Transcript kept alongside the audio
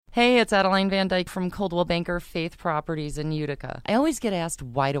Hey, it's Adeline Van Dyke from Coldwell Banker Faith Properties in Utica. I always get asked,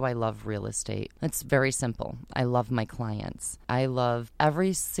 why do I love real estate? It's very simple. I love my clients. I love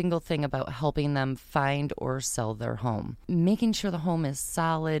every single thing about helping them find or sell their home. Making sure the home is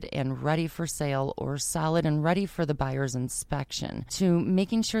solid and ready for sale or solid and ready for the buyer's inspection. To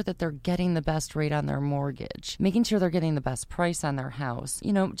making sure that they're getting the best rate on their mortgage. Making sure they're getting the best price on their house.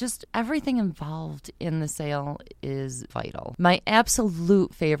 You know, just everything involved in the sale is vital. My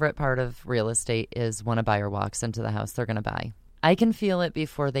absolute favorite part of real estate is when a buyer walks into the house they're going to buy. I can feel it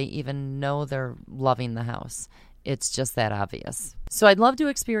before they even know they're loving the house. It's just that obvious. So I'd love to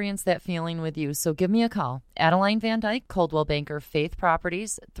experience that feeling with you. So give me a call. Adeline Van Dyke, Coldwell Banker Faith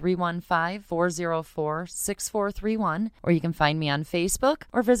Properties, 315-404-6431. Or you can find me on Facebook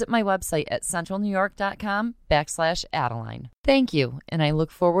or visit my website at centralnewyork.com/Adeline. Thank you, and I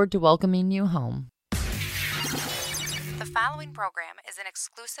look forward to welcoming you home. The following program is an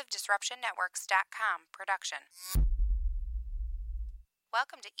exclusive DisruptionNetworks.com production.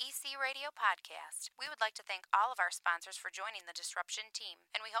 Welcome to EC Radio Podcast. We would like to thank all of our sponsors for joining the Disruption team,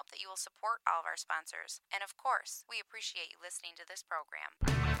 and we hope that you will support all of our sponsors. And of course, we appreciate you listening to this program.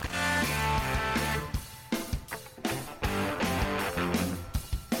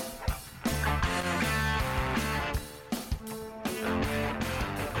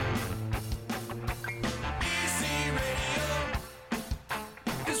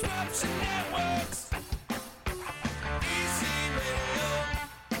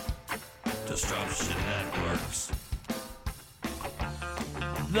 Disruption Networks.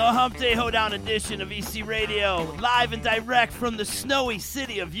 The Hump Day Hoedown edition of EC Radio, live and direct from the snowy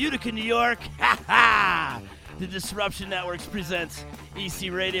city of Utica, New York. Ha ha! The Disruption Networks presents EC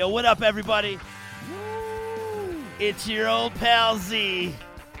Radio. What up, everybody? It's your old pal Z,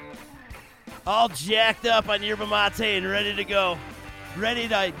 all jacked up on yerba mate and ready to go. Ready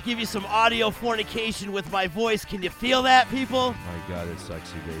to give you some audio fornication with my voice. Can you feel that, people? My God, it's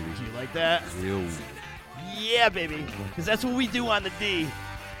sexy, baby. Do you like that? Ew. Yeah, baby. Because that's what we do on the D.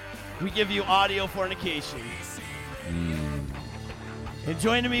 We give you audio fornication. And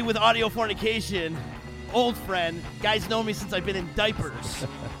joining me with audio fornication, old friend, guys know me since I've been in diapers.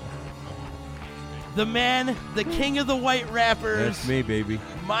 The man, the king of the white rappers. That's me, baby.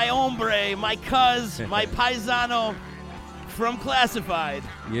 My hombre, my cuz, my paisano from Classified.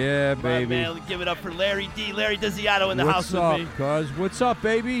 Yeah, baby. Man, give it up for Larry D. Larry Desiato in the house with me. Cuz? What's up,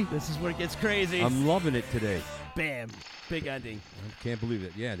 baby? This is where it gets crazy. I'm loving it today. Bam. Big ending. I can't believe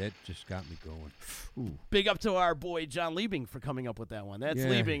it. Yeah, that just got me going. Ooh. Big up to our boy John Liebing for coming up with that one. That's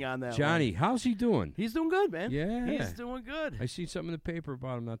Liebing on that Johnny, one. how's he doing? He's doing good, man. Yeah. He's doing good. I seen something in the paper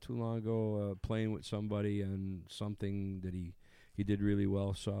about him not too long ago, playing with somebody on something that he did really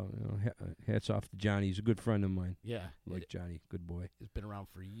well. So, hats off to Johnny. He's a good friend of mine. Yeah. Like Johnny. Good boy. He's been around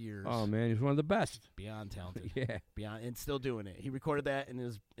for years. Oh, man. He's one of the best. Beyond talented. Yeah. Beyond, and still doing it. He recorded that in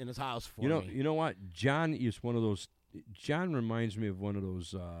his house for me. You know what? John is one of those. John reminds me of one of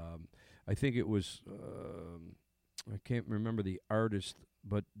those. I think it was. I can't remember the artist,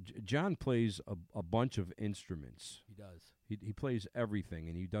 but John plays a bunch of instruments. He does. He plays everything,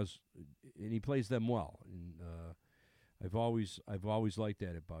 and he plays them well. And I've always liked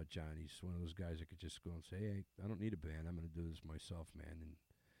that about John. He's one of those guys that could just go and say, "Hey, I don't need a band. I'm going to do this myself, man." And he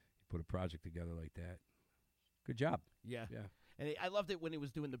put a project together like that. Good job. Yeah. Yeah. And I loved it when he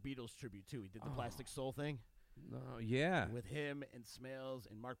was doing the Beatles tribute too. He did the Plastic Soul thing. No, yeah. With him and Smales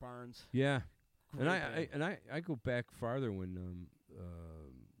and Mark Barnes. Yeah. Great And I go back farther when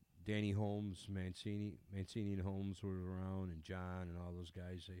Danny Holmes, Mancini and Holmes were around, and John and all those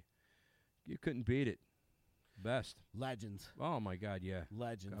guys. You couldn't beat it. Best. Legends. Oh, my God, yeah.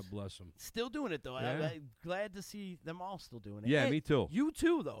 Legends. God bless them. Still doing it, though. Yeah. I'm glad to see them all still doing it. Yeah, And me too. You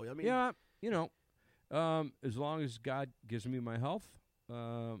too, though. I mean, Yeah, as long as God gives me my health,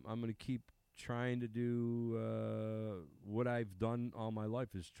 I'm going to keep trying to do what I've done all my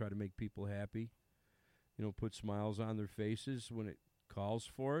life, is try to make people happy, put smiles on their faces when it calls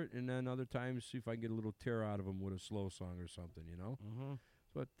for it, and then other times see if I can get a little tear out of them with a slow song or something, Mm-hmm.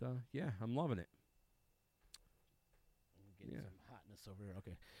 But, yeah, I'm loving it. Getting some hotness over here.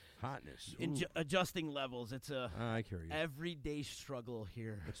 Okay. Hotness. Adjusting levels. It's a I hear you. everyday struggle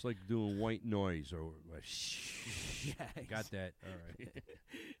here. It's like doing white noise or Yeah, got that. All right.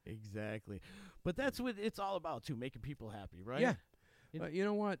 Exactly. But that's what it's all about, too, making people happy, right? Yeah. You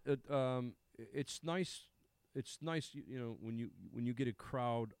know what? It's nice. It's nice, when you get a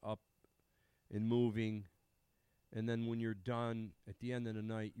crowd up and moving, and then when you're done, at the end of the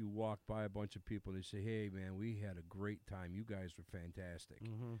night, you walk by a bunch of people and they say, "Hey, man, we had a great time. You guys were fantastic."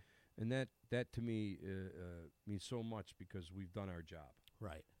 Mm-hmm. And that to me means so much because we've done our job.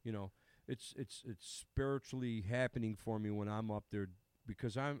 Right. You know, it's spiritually happening for me when I'm up there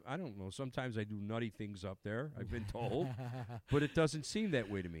because I don't know. Sometimes I do nutty things up there. I've been told, but it doesn't seem that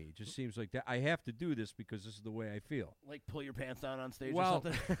way to me. It just seems like that I have to do this because this is the way I feel. Like pull your pants down on stage Well,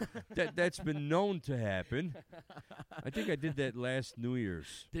 or something? that's been known to happen. I think I did that last New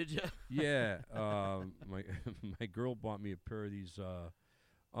Year's. Did you? Yeah, my girl bought me a pair of these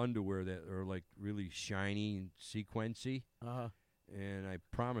underwear that are like really shiny and sequency, Uh-huh. and I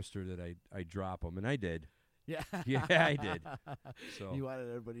promised her that I'd drop them, and I did. Yeah. Yeah, I did. So You wanted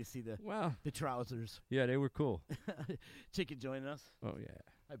everybody to see the trousers. yeah, they were cool. Chicken joining us. Oh yeah,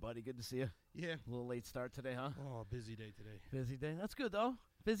 Hi, buddy. Good to see you. Yeah. A little late start today, huh? Oh, busy day today. Busy day. That's good, though.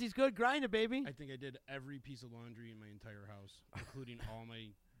 Busy's good. Grind it, baby. I think I did every piece of laundry in my entire house, including all my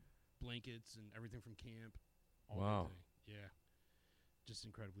blankets and everything from camp. All Wow. day. Yeah. Just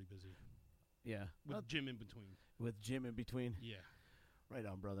incredibly busy. Yeah. With gym in between. With gym in between. Yeah. Right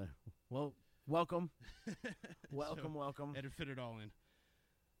on, brother. Well, welcome. Welcome, welcome. I had to fit it all in.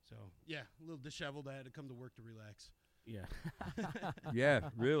 So, yeah, a little disheveled. I had to come to work to relax. Yeah. yeah,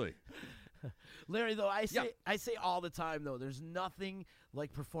 really. Larry, though, I say all the time, though, there's nothing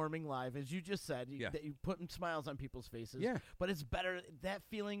like performing live, as you just said, that you putting smiles on people's faces. Yeah. But it's better, that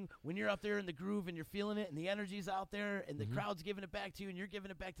feeling when you're up there in the groove and you're feeling it and the energy's out there and the crowd's giving it back to you and you're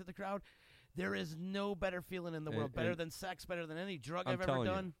giving it back to the crowd. There is no better feeling in the world, better than sex, better than any drug I've ever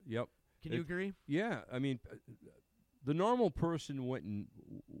done. Yep. Can you agree? Yeah, I mean, the normal person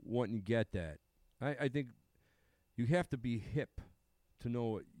wouldn't get that. I think you have to be hip to know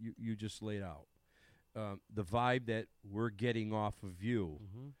what you just laid out. The vibe that we're getting off of you,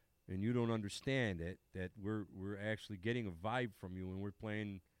 and you don't understand it, that we're actually getting a vibe from you, and we're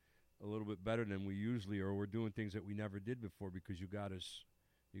playing a little bit better than we usually are. We're doing things that we never did before because you got us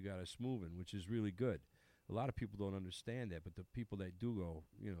moving, which is really good. A lot of people don't understand that, but the people that do go,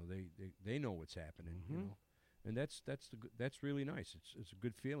 they know what's happening, and that's really nice. It's a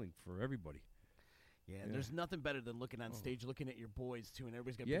good feeling for everybody. Yeah, there's nothing better than looking on stage, looking at your boys, too, and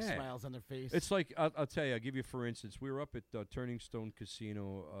everybody's got big smiles on their face. It's like, I'll tell you, I'll give you for instance, we were up at Turning Stone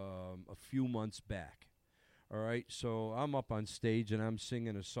Casino a few months back, all right? So I'm up on stage, and I'm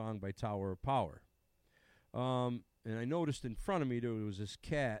singing a song by Tower of Power. And I noticed in front of me there was this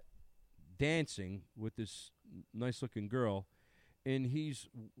cat dancing with this nice-looking girl, and he's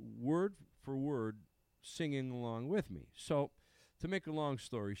word for word singing along with me. So to make a long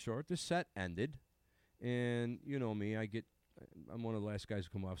story short, the set ended. And you know me, I'm one of the last guys to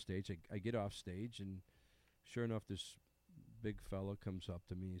come off stage. I get off stage, and sure enough, this big fella comes up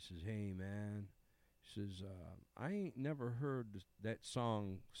to me. He says, "Hey, man," he says, "I ain't never heard that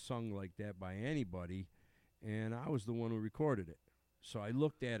song sung like that by anybody, and I was the one who recorded it." So I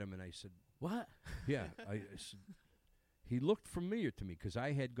looked at him, and I said, "What?" Yeah, I said, he looked familiar to me because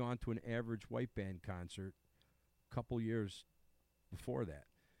I had gone to an Average White Band concert a couple years before that.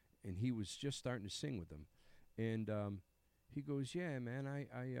 And he was just starting to sing with them, and he goes, "Yeah, man,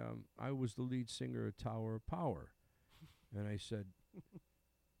 I was the lead singer of Tower of Power," and I said,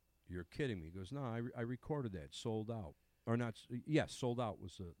 "You're kidding me?" He goes, "No, I recorded that, Sold Out, or not? Yes, Sold Out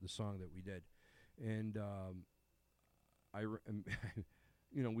was the song that we did," and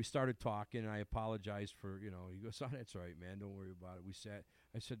we started talking, and I apologized for, he goes, "Oh, that's all right, man, don't worry about it." We sat.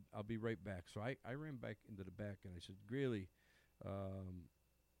 I said, "I'll be right back." So I ran back into the back, and I said, "Greeley,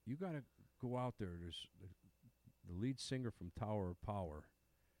 you got to go out there. There's the lead singer from Tower of Power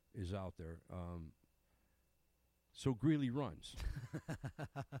is out there." So Greeley runs.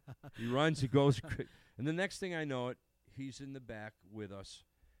 He runs, he goes, and the next thing I know it, he's in the back with us.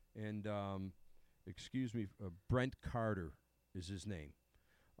 And, Brent Carter is his name.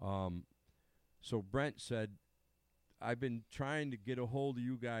 So Brent said, "I've been trying to get a hold of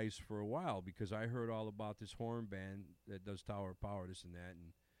you guys for a while because I heard all about this horn band that does Tower of Power, this and that."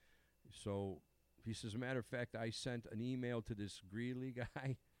 And so he says, "As a matter of fact, I sent an email to this Greeley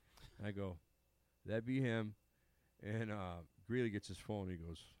guy." I go, "That'd be him." And Greeley gets his phone. And he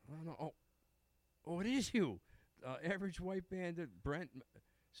goes, "Oh, no. Oh, it is you. Average White Band." Brent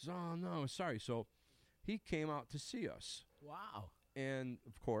says, "Oh, no, sorry." So he came out to see us. Wow. And,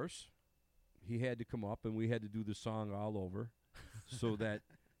 of course, he had to come up, and we had to do the song all over so that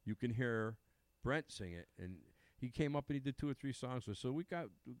you can hear Brent sing it. And he came up and he did 2 or 3 songs with us. So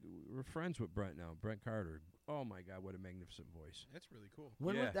we're friends with Brent now, Brent Carter. Oh, my God, what a magnificent voice. That's really cool.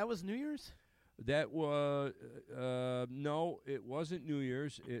 That was New Year's? That was, no, it wasn't New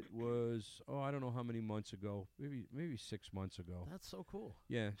Year's. It was, I don't know how many months ago, maybe 6 months ago. That's so cool.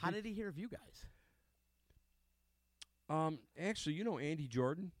 Yeah. How did he hear of you guys? Actually, you know Andy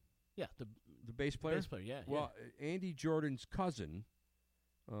Jordan? Yeah, the bass player? Bass player, yeah. Well, Andy Jordan's cousin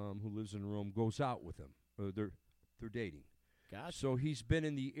who lives in Rome, goes out with him. They're dating. Gotcha. So he's been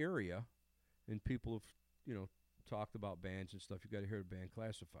in the area, and people have, talked about bands and stuff. You got to hear the band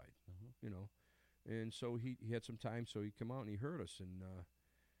Classified, And so he had some time, so he come out and he heard us, and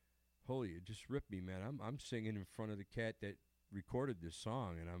holy, it just ripped me, man. I'm singing in front of the cat that recorded this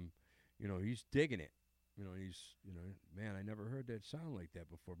song, and I'm, he's digging it. Man, I never heard that sound like that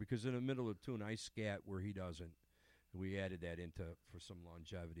before, because in the middle of the tune, I scat where he doesn't. We added that for some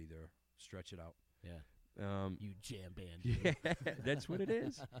longevity there. Stretch it out. Yeah. You jam band. Yeah, that's what it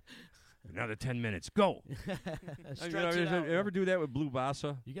is. Another 10 minutes. Go. Stretch it out. You ever do that with Blue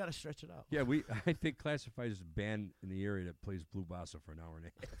Bossa? You got to stretch it out. Yeah, I think Classified is a band in the area that plays Blue Bossa for an hour and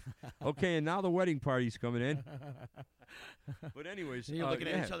a half. Okay, and now the wedding party's coming in. But anyways, you're looking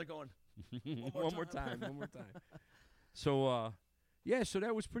at each other going, one more time. So, so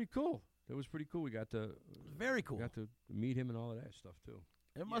that was pretty cool. We got to very cool. Got to meet him and all of that stuff too.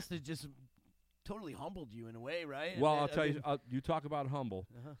 It must have just totally humbled you in a way, right? Well, I'll tell you. You talk about humble.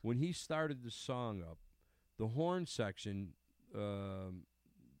 When he started the song up, the horn section,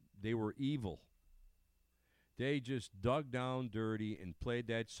 they were evil. They just dug down dirty and played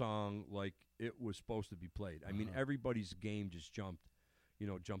that song like it was supposed to be played. I mean, everybody's game just jumped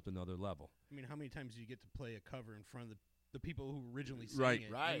another level. I mean, how many times do you get to play a cover in front of the people who originally sang Right.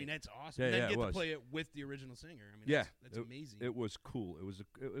 it? Right. I mean, that's awesome. Yeah, and then yeah, get it to was. play it with the original singer. I mean, Yeah, that's amazing. It was cool. It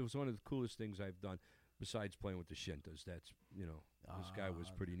was one of the coolest things I've done, besides playing with the Shintas. That's this guy was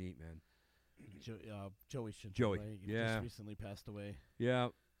pretty neat, man. Joey Shinta. Joey, right? yeah. Just recently passed away. Yeah,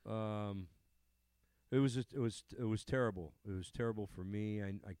 it was terrible. It was terrible for me.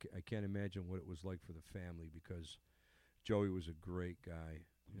 I can't imagine what it was like for the family, because Joey was a great guy.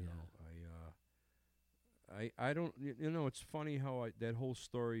 I don't. It's funny how that whole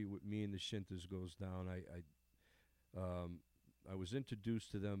story with me and the Shintas goes down. I was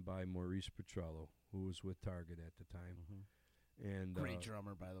introduced to them by Maurice Petrello, who was with Target at the time, and Great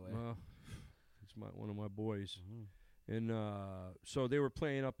drummer, by the way. well, it's one of my boys. And so they were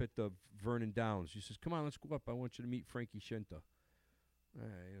playing up at the Vernon Downs. He says, "Come on, let's go up. I want you to meet Frankie Shinta."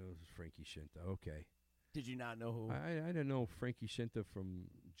 It was Frankie Shinta. Okay. Did you not know who? I didn't know Frankie Shinta from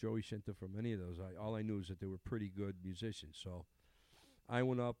Joey Shinta from any of those. All I knew is that they were pretty good musicians. So I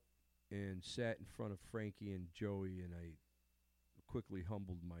went up and sat in front of Frankie and Joey, and I quickly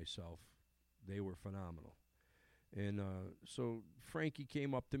humbled myself. They were phenomenal. And so Frankie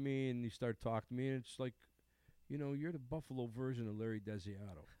came up to me, and he started talking to me, and it's like, you're the Buffalo version of Larry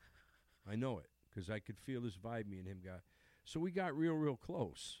Desiato. I know it, because I could feel this vibe me and him got. So we got real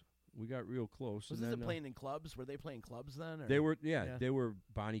close. Was this playing in clubs? Were they playing clubs then? Or? They were, They were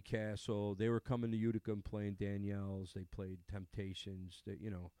Bonnie Castle. They were coming to Utica and playing Danielle's. They played Temptations.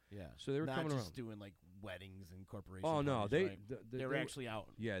 Yeah. So they were not coming just around. doing like weddings and corporations. Oh no, parties, they right? They were actually out.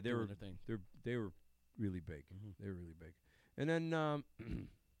 Yeah, they doing were. their thing. They were really big. They were really big. And then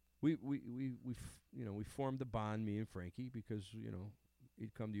we formed a bond, me and Frankie, because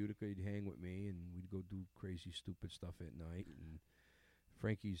he'd come to Utica, he'd hang with me, and we'd go do crazy, stupid stuff at night. And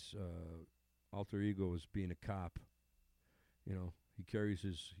Frankie's alter ego is being a cop. He carries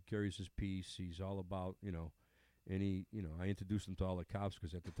his piece. He's all about and I introduced him to all the cops,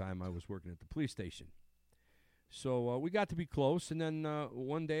 because at the time I was working at the police station. So we got to be close, and then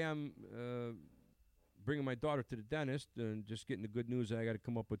one day I'm bringing my daughter to the dentist and just getting the good news that I got to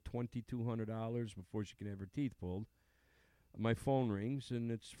come up with $2,200 before she can have her teeth pulled. My phone rings,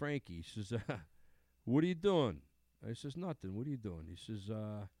 and it's Frankie. He says, "What are you doing?" I says, "Nothing. What are you doing?" He says,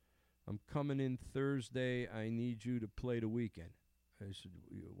 "I'm coming in Thursday. I need you to play the weekend." I said,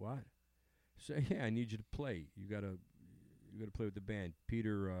 "What?" He said, "Yeah, I need you to play. You gotta play with the band."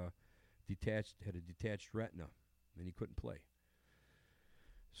 Peter had a detached retina, and he couldn't play.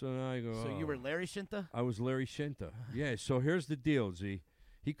 So now I go. So you were Larry Shinta? I was Larry Shinta. Yeah. So here's the deal, Z.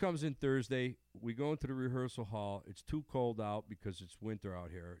 He comes in Thursday. We go into the rehearsal hall. It's too cold out because it's winter out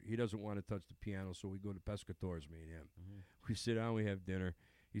here. He doesn't want to touch the piano, so we go to Pescators, me and him. We sit down, we have dinner.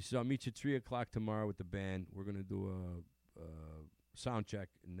 He says, "I'll meet you at 3 o'clock tomorrow with the band. We're going to do a sound check,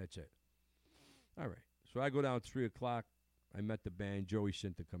 and that's it." All right. So I go down at 3 o'clock. I met the band. Joey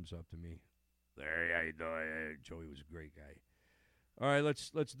Shinta comes up to me. "Larry, how you doing?" Joey was a great guy. "All right, let's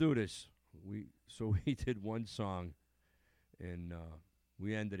do this." So we did one song, and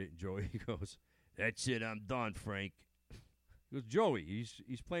we ended it. And Joey goes, "That's it. I'm done, Frank." He goes, "Joey,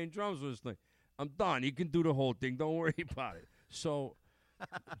 he's playing drums with this thing. I'm done. He can do the whole thing. Don't worry about it." So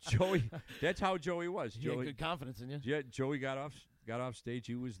Joey, that's how Joey was. He had good confidence in you. Yeah, Joey got off stage.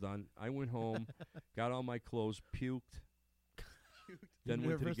 He was done. I went home, got all my clothes, puked, then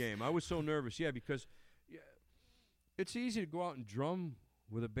went to the game. I was so nervous. Yeah, because it's easy to go out and drum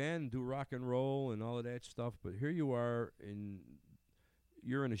with a band and do rock and roll and all of that stuff. But here you are,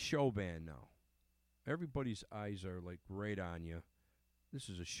 you're in a show band now. Everybody's eyes are like right on you. This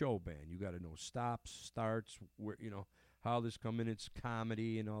is a show band. You got to know stops, starts, where how this come in. It's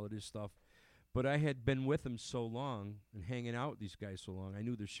comedy and all of this stuff. But I had been with them so long and hanging out with these guys so long, I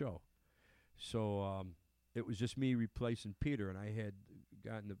knew the show. So it was just me replacing Peter, and I had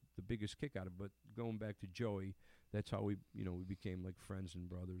gotten the biggest kick out of it. But going back to Joey, that's how we became like friends and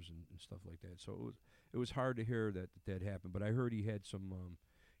brothers and stuff like that. So it was hard to hear that happened. But I heard he had some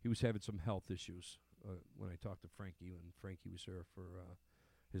he was having some health issues when I talked to Frankie, when Frankie was here for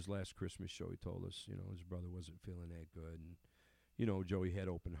his last Christmas show. He told us, his brother wasn't feeling that good, and Joey had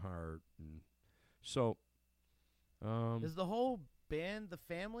open heart, and so is the whole band the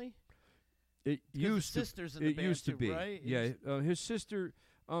family? It used his sister's in the band used to too, be, right? yeah. His sister,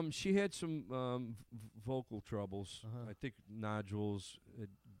 she had some vocal troubles. I think nodules had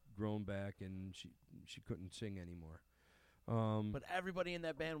grown back, and she couldn't sing anymore. But everybody in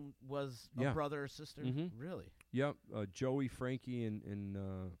that band was a Yeah. brother or sister? Mhm. Really? Yep, Joey, Frankie,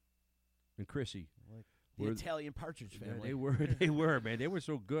 and Chrissy. Like the Were- Italian Partridge Yeah, family. they were, they were, man. They were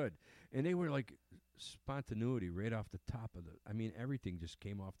so good, and they were like spontaneity right off the top of the. I mean, everything just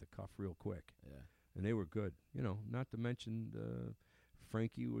came off the cuff real quick, Yeah. and they were good. Not to mention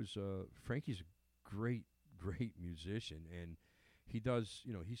Frankie was. Frankie's a great musician, and he does.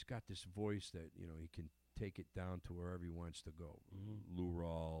 He's got this voice that he can take it down to wherever he wants to go. Lou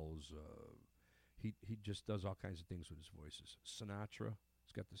Rawls. He just does all kinds of things with his voices. Sinatra.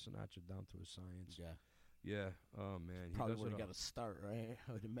 He's got the Sinatra down to a science. Yeah. Yeah. Oh man. Probably he does where it he all. got to start, right?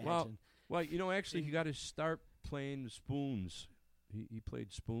 I would imagine. Well, actually, he got to start playing the spoons. He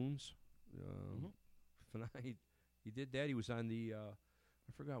played spoons. He did that. He was on the.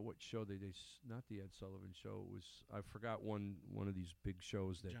 I forgot what show they not the Ed Sullivan Show. It was I forgot one of these big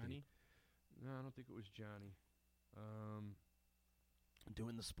shows that. Johnny? No, I don't think it was Johnny.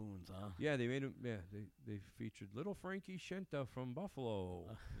 Doing the spoons, huh? Yeah, they made him. Yeah, they featured Little Frankie Scinta from Buffalo.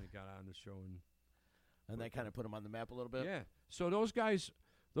 They got on the show And that kind of put him on the map a little bit. yeah. So those guys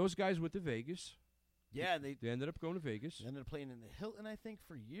went to Vegas. Yeah, they They ended up going to Vegas. ended up playing in the Hilton, I think,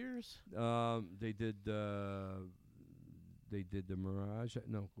 for years. They did the Mirage.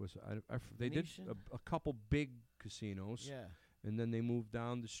 No, they did Venetian? a couple big casinos. Yeah. And then they moved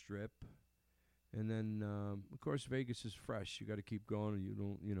down the Strip. And then, of course, Vegas is fresh. You got to keep going. You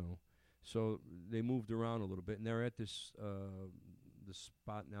don't, So they moved around a little bit, and they're at this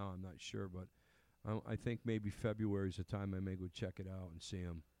spot now. I'm not sure, but I think maybe February is the time I may go check it out and see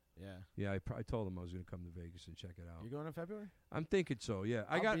them. Yeah. Yeah, I told them I was going to come to Vegas and check it out. You're going in February? I'm thinking so. Yeah,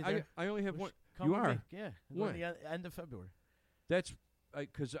 I'll be there. I only have We one. should come You with are. me. Yeah. I'm When? going the end of February. That's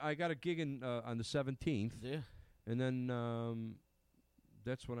because I got a gig on the 17th, Yeah. and then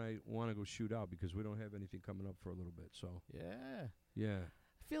that's when I want to go shoot out because we don't have anything coming up for a little bit. So Yeah. yeah.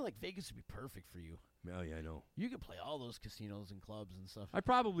 I feel like Vegas would be perfect for you. Oh yeah, I know. You could play all those casinos and clubs and stuff. I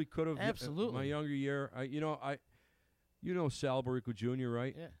probably could have. Absolutely. My younger year, Sal Barico Jr.,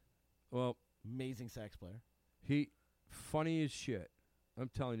 right? Yeah. Well, Amazing sax player. he funny as shit. I'm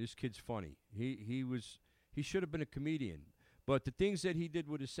telling you, this kid's funny. He should have been a comedian, but the things that he did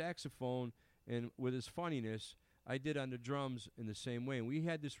with his saxophone and with his funniness, I did on the drums in the same way. And we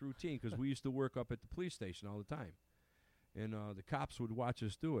had this routine because we used to work up at the police station all the time, and the cops would watch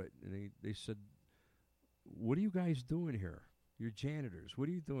us do it, and they said, "What are you guys doing here? You're janitors. What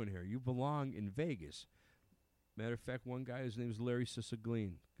are you doing here? You belong in Vegas." Matter of fact, one guy, his name is Larry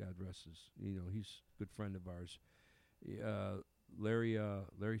Sisagleen. God rest his. He's a good friend of ours.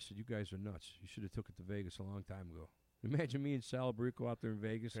 Larry said, "You guys are nuts. You should have took it to Vegas a long time ago." Imagine me and Sal Barico out there in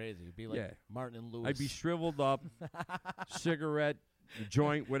Vegas. Crazy. It'd be like Yeah. Martin and Lewis. I'd be shriveled up, cigarette,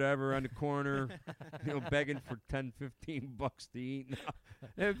 joint, whatever, on the corner, begging for $10-15 to eat.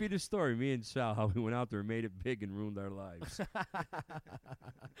 That would be the story. Me and Sal, how we went out there and made it big and ruined our lives.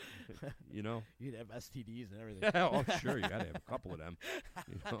 You'd have STDs and everything. Yeah, oh, sure, you got to have a couple of them.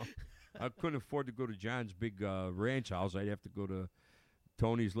 I couldn't afford to go to John's big ranch house. I'd have to go to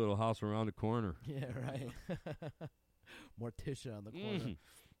Tony's little house around the corner. Yeah, right. Morticia on the corner. Mhm.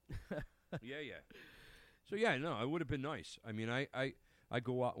 Yeah. So yeah, no, it would have been nice. I mean, I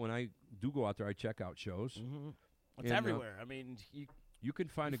go out when I do go out there. I check out shows. Mm-hmm. It's And, everywhere. I mean, You can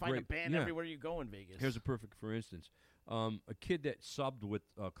find you a find great a band yeah. everywhere you go in Vegas. Here's a perfect, for instance, a kid that subbed with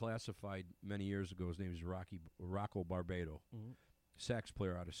Classified many years ago. His name is Rocco Barbado, sax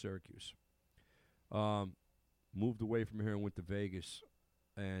player out of Syracuse. Moved away from here and went to Vegas,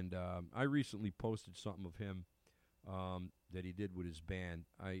 and I recently posted something of him that he did with his band.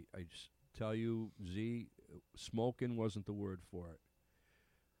 I just tell you, Z, smoking wasn't the word for it.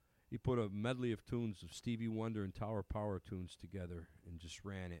 he put a medley of tunes of Stevie Wonder and Tower Power tunes together and just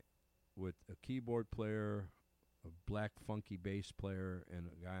ran it with a keyboard player, a black funky bass player, and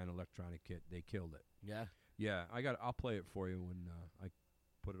a guy on electronic kit. They killed it. Yeah. Yeah, I'll play it for you when I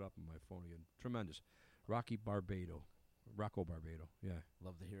put it up on my phone again. Tremendous. Rocco Barbado. Yeah.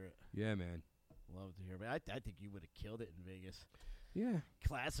 Love to hear it. Yeah, man. Love to hear it. I think you would have killed it in Vegas. Yeah.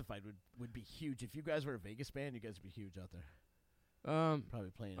 Classified would be huge. If you guys were a Vegas band, you guys would be huge out there.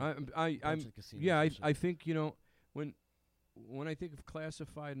 Probably playing I'm casinos. yeah, I think, you know, when I think of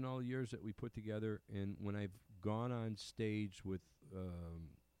Classified and all the years that we put together, and when I've gone on stage with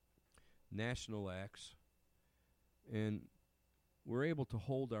national acts, and we're able to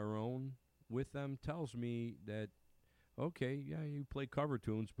hold our own with them, tells me that, okay, yeah, you play cover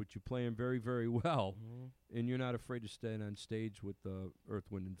tunes, but you play them very, very well, and you're not afraid to stand on stage with Earth,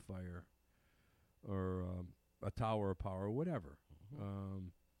 Wind, and Fire, or a Tower of Power, or whatever.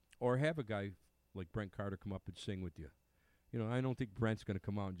 Or have a guy like Brent Carter come up and sing with you. You know, I don't think Brent's going to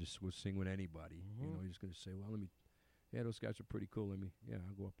come out and just sing with anybody. You know, he's going to say, well, those guys are pretty cool.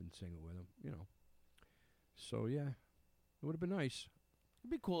 I'll go up and sing it with them, you know. So, yeah, it would have been nice. It'd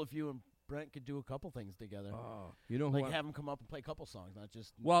be cool if you and Brent could do a couple things together. Oh, you know, like have him come up and play a couple songs, not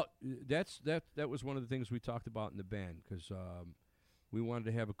just. Well, that was one of the things we talked about in the band, because we wanted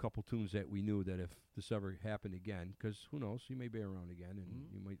to have a couple tunes that we knew that if this ever happened again, because who knows, he may be around again, and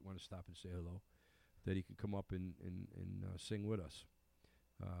you might want to stop and say hello, that he could come up and sing with us.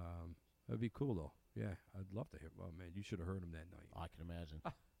 That'd be cool, though. Yeah, I'd love to hear. Oh, man, you should have heard him that night. I can imagine.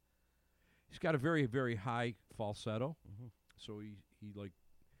 He's got a very, very high falsetto, so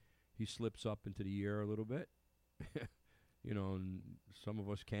he slips up into the air a little bit. You know, and some of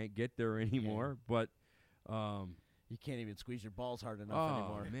us can't get there anymore, but you can't even squeeze your balls hard enough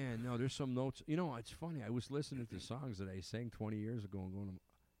anymore. Oh, man, no, there's some notes. You know, it's funny. I was listening to songs that I sang 20 years ago and going,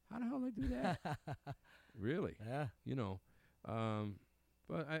 how the hell did I do that? Really? Yeah. You know,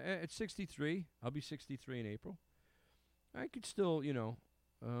 but at 63, I'll be 63 in April. I could still, you know.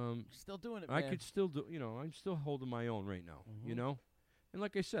 Still doing it, I man. could still do, you know, I'm still holding my own right now, you know. And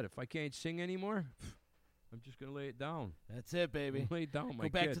like I said, if I can't sing anymore, I'm just going to lay it down. That's it, baby. Lay it down, my Go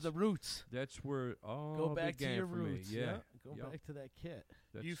back kids. to the roots. That's where all Go back to began your for roots. me. Yeah. Go back to that kit.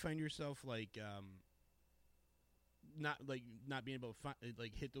 Do you find yourself not being able to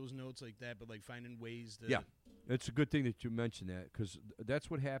hit those notes like that, but like finding ways to? Yeah, it's a good thing that you mentioned that, because that's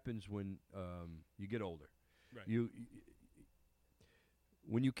what happens when you get older. Right.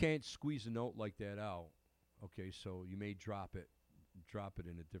 When you can't squeeze a note like that out, okay, so you may drop it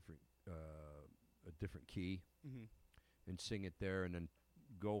in a different key, and sing it there, and then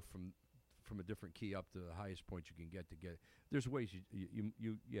go from a different key up to the highest point you can get to get. There's ways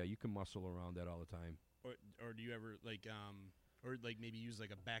you can muscle around that all the time. Or do you ever or maybe use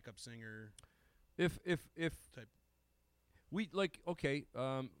like a backup singer? If type. We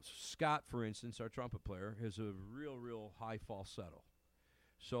Scott, for instance, our trumpet player, has a real high falsetto.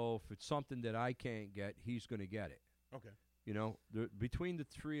 So if it's something that I can't get, he's going to get it. Okay. You know, between the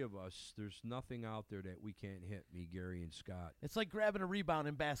three of us, there's nothing out there that we can't hit. Me, Gary, and Scott. It's like grabbing a rebound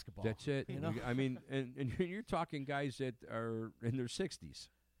in basketball. That's it. You know? I mean, and you're talking guys that are in their 60s.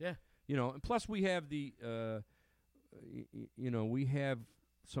 Yeah. You know, and plus we have we have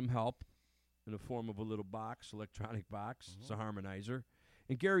some help in the form of a little box, electronic box. It's a harmonizer.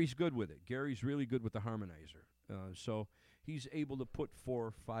 And Gary's good with it. Gary's really good with the harmonizer. So he's able to put 4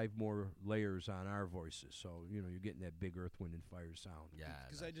 or 5 more layers on our voices. So, you know, you're getting that big Earth, Wind, and Fire sound. Yeah.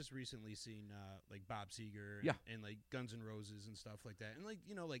 Because I just recently seen like Bob Seger and like Guns N' Roses and stuff like that. And like,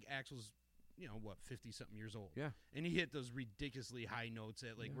 you know, like Axl's, 50-something years old. Yeah. And he hit those ridiculously high notes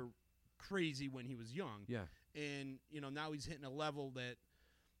that were crazy when he was young. Yeah. And, now he's hitting a level that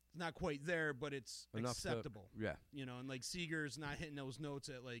it's not quite there, but it's Enough acceptable. Yeah. And like Seeger's not hitting those notes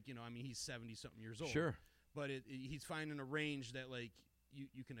at like, he's 70-something years old. Sure. But he's finding a range that like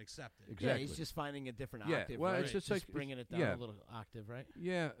you can accept it. Exactly. Yeah, he's just finding a different octave. Well, right? it's just like bringing it down a little octave, right?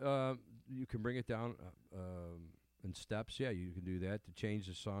 Yeah, you can bring it down in steps. Yeah, you can do that to change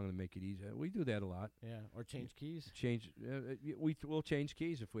the song and make it easy. We do that a lot. Yeah, or change keys. We'll change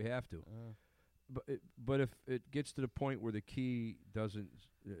keys if we have to. But if it gets to the point where the key doesn't,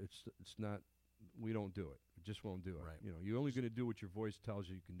 it's not. We don't do it. We just won't do it. Right. You're only going to do what your voice tells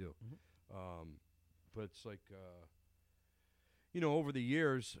you can do. But it's like, over the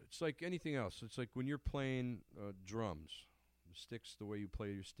years, it's like anything else. It's like when you're playing drums, the sticks, the way you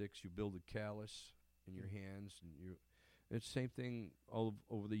play your sticks, you build a callus in your hands, and it's the same thing all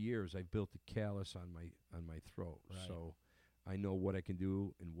over the years. I built a callus on my throat, so I know what I can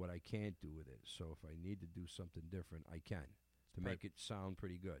do and what I can't do with it. So if I need to do something different, I can. to make it sound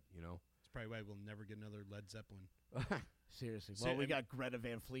pretty good, you know. It's probably why we'll never get another Led Zeppelin. Seriously. Well, we got Greta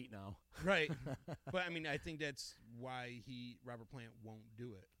Van Fleet now. Right. But, I mean, I think that's why Robert Plant won't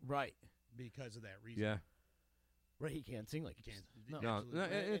do it. Right. Because of that reason. Yeah. Right, he can't sing like He can't. No,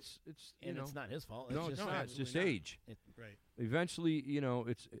 Absolutely. it's and it's not his fault. It's No, just it's just not. age. Right. Eventually, you know,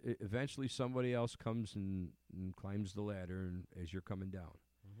 eventually somebody else comes and climbs the ladder and as you're coming down.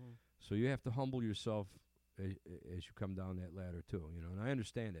 Mhm. So you have to humble yourself as you come down that ladder too, you know. And I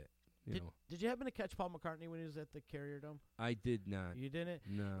understand it. You know, Did you happen to catch Paul McCartney when he was at the Carrier Dome? I did not. You didn't?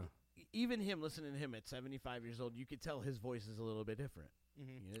 No. Even him, listening to him at 75 years old, you could tell his voice is a little bit different.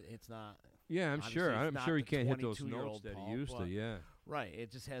 Mm-hmm. It's not. Yeah, I'm Obviously, sure. it's I'm not sure he the can't hit those 22-year-old notes that Paul, he used to. but- Yeah. Right.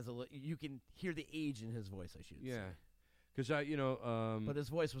 It just has you can hear the age in his voice, I should say. Yeah. Because But his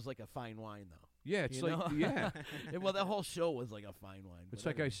voice was like a fine wine, though. yeah, it's you like know? yeah. Well, the whole show was like a fine wine. It's but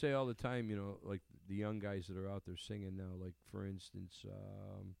like I anyway. say all the time, you know, like the young guys that are out there singing now. Like for instance,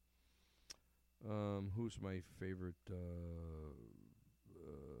 who's my favorite?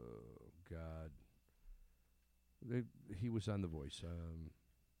 God, he was on The Voice.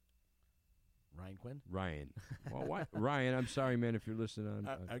 Ryan Quinn? Ryan. Well, why? Ryan, I'm sorry, man, if you're listening.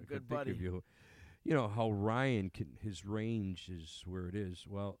 I Our could good think buddy. of you. You know how Ryan his range is where it is.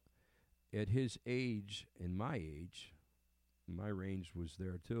 Well, at his age and my age, my range was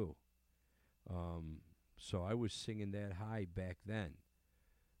there too. So I was singing that high back then,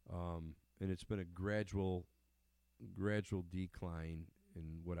 and it's been a gradual decline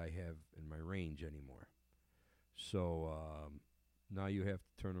in what I have in my range anymore. So now you have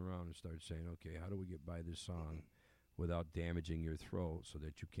to turn around and start saying, okay, how do we get by this song without damaging your throat so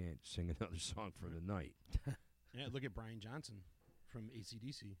that you can't sing another song for the night? Yeah, look at Brian Johnson from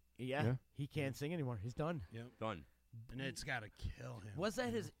AC/DC. Yeah. He can't sing anymore. He's done. Yep. Done. And it's got to kill him. Was that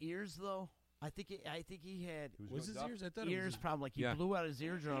his ears, though? I think he had Was his ears? I thought it ears was problem. Like he Yeah. blew out his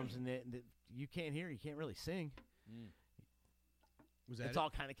eardrums, and you can't hear. You can't really sing. Was that It's it? all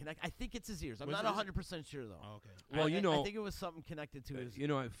kind of connected. I think it's his ears. I'm Was not it his- 100% sure, though. Oh, okay. Well, I think it was something connected to his. You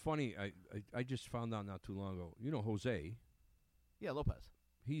know, funny. I just found out not too long ago. You know, Jose. Yeah, Lopez.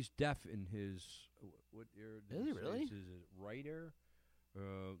 He's deaf in his what ear? did Is he say? really? Is it right ear?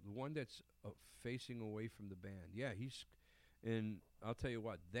 The one that's facing away from the band. Yeah, and I'll tell you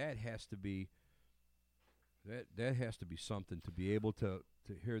what. That has to be something to be able to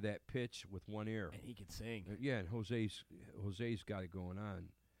hear that pitch with one ear. And he can sing. Yeah, and Jose's got it going on,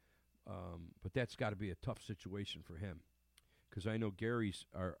 but that's got to be a tough situation for him, because I know Gary's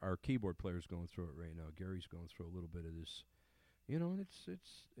our keyboard player's going through it right now. Gary's going through a little bit of this, you know, and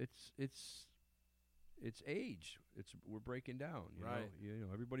it's age. We're breaking down, you Right. know. You know,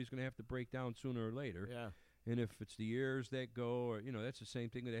 everybody's going to have to break down sooner or later. Yeah. And if it's the ears that go, or you know, that's the same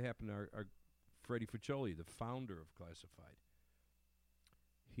thing that happened to our Freddie Faccioli, the founder of Classified.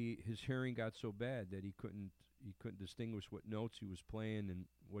 His hearing got so bad that he couldn't distinguish what notes he was playing and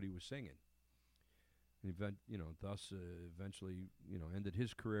what he was singing. And thus eventually, you know, ended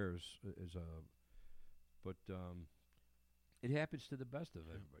his career as a. But it happens to the best of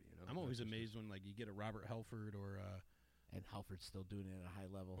everybody, you know. I'm always amazed when like you get a Robert Halford or And Halford's still doing it at a high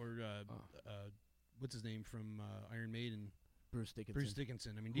level. what's his name from Iron Maiden, Bruce Dickinson. Bruce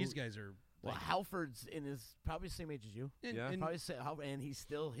Dickinson. I mean, these guys are. Well, like, Halford's in his probably the same age as you. and, Yeah. and And he's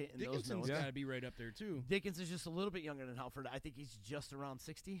still hitting those Dickinson's notes. got to be right up there too. Dickenson's just a little bit younger than Halford. I think he's just around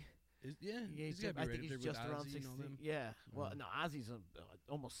 60. Yeah, Yeah, he's got to be I right think up there he's with just around Ozzy 60. and all them. Yeah. Well, no, Ozzy's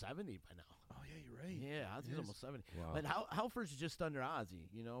almost 70 by now. Oh yeah, you're right. Yeah, Ozzy's He is. almost 70. Wow. But Halford's just under Ozzy,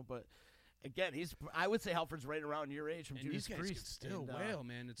 you know. But again, I would say Halford's right around your age from And Judas these guys Priest. can still and, wail,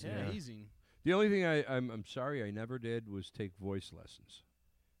 man. It's yeah. amazing. The only thing I'm sorry I never did was take voice lessons.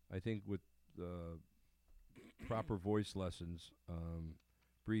 I think with proper voice lessons,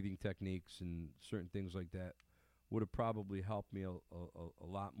 breathing techniques and certain things like that would have probably helped me a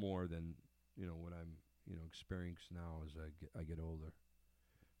lot more than, you know, what I'm, you know, experiencing now as I get older.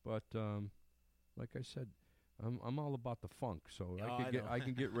 But like I said, I'm all about the funk, so I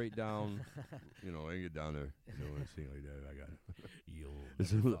can get right down. You know, I can get down there. You know, and sing like that. I got it.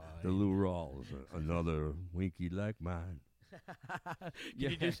 It's the Lou Rawls, another winky like mine.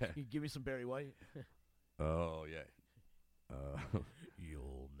 Can you give me some Barry White? Oh yeah.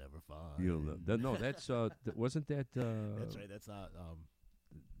 You'll never find. No, that's wasn't that? That's right. That's not.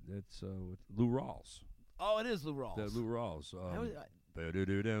 That's Lou Rawls. Oh, it is Lou Rawls. The Lou Rawls.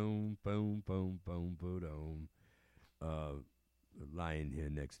 Ba-do-do-dum, boom, boom, boom, boom. Lying here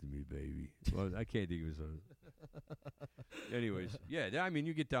next to me, baby. Well, I can't think it was a. Anyways, yeah. I mean,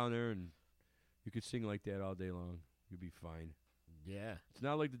 you get down there and you could sing like that all day long. You'll be fine. Yeah. It's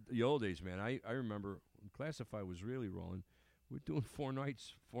not like the old days, man. I remember when Classified was really rolling. we're doing 4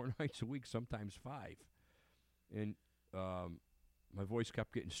 nights a week, sometimes 5, and my voice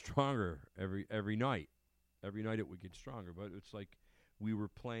kept getting stronger every night. Every night it would get stronger, but it's like we were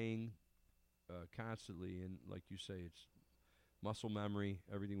playing constantly, and like you say, it's muscle memory.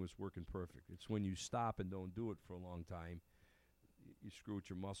 Everything was working perfect. It's when you stop and don't do it for a long time, you screw with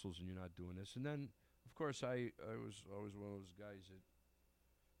your muscles and you're not doing this. And then, of course, I was always one of those guys that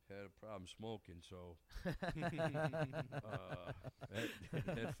had a problem smoking, so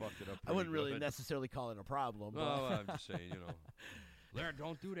that fucked it up. I wouldn't really good. necessarily call it a problem. No, I'm just saying, Larry,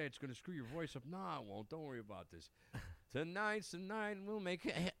 don't do that. It's going to screw your voice up. No, I won't. Don't worry about this. Tonight's the night, and we'll make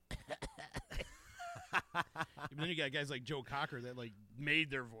it. And then you got guys like Joe Cocker that like made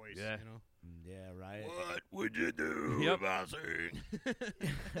their voice. Yeah. Yeah, right. What would you do Yep. about sing?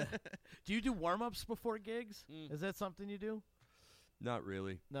 Do you do warm-ups before gigs? Mm. Is that something you do? Not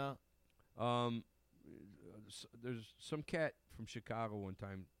really. No. There's some cat from Chicago one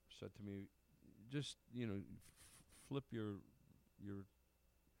time said to me, just flip your.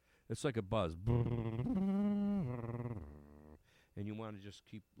 It's like a buzz, and you want to just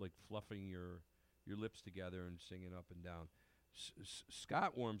keep like fluffing your lips together and singing up and down.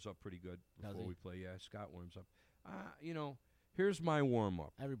 Scott warms up pretty good before we play. Yeah, Scott warms up. Here's my warm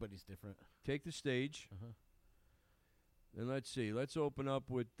up. Everybody's different. Take the stage. Uh-huh. And let's see. Let's open up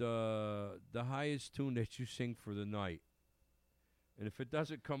with the highest tune that you sing for the night. And if it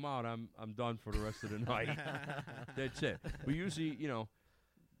doesn't come out, I'm done for the rest of the night. That's it. We usually,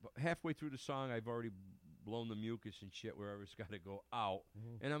 halfway through the song, I've already blown the mucus and shit wherever it's got to go out,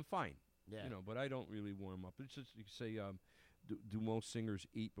 and I'm fine. Yeah. But I don't really warm up. It's just you say, do most singers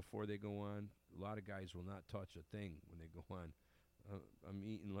eat before they go on? A lot of guys will not touch a thing when they go on. I'm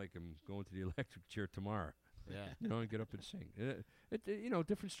eating like I'm going to the electric chair tomorrow. Yeah. And get up and sing.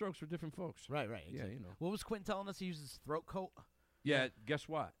 Different strokes for different folks. Right. Yeah, Exactly. What was Quentin telling us? He uses throat coat. Yeah, guess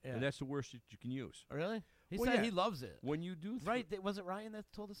what? Yeah. And that's the worst that you can use. Really? He Well, said yeah. he loves it. When you do Right? Was it Ryan that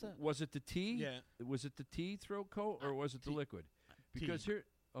told us that? was it the tea? Yeah. Was it the tea throat coat or was it the Tea. liquid? Because here,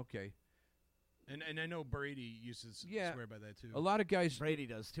 okay, And I know Brady used to Yeah. swear by that too. a lot of guys. Brady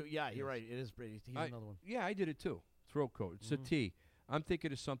does too. Yeah, you're right. It is Brady. He's another one. Yeah, I did it too. Throat coat. It's a tea. I'm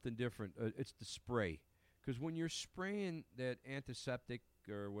thinking of something different. It's the spray. Because when you're spraying that antiseptic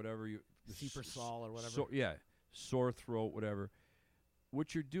or whatever, Cepersol or whatever. Sore throat, whatever.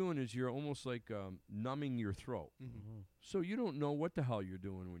 What you're doing is you're almost like numbing your throat. So you don't know what the hell you're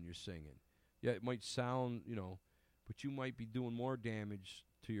doing when you're singing. Yeah, it might sound, but you might be doing more damage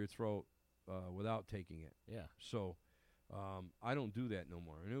to your throat without taking it. Yeah. So I don't do that no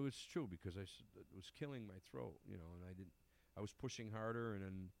more. And it was true because it was killing my throat, and I was pushing harder, and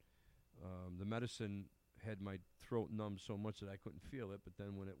then the medicine had my throat numb so much that I couldn't feel it. But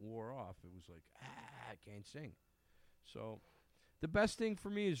then when it wore off, it was like, I can't sing. So the best thing for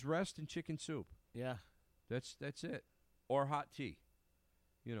me is rest and chicken soup. Yeah. That's it. Or hot tea.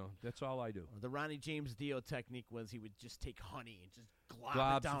 That's all I do. The Ronnie James Dio technique was he would just take honey and just glob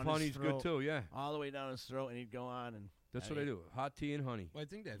Globs it down of honey's his throat, good too, yeah. all the way down his throat, and he'd go on and. That's what I do. Hot tea and honey. Well, I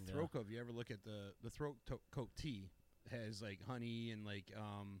think that Yeah. throat coat. If you ever look at the throat coat tea, has like honey and like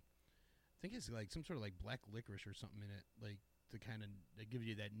I think it's like some sort of like black licorice or something in it, like to kind of give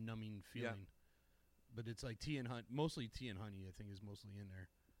you that numbing feeling. But it's like tea and honey, mostly tea and honey. I think is mostly in there.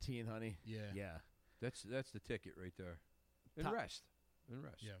 Tea and honey. Yeah. Yeah. That's the ticket right there. And Top- rest.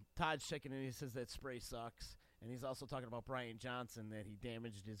 Yeah. Todd's checking in. He says that spray sucks, and he's also talking about Brian Johnson that he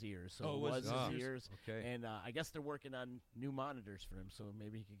damaged his ears. So Oh, it was was his his ears? ears. Okay. And I guess they're working on new monitors for him, so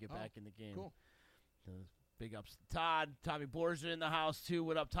maybe he could get Oh, back in the game. Cool. Big ups to Todd. Tommy Borgia in the house, too.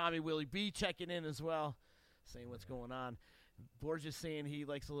 What up, Tommy? Willie B checking in as well, saying what's going on. Borgia's saying he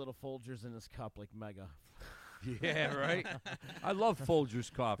likes a little Folgers in his cup like Mega. Yeah, right. I love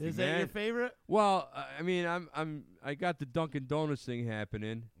Folgers coffee, Is man. that your favorite? Well, I mean, I got the Dunkin' Donuts thing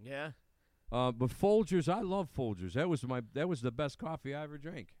happening. Yeah. But Folgers, I love Folgers. That was the best coffee I ever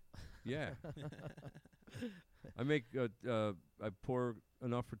drank. Yeah. I pour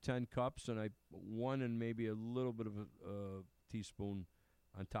enough for 10 cups, and I one and maybe a little bit of a teaspoon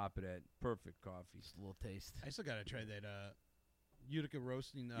on top of that. Perfect coffee. Just a little taste. I still gotta try that Utica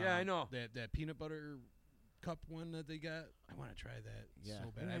roasting. Yeah, I know. that peanut butter cup one that they got. I want to try that Yeah.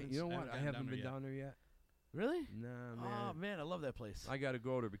 so bad. Yeah, you know what? I haven't been yet. down there yet. Really? Nah, man. Oh, man, I love that place. I got to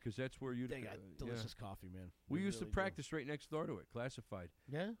go there because that's where you. They got delicious coffee, man. We They used to really do. practice right next door to it, classified.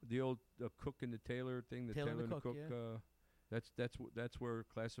 Yeah? The old Cook and the Taylor thing, the Taylor Taylor and and the the Cook, Cook. That's where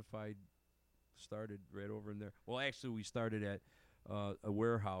classified started, right over in there. Well, actually, we started at a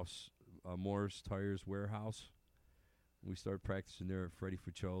warehouse, Moore's Tires warehouse. We started practicing there at Freddie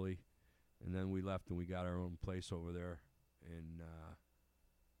Faccioli, and then we left and we got our own place over there and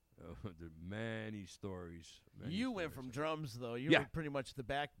there are many stories. You went from drums, though. You Yeah. were pretty much the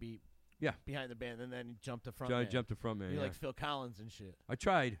backbeat Yeah. behind the band, and then you jumped to front John man. jumped to front man. You Yeah. like Phil Collins and shit. I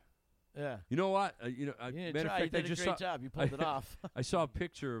tried. Yeah. You know what? You matter of didn't try. You fact, I did a just great saw. job. You pulled it off. I saw a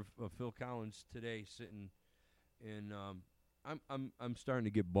picture of Phil Collins today sitting in. I'm starting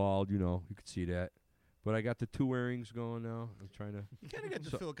to get bald. You know, you could see that. But I got the 2 earrings going now. I'm trying to. You kind of got the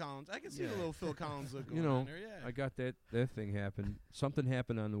So- Phil Collins. I can see Yeah. the little Phil Collins look going You know, on there. Yeah. I got that thing happen. Something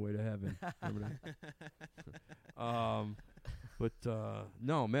happened on the way to heaven. Remember that?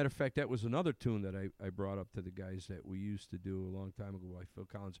 No, matter of fact, that was another tune that I brought up to the guys that we used to do a long time ago by Phil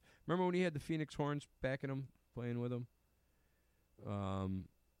Collins. Remember when he had the Phoenix Horns backing him, playing with him?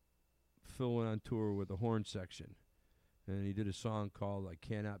 Phil went on tour with the horn section, and he did a song called "I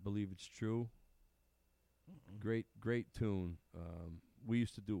Cannot Believe It's True." Great tune. We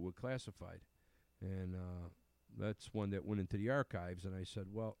used to do it with Classified, and that's one that went into the archives. And I said,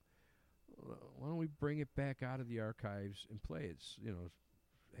 well, why don't we bring it back out of the archives and play it?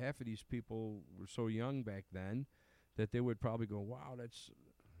 Half of these people were so young back then that they would probably go, wow, that's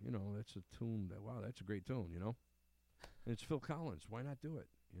a tune. Wow, that's a great tune, you know? And it's Phil Collins. Why not do it,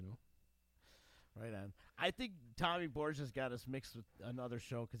 you know? Right on. I think Tommy Borges got us mixed with another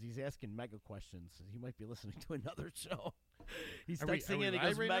show because he's asking mega questions. He might be listening to another show. He's Are we texting in. He live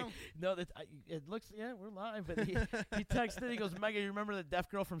goes, right "Meg." No, it looks. Yeah, we're live. But he texted. He goes, "Mega, you remember the deaf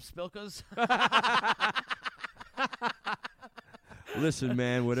girl from Spilka's?" Listen,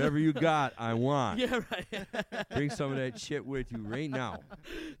 man, whatever you got, I want. Yeah, right. Bring some of that shit with you right now.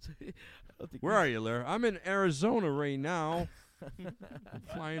 I don't think Where are you, Larry? I'm in Arizona right now. I'm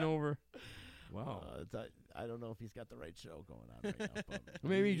flying over. Wow. I don't know if he's got the right show going on right now. But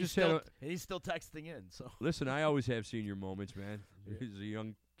Maybe he he's just had still, he's still texting in. So Listen, I always have senior moments, man. He's a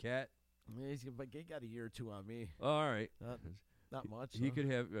young cat. he got a year or 2 on me. All right. Not much. He so.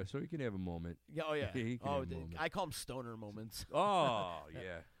 could have, so he can have a moment. Yeah, oh yeah. He can have a moment. I call them stoner moments. Oh,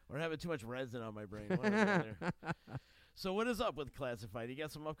 yeah. Or having too much resin on my brain. One or the other. So what is up with Classified? You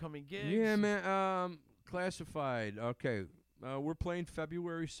got some upcoming gigs? Yeah, man. Classified. Okay. We're playing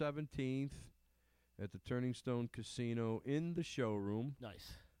February 17th at the Turning Stone Casino in the showroom.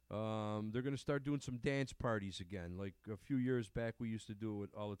 Nice. They're going to start doing some dance parties again. Like a few years back, we used to do it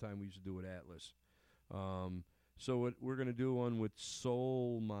all the time. We used to do it at Atlas. So we're going to do one with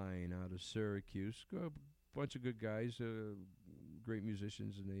Soul Mine out of Syracuse. A bunch of good guys, great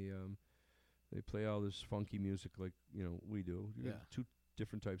musicians, and they play all this funky music like we do. You got 2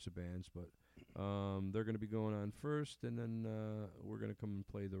 different types of bands, but they're going to be going on first, and then we're going to come and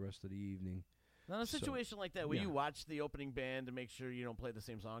play the rest of the evening. Now, in a situation like that, will yeah. you watch the opening band to make sure you don't play the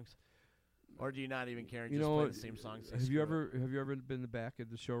same songs? Or do you not even care and You just know, play the same songs? Have you ever been in the back of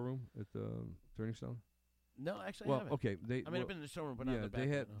the showroom at the Turning Stone? No, actually, I Well, haven't. okay. I've been in the showroom, but not in the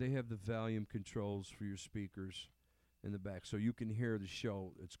back. they have the volume controls for your speakers in the back, so you can hear the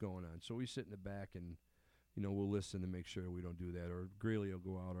show that's going on. So we sit in the back and we'll listen to make sure we don't do that. Or Greeley will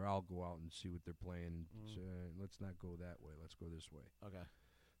go out, or I'll go out and see what they're playing. And say, let's not go that way. Let's go this way. Okay.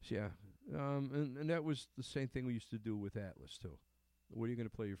 So, yeah, and that was the same thing we used to do with Atlas too. What are you going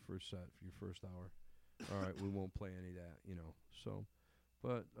to play your first set for your first hour? All right, we won't play any of that. So.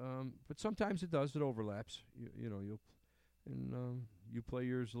 But sometimes it does. It overlaps. You play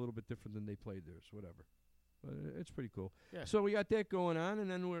yours a little bit different than they played theirs. Whatever. But it's pretty cool. Yeah. So we got that going on, and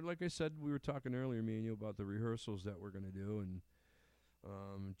then like I said, we were talking earlier, me and you, about the rehearsals that we're going to do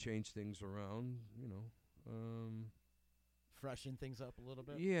and change things around. Freshen things up a little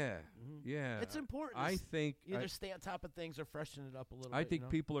bit. Yeah, Mhm. yeah. It's important. I think Either stay on top of things or freshen it up a little I bit. think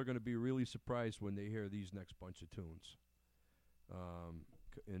people are going to be really surprised when they hear these next bunch of tunes.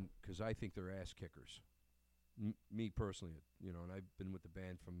 Because I think they're ass kickers. Me personally, and I've been with the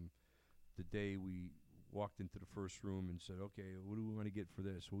band from the day we walked into the first room and said, okay, what do we want to get for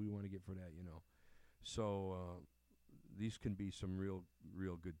this? What do we want to get for that? So these can be some real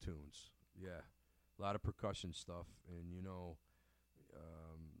good tunes. Yeah, a lot of percussion stuff, and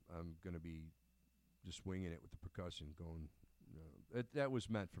I'm going to be just winging it with the percussion, going. That was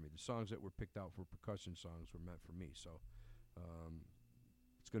meant for me. The songs that were picked out for percussion songs were meant for me. So.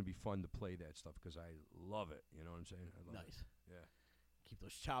 It's going to be fun to play that stuff because I love it. You know what I'm saying? I love Nice. it. Yeah. Keep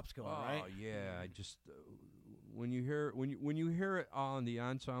those chops going, Oh right? yeah. I just when you hear it on the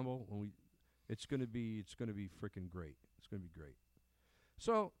ensemble, it's going to be freaking great. It's going to be great.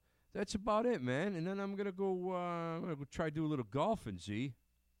 So that's about it, man. And then I'm going to go try to do a little golfing. Z.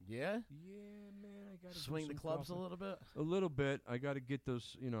 Yeah. Yeah, man. I got to Swing the clubs a little bit. A little bit. I got to get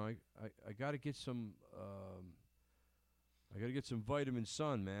those. I got to get some. I got to get some vitamin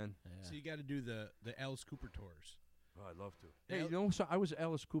sun, man. Yeah. So you got to do the Alice Cooper tours. Oh, I'd love to. Hey, so I was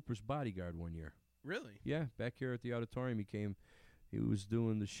Alice Cooper's bodyguard one year. Really? Yeah, back here at the auditorium, he was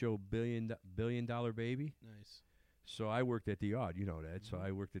doing the show Billion Dollar Baby. Nice. So I worked at the Odd, you know that. So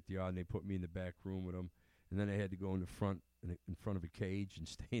I worked at the Odd, and they put me in the back room with them, and then I had to go in front of a cage and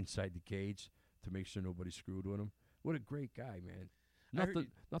stay inside the cage to make sure nobody screwed with him. What a great guy, man!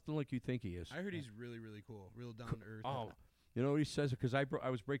 Nothing like you think he is. I heard he's really, really cool, real down to earth. Oh, you know what he says? Because I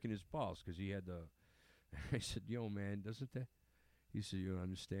was breaking his balls because he had the. I said, "Yo, man, doesn't that?" He said, "You don't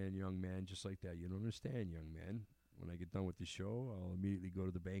understand, young man, just like that. You don't understand, young man. When I get done with the show, I'll immediately go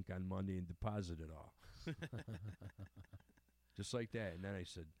to the bank on Monday and deposit it all." Just like that. And then I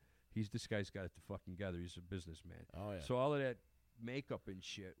said, this guy's got it fucking together. He's a businessman. Oh, yeah. So all of that makeup and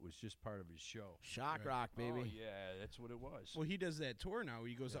shit was just part of his show. Shock rock, baby. Oh, yeah, that's what it was. Well, he does that tour now. Where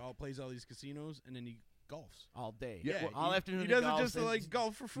he goes plays all these casinos, and then he golfs All day. Yeah, all afternoon. He does it golfs just to and- like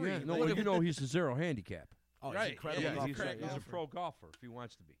golf for free. Yeah, no, Like, well, you know he's a zero handicap. Oh, Right, he's incredible. yeah, golfer. he's crack a golfer. pro golfer if he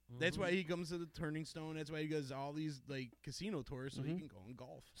wants to be. That's why he comes to the Turning Stone. That's why he does all these like casino tours, so he can go and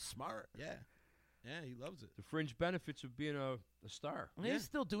golf. Smart. Yeah, yeah, he loves it. The fringe benefits of being a star. And he's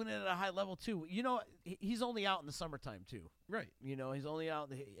still doing it at a high level, too. You know, he's only out in the summertime, too. Right. You know, he's only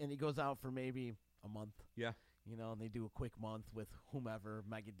out, and he goes out for maybe a month. Yeah. You know, and they do a quick month with whomever,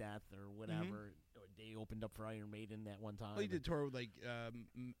 Megadeth or whatever. Or they opened up for Iron Maiden that one time. Well, he did tour with like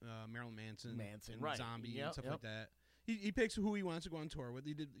Marilyn Manson, and right. Zombie, Yep, and stuff yep. like that. He picks who he wants to go on tour with.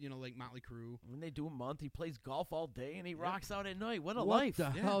 He did, like Motley Crue. When they do a month, he plays golf all day, and he rocks out at night. What a What life. the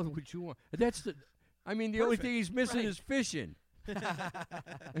hell would you want? That's the. I mean, the only thing he's missing Right. is fishing.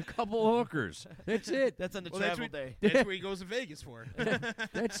 A couple of hookers. That's it. That's on the Well, travel day. That's where he goes to Vegas for.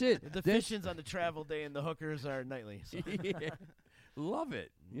 That's it. The fishing's on the travel day, and the hookers are nightly. So. Yeah. Love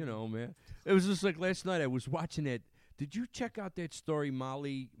it. You know, man. It was just like last night I was watching it. Did you check out that story,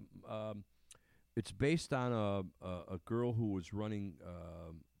 Molly? It's based on a girl who was running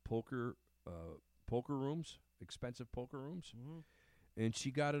poker rooms, expensive poker rooms, and she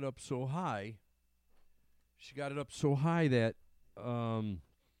got it up so high. She got it up so high that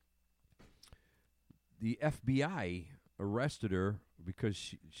the FBI arrested her because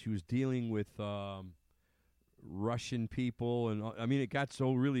she was dealing with Russian people, and I mean, it got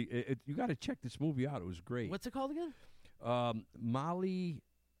so really. You got to check this movie out. It was great. What's it called again?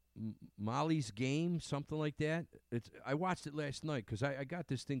 Molly's Game, something like that. I watched it last night because I got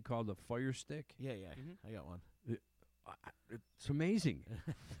this thing called a Fire Stick. Yeah, I got one. It's amazing.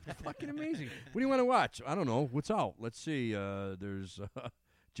 Fucking amazing. What do you want to watch? I don't know. What's out? Let's see. There's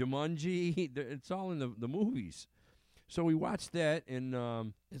Jumanji. It's all in the movies. So we watched that,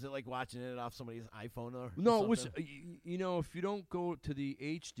 and Is it like watching it off somebody's iPhone or no, it was. something? You know, if you don't go to the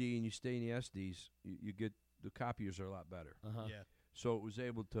HD and you stay in the SDs, you get the copiers are a lot better. Uh-huh. Yeah. So it was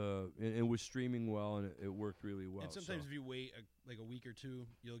able to, and it was streaming well, and it worked really well. And sometimes so. if you wait like a week or two,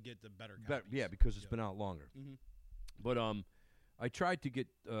 you'll get the better But, copies. yeah, because it's been out longer. Mhm. But I tried to get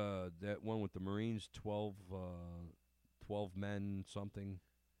that one with the Marines, 12 men something.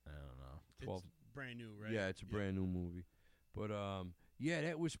 I don't know. 12. It's brand new, right? Yeah, it's a brand new movie. But yeah,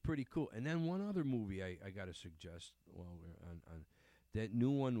 that was pretty cool. And then one other movie I got to suggest while we're on that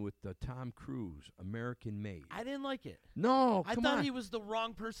new one with Tom Cruise, American Made. I didn't like it. No, I come thought on. he was the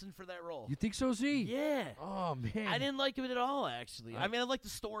wrong person for that role. You think so, Z? Yeah. Oh man, I didn't like it at all, actually. I mean, I like the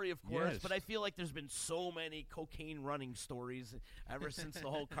story, of course, Yes. but I feel like there's been so many cocaine running stories ever since the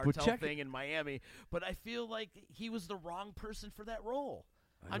whole cartel check thing in Miami. But I feel like he was the wrong person for that role.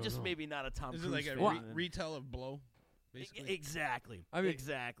 I'm don't just know. maybe not a Tom Is Cruise it like a fan. retell of Blow, basically? Exactly. I mean-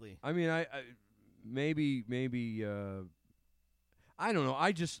 exactly. I mean, I maybe I don't know.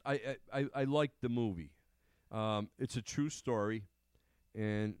 I just I liked the movie. It's a true story,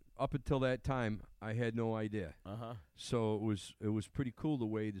 and up until that time, I had no idea. Uh-huh. So it was pretty cool the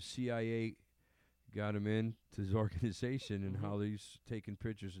way the CIA got him into his organization and how he's taking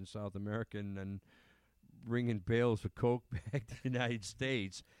pictures in South America and then bringing bales of coke back to the United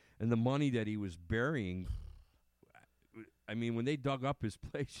States, and the money that he was burying. I mean, when they dug up his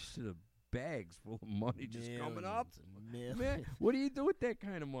place, you see the bags full of money just coming up. Millions. Man, what do you do with that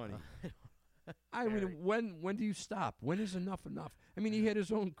kind of money? I mean, when do you stop? When is enough enough? I mean, he had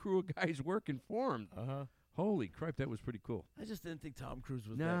his own crew of guys working for him. Uh-huh. Holy crap, that was pretty cool. I just didn't think Tom Cruise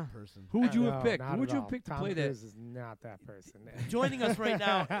was Nah. that person. Who would you No, have picked? not Who would at you all. have picked to Tom play Cruise that? is not that person. Joining us right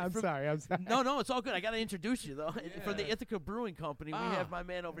now. I'm sorry. No, it's all good. I got to introduce you, though. From the Ithaca Brewing Company, we Ah. have my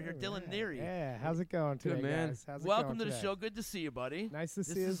man over here, Dylan Neary. Yeah, how's it going Good, today, man. guys? How's it Welcome going to the today? show. Good to see you, buddy. Nice to This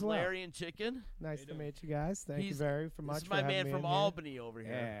see you is as well. Larry and Chicken. Nice to meet you guys. Thank you He's- very much This is for my having man me from in Albany over here.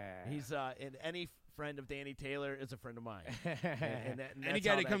 Yeah. He's and any friend of Danny Taylor is a friend of mine. here. and Any that's guy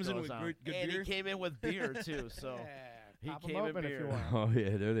how that comes in goes with on. good and beer? he came in with beer too. So He Pop 'em came in open if you beer. want. Oh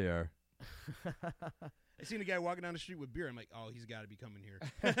yeah, there they are. I seen a guy walking down the street with beer. I'm like, oh, he's got to be coming here.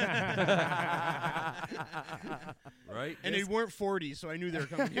 Right? And they weren't 40, so I knew they were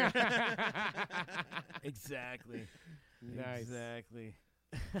coming here. Exactly. Nice. Exactly.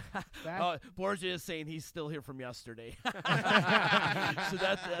 That- Borgia is saying he's still here from yesterday, so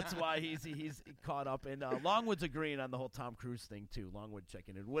that's why he's caught up. And Longwood's agreeing on the whole Tom Cruise thing too. Longwood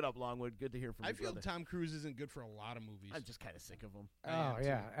checking in. What up, Longwood? Good to hear from you. I feel brother. Tom Cruise isn't good for a lot of movies. I'm just kind of sick of him. I Oh am,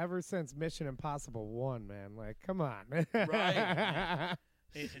 yeah, too. ever since Mission Impossible 1, man. Like, come on. Right.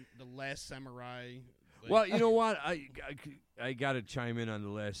 And The Last Samurai. Like, Well, you know what? I got to chime in on The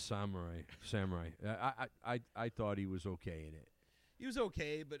Last Samurai. I thought he was okay in it. he was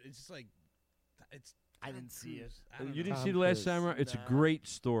okay, but it's just like it's. I Tom didn't see it. Cruise. I don't You know. didn't Tom see The Last Cruise. Samurai? It's Nah. a great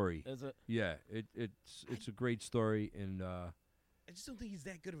story. Is it? Yeah, it's a great story, and I just don't think he's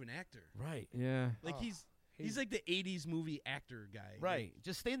that good of an actor. Right. yeah. Like Oh, he's like the '80s movie actor guy. Right.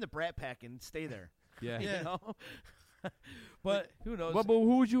 Just stay in the Brat Pack and stay there. Yeah. Yeah. You know? But who knows? But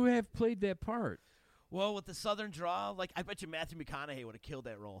who would you have played that part? Well, with the Southern draw, like I bet you Matthew McConaughey would have killed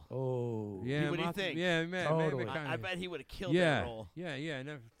that role. Oh. Yeah, what do you Martha- think? Yeah, man. Totally. I bet he would have killed yeah, that role. yeah, I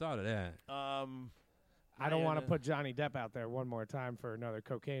never thought of that. I don't want to man, put Johnny Depp out there one more time for another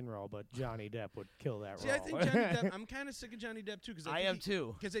cocaine role, but Johnny Depp would kill that See, role. I think Johnny Depp. I'm kind of sick of Johnny Depp too. Because I am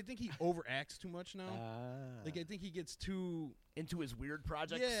too. Because I think he overacts too much now. Like I think he gets too. Into his weird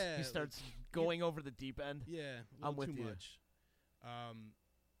projects, Yeah, he like, starts going over the deep end. Yeah, a I'm little with too you. much.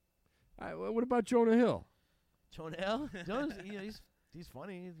 What about Jonah Hill? Jonah Hill, he's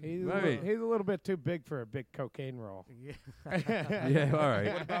funny. He's, Right. he's a little bit too big for a big cocaine role. Yeah. Yeah, all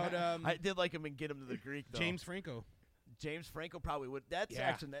right. What about I did like him and Get Him to the Greek though. James Franco? James Franco probably would. That's Yeah.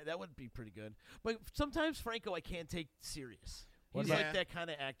 actually that would be pretty good. But sometimes Franco I can't take serious. What He's about- like that kind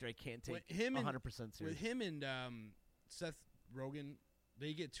of actor I can't take With him and- 100% serious. With him and Seth Rogen,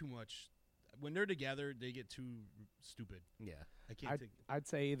 they get too much. When they're together, they get too stupid. Yeah. I can't take. I'd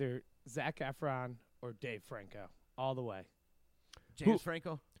say either Zac Efron or Dave Franco, all the way. James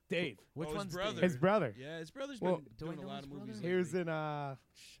Franco. Dave, Which his one's brother? Dave? his brother. Yeah, his brother's Well, been do I doing a know lot his of movies. brother? He was lately. in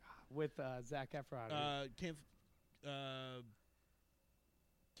with Zac Efron.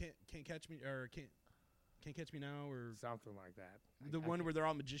 Can't catch me or can't catch me now or something like that. the I one can't- where they're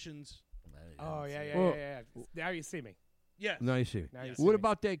all magicians. Oh yeah. Well- Now you see me. Yes. Now you see. Now you Yes. see What me.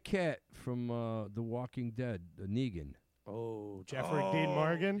 about that cat from The Walking Dead, Negan? Oh, Jeffrey Dean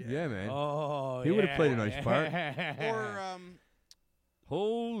Morgan. Yeah, man. Oh, He would've played a nice part. Or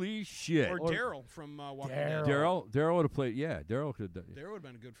Holy shit. or Daryl from Walking Daryl. Dead. Daryl would have played. Yeah, Daryl could have done. Daryl would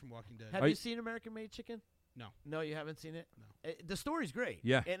have been good from Walking Dead. Have Are you you- seen American Made Chicken? No. No, you haven't seen it? No. The story's great.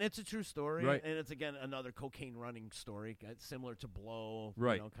 Yeah. And it's a true story. Right. And it's, again, another cocaine running story, similar to Blow.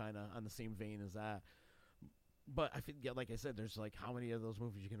 Right. You know, kind of on the same vein as that. But I think, yeah, like I said, there's like how many of those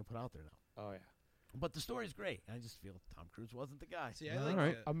movies you're going to put out there now? Oh yeah. But the story's great. I just feel Tom Cruise wasn't the guy. See, I All like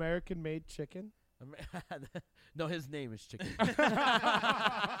right. American Made Chicken. No, his name is Chicken.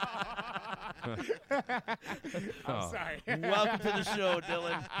 Oh. Sorry. Welcome to the show,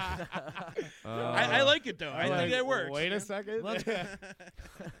 Dylan. I like it though. I Like, think that works. Wait a second. Let's-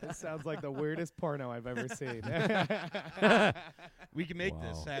 This sounds like the weirdest porno I've ever seen. We can make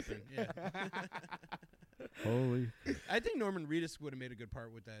this Wow. happen. Yeah. Holy. I think Norman Reedus would have made a good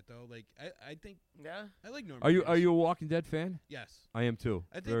part with that though. Like I think Yeah? I like Norman. Are Reedus. you a Walking Dead fan? Yes. I am too.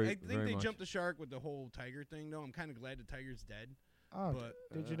 I think very they much. jumped the shark with the whole tiger thing though. I'm kind of glad the tiger's dead. Oh, But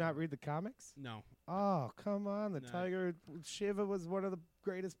did you not read the comics? no. Oh, come on. The No. tiger Shiva was one of the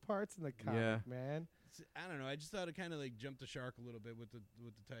greatest parts in the comic, Yeah. man. I don't know. I just thought it kind of like jumped the shark a little bit with the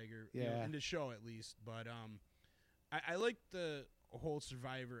tiger. You know, Yeah. in the show at least. But I like the whole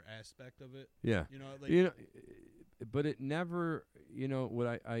survivor aspect of it. Yeah. You know, like You know, but it never. You know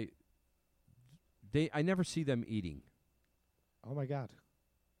what I never see them eating. Oh my God.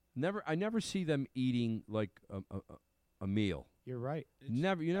 I never see them eating like a meal. You're right. it's-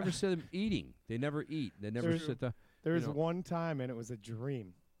 You never see them eating. They never eat. They never There's- sit down. There was know. one time, and it was a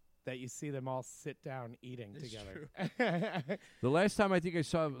dream, that you see them all sit down eating It's together. The last time I think I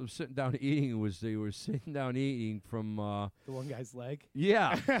saw them sitting down eating was they were sitting down eating from. The one guy's leg.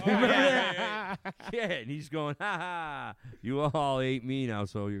 Yeah. Oh, Remember yeah, that? Yeah, and he's going, ha ha, you all ate me now,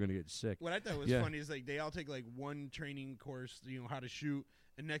 so you're going to get sick. What I thought was Yeah. funny is like they all take like one training course, you know, how to shoot,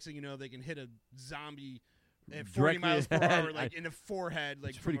 and next thing you know, they can hit a zombie at 40 Directly miles per ahead. hour, like in the forehead, like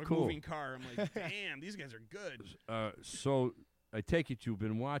It's from pretty a cool. moving car. I'm like, damn, these guys are good. So I take it you've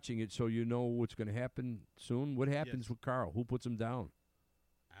been watching it, so you know what's going to happen soon. What happens Yes. with Carl? Who puts him down?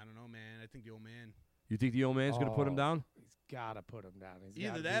 I don't know, man. I think the old man. You think the old man's going to put him Oh, down? He's got to put him down. He's Either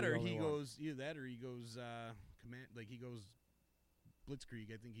gotta be that the or only he one. goes. Either that or he goes command. Like he goes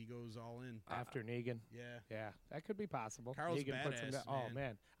blitzkrieg. I think he goes all in. After Negan. Yeah. Yeah, that could be possible. Carl's Negan puts him badass, down. Oh, man.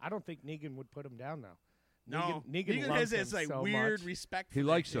 man. I don't think Negan would put him down, though. No, Negan has loves this him like so weird much. respect. He for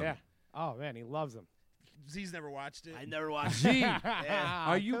likes that him. Yeah. Oh, man, he loves him. Z's never watched it. I never watched Z, it.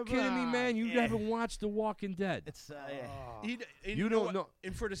 are you Come kidding me, on. man? You Yeah. haven't watched The Walking Dead. It's Oh. And You know don't what? know-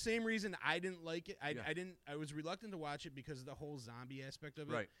 And for the same reason, I didn't like it. Yeah. I was reluctant to watch it because of the whole zombie aspect of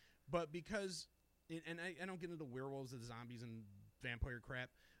it. Right. But because, and I don't get into werewolves and zombies and vampire crap,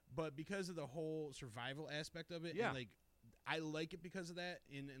 but because of the whole survival aspect of it, Yeah. and like I like it because of that,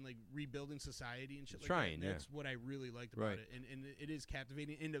 and like rebuilding society and shit like Trying, that. yeah. That's what I really liked about Right. it, and it is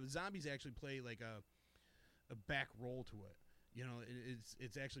captivating. And the zombies actually play like a back role to it. You know,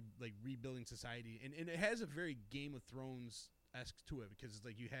 it's actually like rebuilding society, and it has a very Game of Thrones-esque to it because it's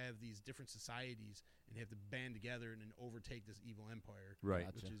like you have these different societies and you have to band together and then overtake this evil empire, Right.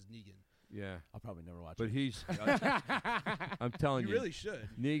 which is Negan. Yeah. I'll probably never watch But it. he's. I'm telling You you. really should.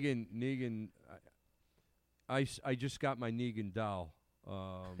 Negan. I just got my Negan doll.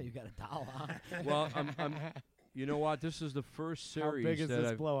 You got a doll, huh? Well, I'm. You know what? This is the first How series big is that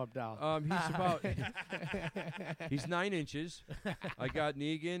this I've. blow-up doll? He's about. He's 9 inches. I got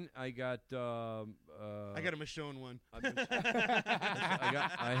Negan. I got. I got a Michonne one.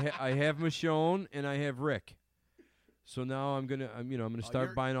 I have Michonne and I have Rick. So now I'm gonna start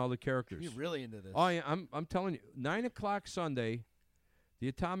you're- buying all the characters. You're really into this. Oh, yeah, I'm telling you, 9 o'clock Sunday, the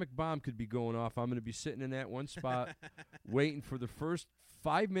atomic bomb could be going off. I'm going to be sitting in that one spot, waiting for the first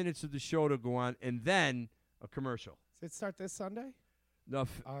 5 minutes of the show to go on, and then a commercial. Does it start this Sunday? No,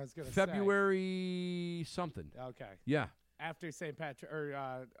 I was going to February something. say. Okay. Yeah. After St. Patrick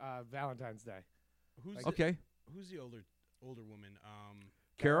or Valentine's Day. Who's Okay. who's the older woman?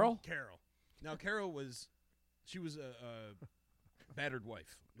 Carol? Carol. Now Carol was a battered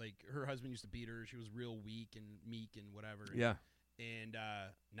wife. Like her husband used to beat her. She was real weak and meek and whatever. Yeah. And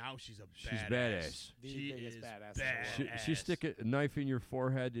now she's a She's badass. badass. The She biggest is badass in the world. She stick a knife in your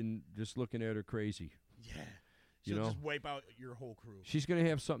forehead and just looking at her crazy. Yeah. You She'll know? just wipe out your whole crew. She's going to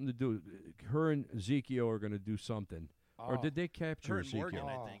have something to do. Her and Ezekiel are going to do something. Or Oh. did they capture Her and Ezekiel? Morgan,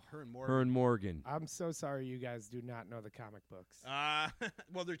 Oh. I think. Her and Morgan. Her and Morgan. I'm so sorry you guys do not know the comic books.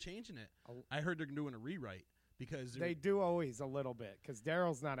 Well, they're changing it. Oh. I heard they're doing a rewrite because They do always a little bit because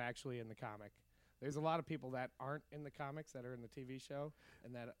Daryl's not actually in the comic. There's a lot of people that aren't in the comics that are in the TV show,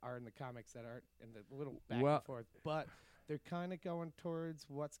 and that are in the comics that aren't in the little back Well- and forth. But they're kind of going towards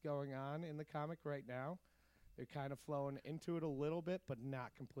what's going on in the comic right now. They're kind of flowing into it a little bit, but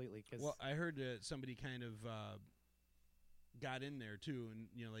not completely. Cause Well, I heard that somebody kind of got in there too, and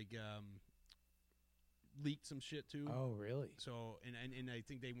leaked some shit too. oh, really? So and I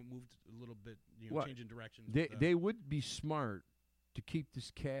think they moved a little bit, What? changing directions. They would be smart to keep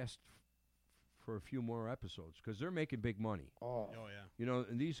this cast for a few more episodes because they're making big money. Oh, Oh yeah. You know,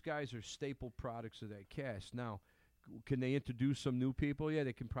 and these guys are staple products of that cast. Now, can they introduce some new people? Yeah,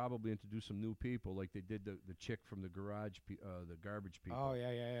 they can probably introduce some new people, like they did the chick from the garage, the garbage people. oh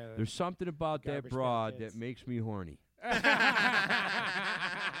yeah, yeah, yeah. There's something about that Garbage Pail broad Kids. that makes me horny.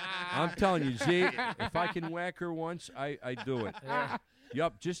 I'm telling you, Z, if I can whack her once, I do it.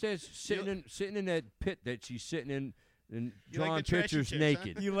 Yup, just as sitting in that pit that she's sitting in and You like drawing the trashy pictures chicks, huh?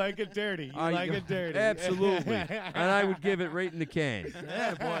 naked. You like it dirty. You I- like it dirty. Absolutely. And I would give it right in the can.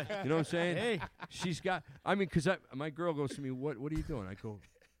 Yeah, boy. You know what I'm saying? Hey. She's got, I mean, because my girl goes to me, what are you doing? I go,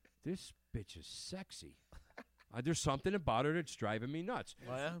 this bitch is sexy. There's something about her that's driving me nuts.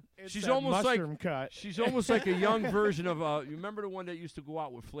 Well, yeah. It's She's that almost like mushroom cut. she's almost like a young version of you remember the one that used to go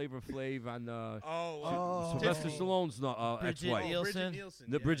out with Flavor Flav on Sylvester Tiffany. Stallone's Bridget ex-wife. Nielsen. Bridget Nielsen.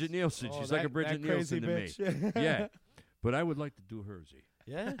 The Bridget Nielsen. Oh, She's like a that- Bridget that crazy Nielsen to me. bitch. Yeah. But I would like to do hers.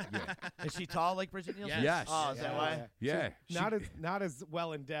 Yeah. Is she tall like Bridget Nielsen? Yes. Oh, is that why? Yeah. Not as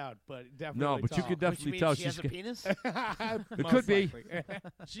well endowed, but definitely. No, but you tall. could Which definitely means tell she she's has a got- penis? It could be.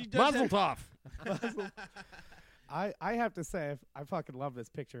 She does Mazel have, tov. I have to say, I fucking love this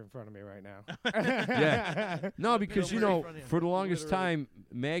picture in front of me right now. Yeah. No, because Right in front of you. for the longest Literally. time,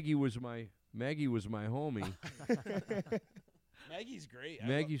 Maggie was my homie. Maggie's great.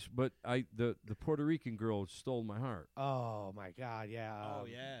 Maggie's, but the Puerto Rican girl stole my heart. Oh my God, yeah. Oh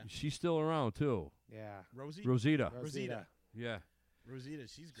yeah. She's still around too. Yeah. Rosie. Rosita. Rosita. Yeah. Rosita.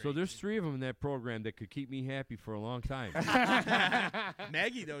 She's great. So there's 3 of them in that program that could keep me happy for a long time.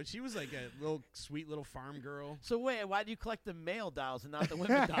 Maggie though, she was like a little sweet little farm girl. So wait, why do you collect the male dolls and not the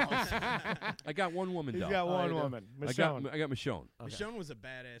women dolls? I got one woman He's doll. got one you do. woman. I Michonne. got Michonne. Okay. Michonne was a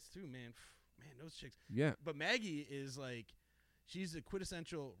badass too, man. Man, those chicks. Yeah. But Maggie is like, she's the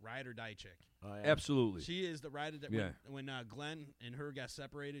quintessential ride or die chick. Oh, yeah. Absolutely. She is the rider that Yeah. when Glenn and her got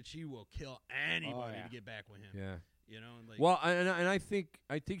separated, she will kill anybody to get back with him. Yeah. You know, and like Well, and I think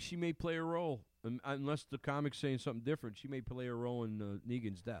she may play a role, unless the comic's saying something different. She may play a role in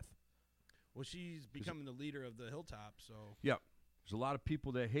Negan's death. well, she's becoming the leader of the Hilltop. So Yeah. There's a lot of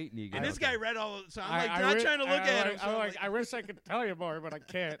people that hate Negan. and this out guy there. read all. So I'm I- like I not wi- trying to look at him. So I'm like, I wish I could tell you more, but I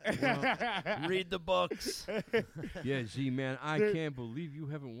can't. Read the books. Yeah, Z, man, I can't believe you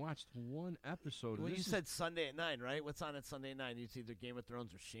haven't watched one episode. Well, of you this. said Sunday at 9, right? What's on at Sunday at 9? It's either Game of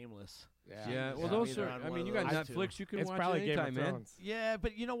Thrones or Shameless. Yeah, well, Yeah, those either are. on I one mean, of you got those two. Netflix. You can It's watch probably it Game of anytime, man. Thrones. Yeah,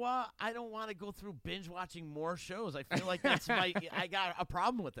 but you know what? I don't want to go through binge watching more shows. I feel like that's I got a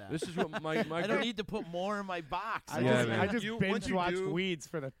problem with that. This is what my I girl- don't need to put more in my box. Yeah, man. I just You- once binge you watched do- Weeds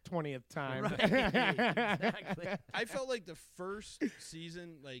for the 20th time. Right, exactly. I felt like the first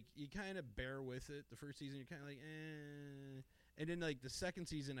season, like you kind of bear with it. The first season, you're kind of like, and then like the second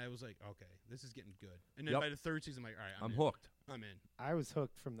season, I was like, okay, this is getting good. And then Yep. by the third season, I'm like, all right, I'm in. hooked. I'm in. I was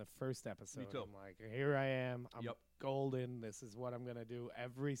hooked from the first episode. too. I'm like, here I am. I'm Yep. golden. This is what I'm going to do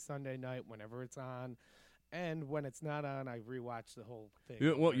every Sunday night whenever it's on. And when it's not on, I rewatch the whole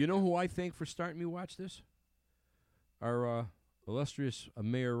thing. Well, you know who I thank for starting me watch this? Our illustrious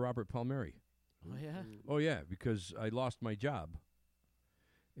Mayor Robert Palmieri. Oh yeah. Oh yeah, because I lost my job,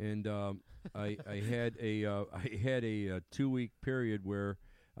 and I had a 2-week period where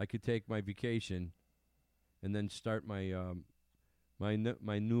I could take my vacation, and then start my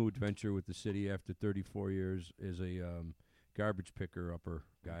my new adventure with the city after 34 years as a garbage picker upper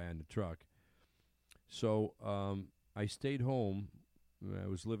guy on the truck. So I stayed home. I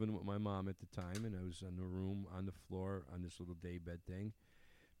was living with my mom at the time, and I was in the room on the floor on this little day bed thing.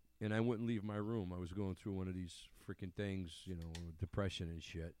 And I wouldn't leave my room. I was going through one of these freaking things, depression and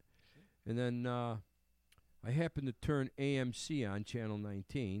shit. And then I happened to turn AMC on, Channel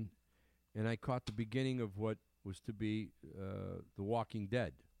 19, and I caught the beginning of what was to be The Walking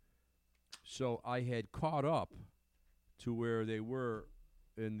Dead. So I had caught up to where they were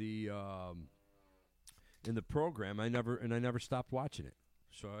in the program. I never stopped watching it.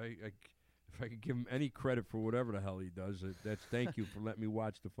 So if I could give him any credit for whatever the hell he does, that's thank you for letting me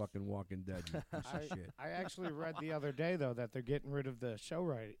watch the fucking Walking Dead. You piece of shit. I actually read the other day, though, that they're getting rid of the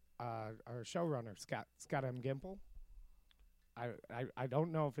our showrunner, Scott M. Gimple. I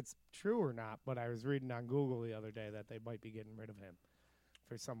don't know if it's true or not, but I was reading on Google the other day that they might be getting rid of him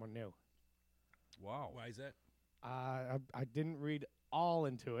for someone new. Wow. Why is that? I didn't read all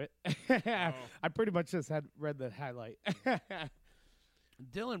into it. I pretty much just read the highlight.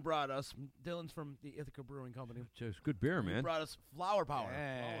 Dylan brought us. Dylan's from the Ithaca Brewing Company. It's good beer, He man. brought us Flower Power.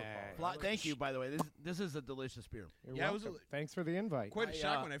 Hey. Thank you, by the way. This is a delicious beer. You're Yeah, I was welcome. Thanks for the invite. Quite a I,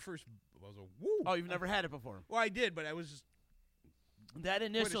 shock when I first was a woo. Oh, you've never had it before? Well, I did, but I was just That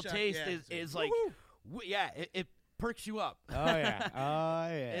initial shock, taste yeah. is like, it perks you up. Oh yeah, oh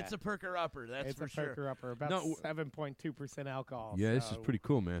yeah. It's a perker upper. That's it's for a sure. perker upper, about No, 7.2% alcohol. Yeah, this is so- pretty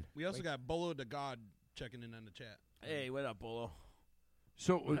cool, man. We also got Bolo the God checking in on the chat. Hey, what up, Bolo?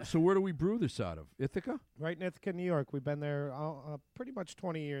 So where do we brew this out of? Ithaca? Right in Ithaca, New York. We've been there pretty much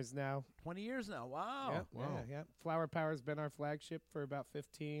 20 years now. 20 years now. Wow. Yep, wow. Yeah. Flower Power's been our flagship for about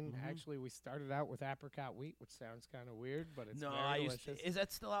 15. Mm-hmm. Actually, we started out with apricot wheat, which sounds kind of weird, but it's No, very I delicious. used to, is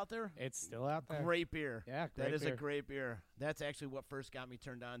that still out there? It's still out there. Great beer. Yeah, That great is beer. a great beer. That's actually what first got me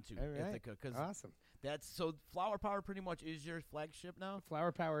turned on to All right. Ithaca, because Awesome. that's so Flower Power pretty much is your flagship now.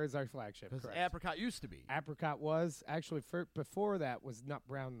 Flower Power is our flagship. Because Correct. Apricot used to be Apricot was actually before that was Nut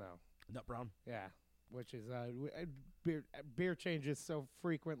Brown though. Nut Brown. Yeah, which is beer changes so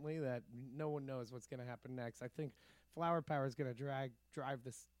frequently that no one knows what's going to happen next. I think Flower Power is going to drive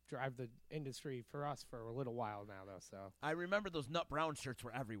the industry for us for a little while now though. So I remember those Nut Brown shirts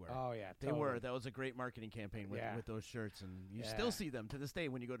were everywhere. oh yeah, They totally. were. That was a great marketing campaign with those shirts, and you Yeah. still see them to this day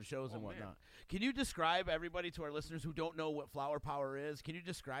when you go to shows and whatnot. Can you describe everybody to our listeners who don't know what Flower Power is? Can you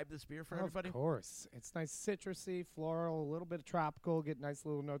describe this beer for everybody? Of course. It's nice citrusy, floral, a little bit of tropical, get nice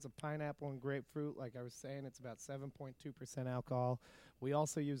little notes of pineapple and grapefruit. Like I was saying, it's about 7.2% alcohol. We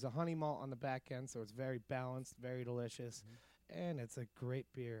also use a honey malt on the back end, so it's very balanced, very delicious. And it's a great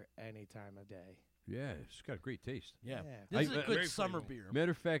beer any time of day. Yeah, it's got a great taste. Yeah. Yeah. This is a very good summer flavorful. beer.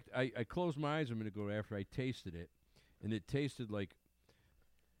 Matter of fact, I closed my eyes a minute ago after I tasted it, and it tasted like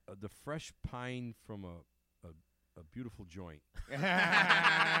the fresh pine from a beautiful joint.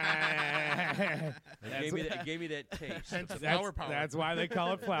 It gave me that taste. At Flower Power. That's why they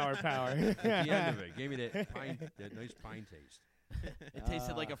call it Flower Power. the end of it, it gave me that nice pine taste. It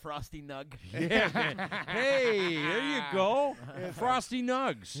tasted like a frosty nug. Yeah, man. Hey, there you go. Frosty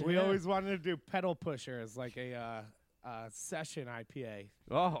Nugs. We always wanted to do Pedal Pusher as like a Session IPA.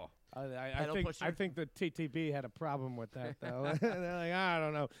 Oh. I think the TTB had a problem with that, though. They're like, I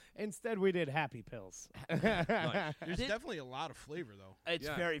don't know. Instead, we did Happy Pills. There's definitely a lot of flavor, though. It's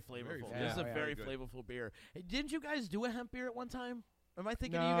Yeah. very flavorful. Very This is a flavorful. very Good. flavorful beer. Hey, didn't you guys do a hemp beer at one time? Am I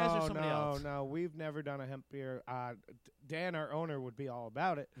thinking of you guys or somebody else? No, we've never done a hemp beer. Dan, our owner, would be all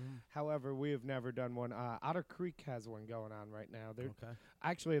about it. However, we have never done one. Otter Creek has one going on right now. Okay.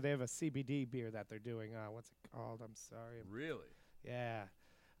 Actually, they have a CBD beer that they're doing. What's it called? I'm sorry. Really? Yeah.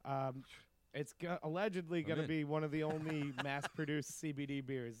 It's allegedly I'm going to in. be one of the only mass-produced CBD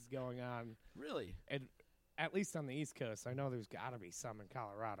beers going on, Really? and at least on the East Coast. I know there's got to be some in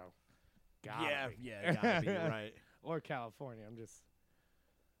Colorado. Gotta be. Gotta be. You're right. Or California.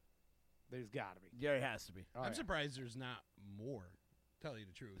 There's got to be. Yeah, it has to be. Oh, I'm yeah. surprised there's not more. Tell you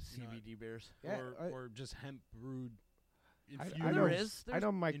the truth. You know, CBD beers. Yeah, or just hemp brewed. I infused. There is. I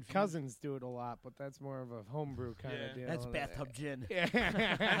know my infused. cousins do it a lot, but that's more of a homebrew kind Yeah. of deal. That's bathtub gin. Yeah.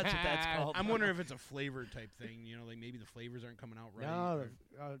 That's what that's called. I'm wondering if it's a flavor type thing. You know, like maybe the flavors aren't coming out right. No,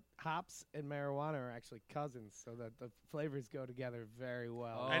 or- hops and marijuana are actually cousins, so that the flavors go together very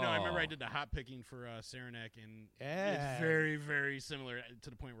well. I know. I remember I Oh. did the hot picking for Saranac, and Yeah. it's very, very similar to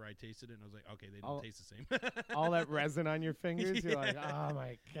the point where I tasted it, and I was like, okay, they don't Oh. taste the same. All that resin on your fingers, you're like, Yeah. oh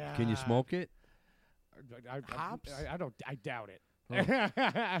my god. Can you smoke it? Hops? I doubt it.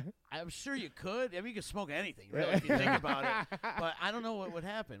 I'm sure you could. I mean, you could smoke anything, really, if you think about it. But I don't know what would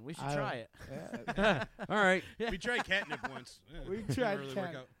happen. We should I try don't- it. Yeah. All right. We tried catnip once. Yeah, We didn't tried really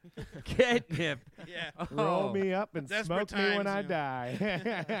work catnip. out. Catnip. Yeah. Roll Oh. me up and Desperate smoke me when I times, die.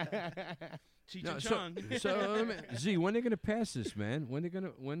 Cheech No, and so, Chong. Z, when they gonna pass this, man? When we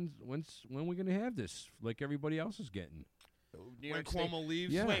gonna have this like everybody else is getting? New When York State- Cuomo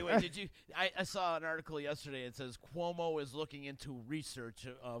leaves. Yeah. Wait, did you? I saw an article yesterday. It says Cuomo is looking into research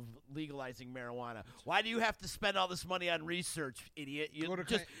of legalizing marijuana. Why do you have to spend all this money on research, idiot? You Go to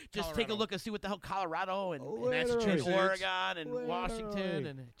just take a Colorado. look and see what the hell Colorado and Massachusetts. Oregon and Literally. Washington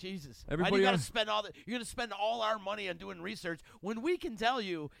and Jesus. Why do Everybody you got to else- spend all the? You're going to spend all our money on doing research when we can tell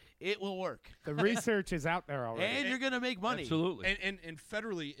you it will work, The research is out there already. and you're going to make money. Absolutely. And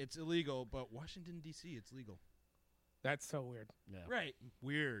federally, it's illegal, but Washington, D.C., it's legal. That's so weird. Yeah. Right.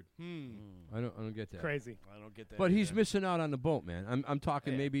 Weird. I don't get that. Crazy. I don't get that. But he's either. missing out on the boat, man. I'm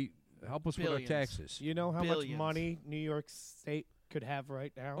talking Yeah. maybe help us Billions. with our taxes. You know how Billions. much money New York State could have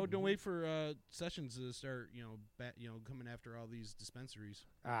right now? Oh, don't wait for Sessions to start, coming after all these dispensaries.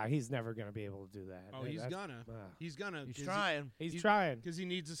 He's never going to be able to do that. Oh, he's That's- gonna. ah. He's gonna. He's trying. He's trying. Because he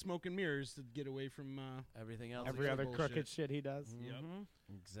needs the smoke and mirrors to get away from Everything else. Every is other bullshit. crooked shit he does. Yep.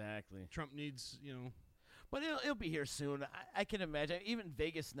 Exactly. Trump needs, But it'll be here soon. I can imagine. Even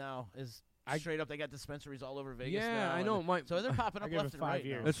Vegas now is straight up. They got dispensaries all over Vegas Yeah, now. I and know. so they're popping I up give left it and 5 right.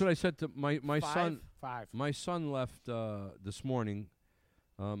 years. now. That's what I said to my son. 5. My son left this morning.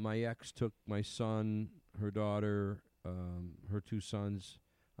 My ex took my son, her daughter, her 2 sons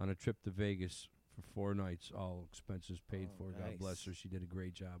on a trip to Vegas for 4 nights, all expenses paid for. God bless her. She did a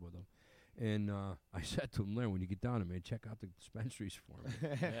great job with them. And I said to him, Larry, when you get down there, man, check out the dispensaries for me.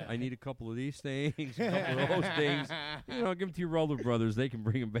 I need a couple of these things, a couple of those things. You know, give them to your older brothers. They can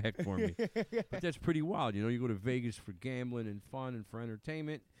bring them back for me. But that's pretty wild. You know, you go to Vegas for gambling and fun and for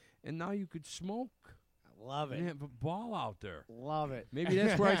entertainment, and now you could smoke. Love And it. have a ball out there. Love it. Maybe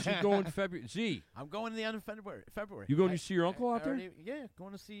that's where I should go in February. Z, I'm going to the end of February. you going to see your uncle out there? Yeah,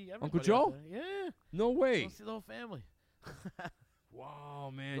 going to see everybody. Uncle out Joe? there. Yeah. No way. Going to see the whole family.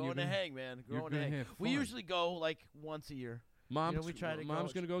 Wow, man. Going you're to gonna- hang, man. you're Going to gonna hang. have We fun. usually go like once a year. Mom's, we try to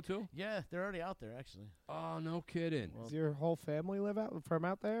Mom's go. going to go too? Yeah, they're already out there actually. Oh, no kidding. Does your whole family live from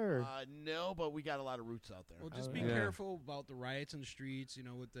out there? Or? No, but we got a lot of roots out there. Well, just Oh, be yeah. careful about the riots in the streets,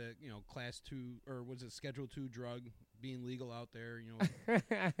 with the, class 2 or was it Schedule 2 drug being legal out there,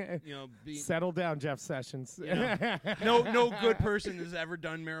 being Settle down, Jeff Sessions. no good person has ever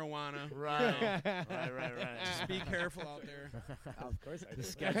done marijuana. Right. right. Just be careful out there. Of course I The do.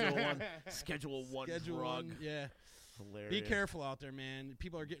 Schedule one Schedule drug. 1, yeah. Hilarious. Be careful out there, man.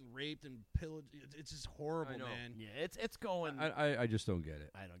 People are getting raped and pillaged. It's just horrible, I know. man. Yeah, it's going. I just don't get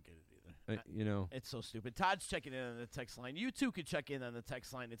it. I don't get it either. You know. It's so stupid. Todd's checking in on the text line. You too could check in on the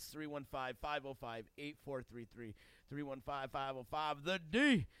text line. It's 315-505-8433. 315-505 the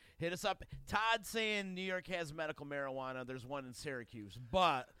D. Hit us up. Todd saying New York has medical marijuana. There's one in Syracuse,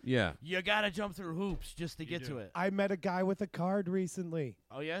 but Yeah. you gotta jump through hoops just to get to it. I met a guy with a card recently.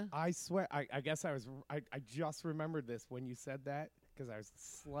 Oh yeah. I swear. I guess I just remembered this when you said that because I was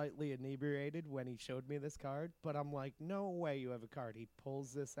slightly inebriated when he showed me this card. But I'm like, no way you have a card. He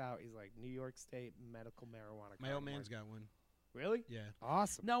pulls this out. He's like, New York State medical marijuana card. My old I'm man's like, got one. Really? Yeah,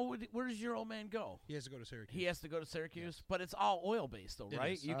 Awesome. Now, where does your old man go? he has to go to Syracuse. He has to go to Syracuse, Yes. but it's all oil based, though, It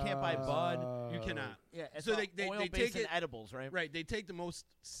right? is. You can't buy bud. You cannot. Yeah, it's So all they oil take based and it- edibles, right? Right. They take the most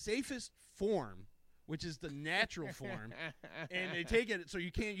safest form, which is the natural form, and they take it so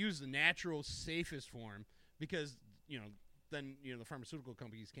you can't use the natural safest form because then the pharmaceutical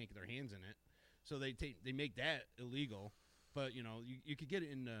companies can't get their hands in it. So they make that illegal, but you could get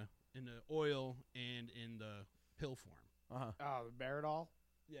it in the oil and in the pill form. Uh-huh. Oh, the Baritol?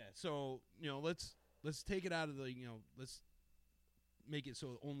 Yeah. So let's take it out of the let's make it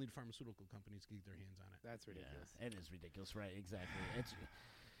so only the pharmaceutical companies can get their hands on it. That's ridiculous. Yeah, it is ridiculous, right? Exactly. It's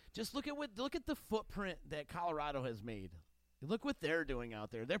just look at the footprint that Colorado has made. Look what they're doing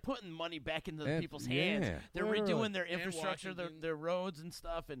out there. They're putting money back into the people's hands. yeah. They're Literally. redoing their And infrastructure, Washington. their roads and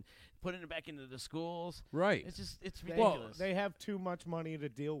stuff, and putting it back into the schools. Right. It's They, ridiculous. they have too much money to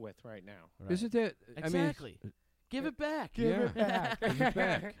deal with right now. Isn't that Exactly. Give it back. Give Yeah. it back. Give it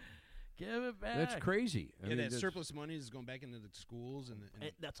back. Give it back. That's crazy. I Yeah, mean, that that's- surplus money is going back into the schools and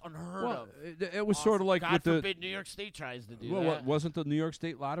That's unheard Well, of. it was sort of like God with the. forbid New York State tries to do Well, that. wasn't the New York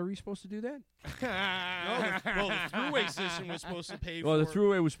State Lottery supposed to do that? no, the throughway system was supposed to pay Well, for the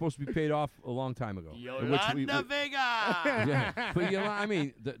throughway was supposed to be paid off a long time ago. Yolanda Vega. Yeah, but I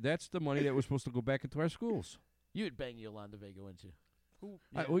mean, that's the money that was supposed to go back into our schools. You'd bang Yolanda Vega, wouldn't you?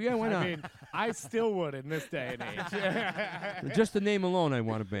 Well, yeah, why not? I mean, I still would in this day and age. Just the name alone, I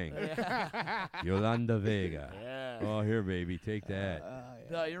want to bang. Yolanda Vega. Yeah. Oh, here, baby, take that.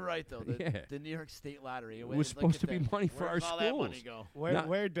 No, you're right though. The, Yeah. the New York State Lottery. It Wait, was look supposed at to be that. money for Where's our all that money schools. go? Where Not-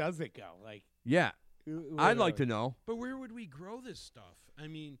 where does it go? Like, Yeah, I'd like to literally. know. But where would we grow this stuff? I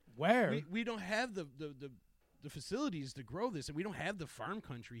mean, Where? we don't have the facilities to grow this, and we don't have the farm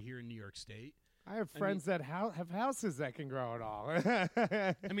country here in New York State. I have friends that have houses that can grow it all.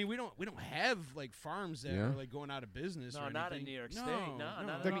 I mean, we don't have like farms that Yeah. are like going out of business. No, or not in anything. New York No, State. No,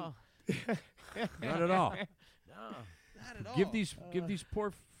 not They're- at all. Not at all. No. Not at all. Give these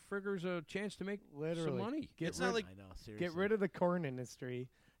poor friggers a chance to make Literally. some money. Get It's not rid- like I know. Seriously. Get rid of the corn industry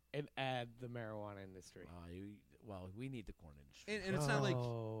and add the marijuana industry. Well, we need the corn industry. and it's not like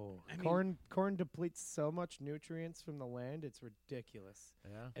Oh. I mean- corn depletes so much nutrients from the land, it's ridiculous.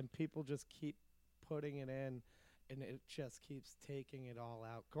 Yeah. And people just keep putting it in, and it just keeps taking it all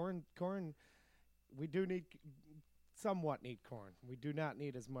out. Corn. We do somewhat need corn. We do not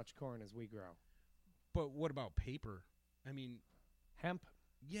need as much corn as we grow. But what about paper? I mean, Hemp.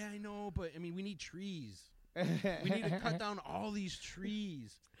 yeah, I know, but I mean, we need trees. We need to cut down all these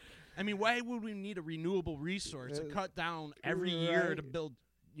trees. I mean, why would we need a renewable resource to cut down every year to Right. build,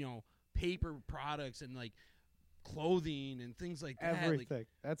 paper products and like clothing and things like that? Everything. Like,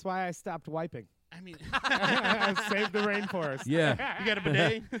 That's why I stopped wiping. I mean, Save the rainforest. Yeah. you got a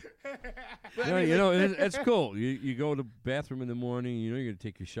bidet? But, I Yeah, mean, it's cool. You go to the bathroom in the morning. You know you're gonna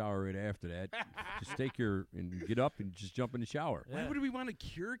take your shower right after that. Just and get up and just jump in the shower. why would we want to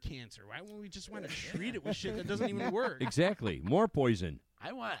cure cancer? Why wouldn't we just want to treat it with shit that doesn't even work? Exactly. More poison.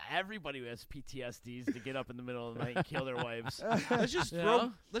 I want everybody who has PTSDs to get up in the middle of the night and kill their wives. Let's just You throw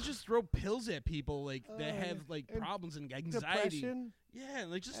know? let's just throw pills at people like that have like and problems and anxiety. Depression. Yeah,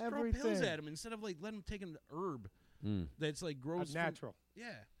 like just throw pills Everything. at them instead of like letting them take an herb Mm. that's like grows from- Natural.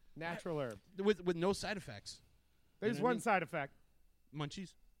 yeah, Natural herb. with no side effects. There's know what I one mean? side effect.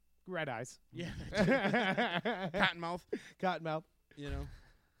 Munchies. Red eyes. Yeah, Cottonmouth. cottonmouth. Cottonmouth. You know.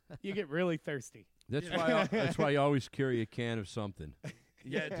 You get really thirsty. That's Yeah. why. That's why you always carry a can of something.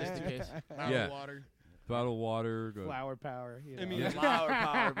 Yeah, just in case. Bottle Yeah. of water. Bottle of water. Flower power. You know. I mean, Flower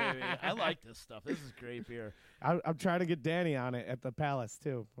power, baby. I like this stuff. This is great beer. I'm trying to get Danny on it at the Palace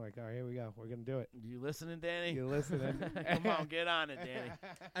too. Like, all right, here we go. We're gonna do it. You listening, Danny? You listening? Come on, get on it, Danny.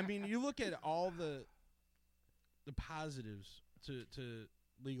 I mean, you look at all the positives to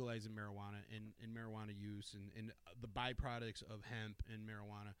legalizing marijuana and marijuana use and the byproducts of hemp and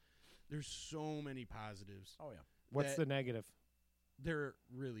marijuana. There's so many positives. Oh, yeah. What's That- the negative? There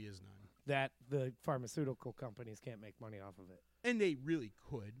really is none. That the pharmaceutical companies can't make money off of it. And they really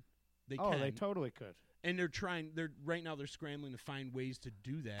could. They Oh, can. they totally could. And they're trying. Right now. They're scrambling to find ways to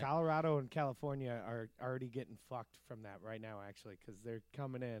do that. Colorado and California are already getting fucked from that right now, actually, because they're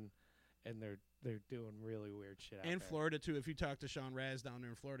coming in and they're doing really weird shit out And there. Florida too. If you talk to Sean Raz down there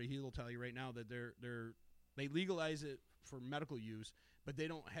in Florida, he will tell you right now that they legalize it for medical use, but they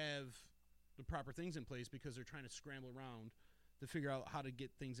don't have the proper things in place because they're trying to scramble around to figure out how to get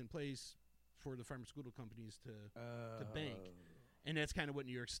things in place for the pharmaceutical companies to bank. And that's kind of what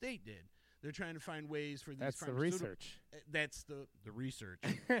New York State did. They're trying to find ways for these That's the pharmaceutical- research. That's the research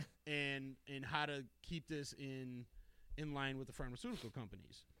and how to keep this in line with the pharmaceutical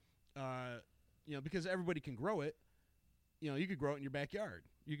companies. Because everybody can grow it, you could grow it in your backyard.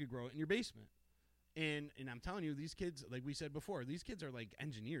 You could grow it in your basement. And I'm telling you, these kids, like we said before, these kids are like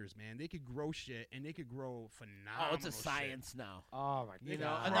engineers, man. They could grow shit, and they could grow phenomenal. Oh, it's a science now. Oh my You know,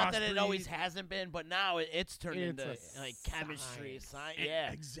 god! and not that it always Crossbreed. hasn't been, but now it's turned It's into a like chemistry, science. And-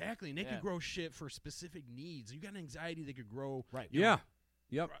 Yeah, exactly. And they Yeah. could grow shit for specific needs. You got an anxiety, they could grow. right. Yeah.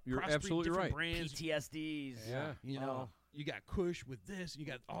 Yep. cro- You're crossbreed absolutely different right. Brands. PTSDs. Yeah. You know, you got Kush with this. You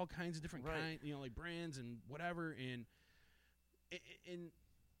got all kinds of different Right. like brands and whatever. And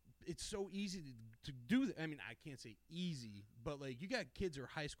it's so easy to do. I mean, I can't say easy, but like you got kids who are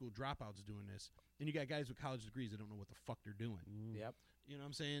high school dropouts doing this, and you got guys with college degrees that don't know what the fuck they're doing. Yep. You know what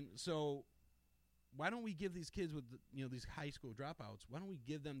I'm saying? So why don't we give these kids with these high school dropouts? Why don't we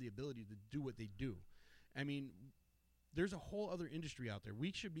give them the ability to do what they do? I mean, there's a whole other industry out there.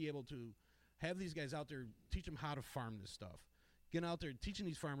 We should be able to have these guys out there, teach them how to farm this stuff. Get out there teaching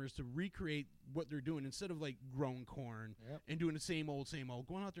these farmers to recreate what they're doing instead of like growing corn and doing the same old.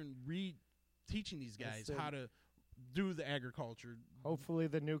 Going out there and teaching these guys That's how to do the agriculture. Hopefully,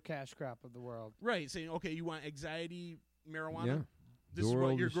 the new cash crop of the world. Right, saying, okay, you want anxiety marijuana? Yeah. This The is what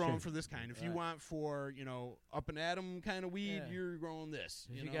world you're is growing changing. for this kind. If you Right. want for, up and atom kind of weed, Yeah. you're growing this.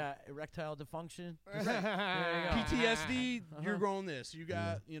 If you know? got erectile dysfunction, PTSD, you're growing this. You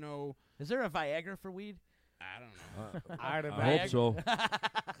got, is there a Viagra for weed? I don't know. I'd I hope so.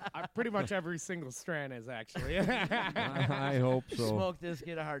 Pretty much every single strand is actually. I hope so. Smoke this,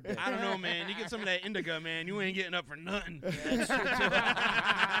 get a hard day. I don't know, man. You get some of that indica, man. You ain't getting up for nothing.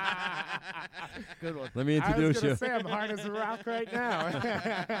 Good one. Let me I was introduce gonna you. say I'm hard as a rock right now.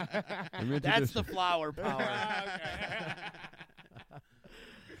 Let me That's introduce the flower power.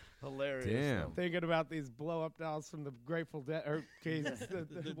 Hilarious. Damn. Thinking about these blow up dolls from the Grateful Dead, or Jesus,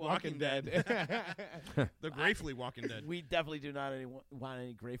 the Walking Dead. The Gratefully Walking Dead. We definitely do not want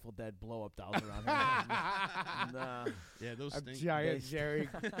any Grateful Dead blow up dolls around here. Nah. Yeah, those A stink. giant Jerry.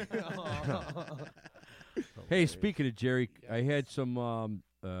 Hey, speaking of Jerry, I had some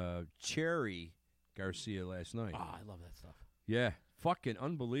cherry Garcia last night. Oh, I love that stuff. Yeah, fucking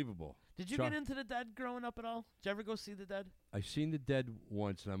unbelievable. Did you Chuck- get into the Dead growing up at all? Did you ever go see the Dead? I seen the Dead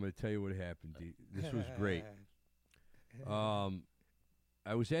once, and I'm going to tell you what happened. This was great.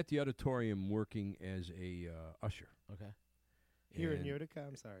 I was at the auditorium working as a usher. Okay. Here in And- Utica,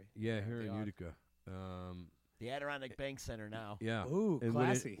 I'm sorry. Yeah, here the in Aud- Utica. The Adirondack Bank Center now. Yeah. Ooh, And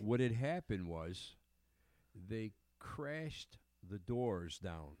classy. what had happened was they crashed the doors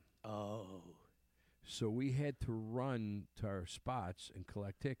down. Oh. So we had to run to our spots and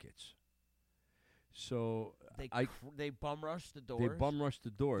collect tickets. So They bum rushed the doors. they bum rushed the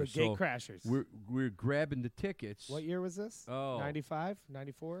The doors. gate So crashers. we're grabbing the tickets. What year was this? Oh. 95?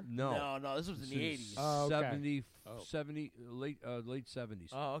 94? No. No, this was in This the is 80s. Oh, okay. 70, Oh. 70 late 70s.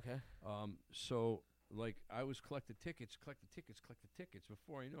 Oh, okay. So like I was collect the tickets.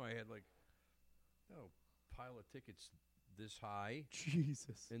 Before I knew, I had like pile of tickets this high,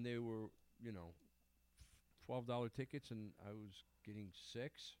 Jesus. and they were $12 tickets, and I was getting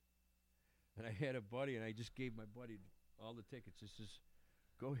 6. And I had a buddy, and I just gave my buddy all the tickets. This is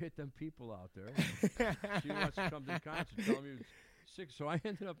go hit them people out there. She wants to come to the concert. Tell me it was 6. So I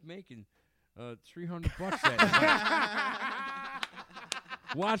ended up making $300 that night.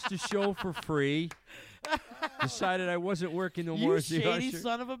 Watched the show for free. Decided I wasn't working no more You as the shady usher.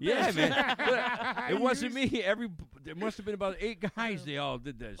 son of a bitch. Yeah, man. But it wasn't me. There must have been about 8 guys. They all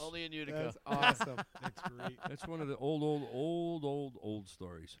did this. Only in Utica. That's awesome. That's great. That's one of the old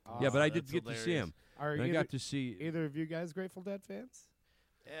stories. Yeah, but I did That's get to see hilarious. him. Are And I either, got to see. either of you guys Grateful Dead fans?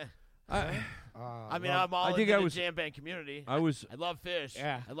 Yeah. I mean, love- I'm all I think into I the was- jam band community. I was. I love Fish.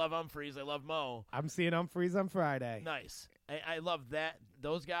 Yeah. I love Humphreys. I love Mo. I'm seeing Humphreys on Friday. Nice. I love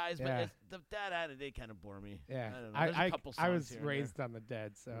those guys, but Yeah. they kind of bore me. Yeah, I don't know. There's a couple I songs was here and raised on the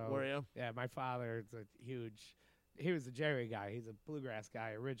Dead, so Were you? Yeah, my father is a huge. He was a Jerry guy. He's a bluegrass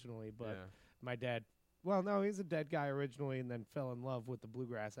guy originally, but Yeah. my dad. Well, no, he's a Dead guy originally, and then fell in love with the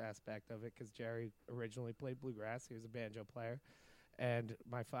bluegrass aspect of it because Jerry originally played bluegrass. He was a banjo player, and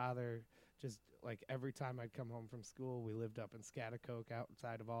my father just like every time I'd come home from school, we lived up in Scatticoke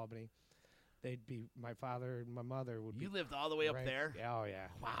outside of Albany. They'd be my father and my mother would be. You lived all the way up right- there? Yeah, oh yeah.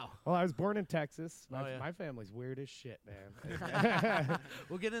 Wow. Well, I was born in Texas. Oh, yeah. My family's weird as shit, man.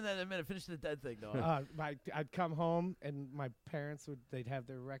 We'll get into that in a minute. Finish the Dead thing, though. I'd come home and my parents they'd have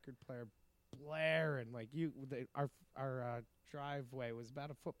their record player blaring like our driveway was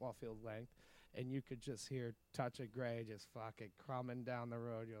about a football field length, and you could just hear Touch of Grey just fucking crumbing down the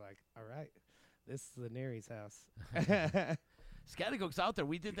road. You're like, all right, this is the Neary's house. Scattercoke's out there.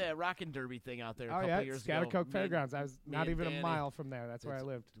 We did that Rockin' Derby thing out there a couple yeah, years ago. Scattercoke Me- Fairgrounds. I was me not and even Danny. a mile from there. That's where I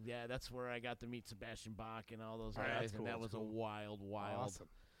lived. Yeah, that's where I got to meet Sebastian Bach and all those Oh, guys, that's and cool, that that's was a cool. wild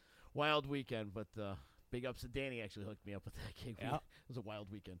Awesome. weekend. But big ups to Danny actually hooked me up with that gig. Yeah. It was a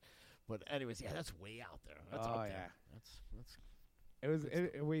wild weekend. But anyways, yeah, that's way out there. That's Oh, up there. yeah. That's It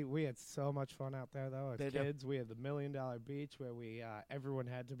was. We had so much fun out there though. As They do. kids, we had the $1 Million Beach where we everyone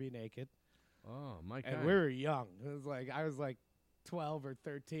had to be naked, Oh, my God. and we were young. It was like I was like 12 or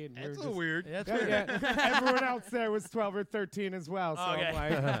 13. That's a little weird. that's Yeah, yeah. Everyone else there was 12 or 13 as well. So Okay.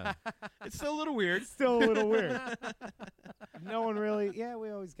 I'm like, It's still a little weird. it's still a little weird. No one really. Yeah,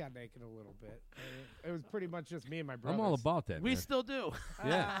 we always got naked a little bit. It was pretty much just me and my brothers. I'm all about that, we man. still do.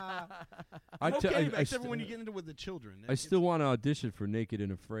 Yeah. Ah, Okay, I except st- for when you get into with the children. I still want to audition for Naked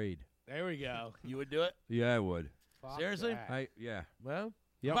and Afraid. there we go. You would do it? Yeah, I would. Fuck Seriously? that. Yeah. Well,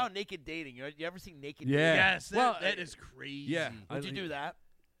 Yep. how about naked dating? You ever seen naked Yeah. dating? Yes, that, Well, that is crazy. Yeah. Would you do that?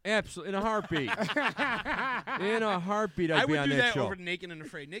 Absolutely. In a heartbeat. In a heartbeat, I'd I be would on do that that show. over Naked and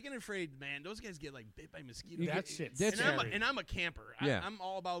Afraid. Naked and Afraid, man, those guys get like bit by mosquitoes. That shit's that's scary. And I'm a camper. Yeah. I'm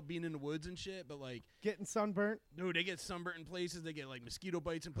all about being in the woods and shit, but like, Getting sunburnt. dude, they get sunburnt in places. They get like mosquito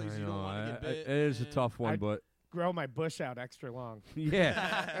bites in I places you don't know, want to get bit. it is a man. tough one, I'd- but Grow my bush out extra long.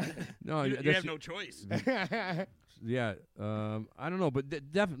 yeah. No, You that's- have no choice. Yeah. I don't know, but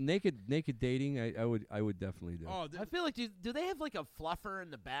naked dating, I would definitely do. Oh, I feel like do they have like a fluffer in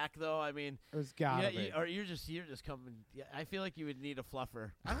the back though? I mean, There's gotta yeah, be. or you're just coming. Yeah, I feel like you would need a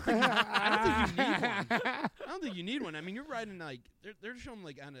fluffer. I don't think you need one. I don't think you need one. I mean, you're riding like they're showing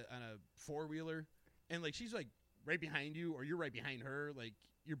like on a 4-wheeler, and like she's like right behind you, or you're right behind her. Like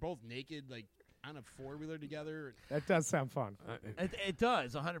you're both naked, like on a 4-wheeler together. That does sound fun. It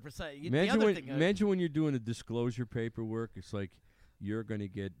does 100%. Imagine when you're doing the disclosure paperwork, it's like you're going to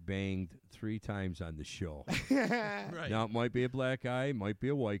get banged 3 times on the show. Right. Now, it might be a black guy, might be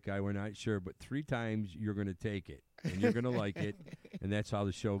a white guy, we're not sure, but 3 times you're going to take it, and you're going to like it, and that's how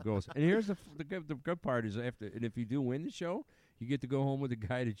the show goes. And here's the good part is and if you do win the show, you get to go home with the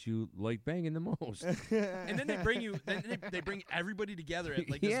guy that you like banging the most. And then they bring you. Then they bring everybody together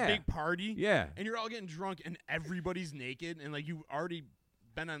at like this Yeah. big party. Yeah. And you're all getting drunk, and everybody's naked, and like you've already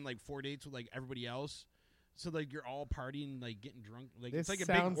been on like 4 dates with like everybody else. So like you're all partying, like getting drunk. Like This it's like a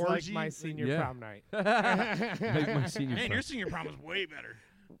sounds big orgy. like my senior Yeah. prom night. Like my senior Man, prom. your senior prom was way better.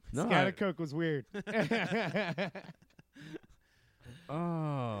 No, Scattercoke was weird.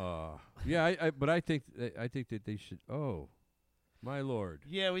 Oh. Yeah, but I think that they should. Oh, my lord.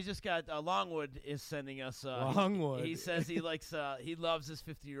 Yeah, we just got Longwood is sending us. Longwood. He says he likes. He loves his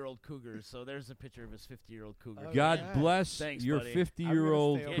 50-year-old cougars. So there's a picture of his 50-year-old cougar. Oh, God yeah. bless Thanks, your buddy.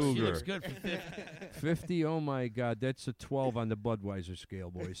 50-year-old I'm Yeah, gonna she cougar. looks good for 50. 50. Oh my God, that's a 12 on the Budweiser scale,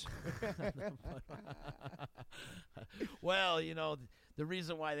 boys. Well, the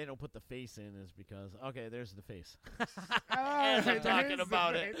reason why they don't put the face in is because there's the face. Ah, As I'm talking there's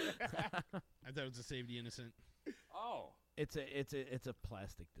about the it. I thought it was to save the innocent. Oh. It's a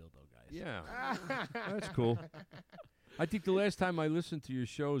plastic dildo, guys. Yeah, that's cool. I think the last time I listened to your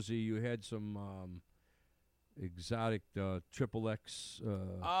show, Z, you had some exotic triple X.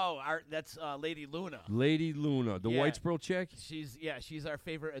 That's Lady Luna. Lady Luna, the Yeah. Whitesboro chick. She's our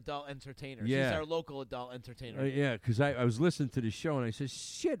favorite adult entertainer. Yeah. She's our local adult entertainer. Yeah, because I was listening to the show and I said,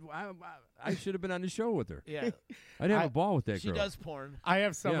 shit, I should have been on the show with her. Yeah, I'd have a ball with that she girl. does porn. I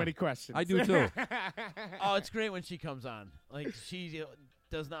have so Yeah. many questions. I do too. Oh, it's great when she comes on. Like she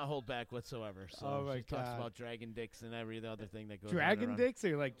does not hold back whatsoever. So Oh my she talks God. about dragon dicks and every other thing that goes on Dragon around. dicks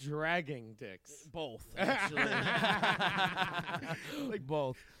or like dragging dicks? Both, actually. Like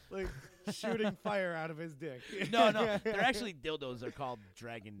both. Like shooting fire out of his dick. No, they're actually dildos. They're called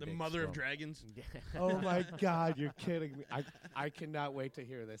dragon The dicks. mother of so- dragons. Oh my God, you're kidding me! I cannot wait to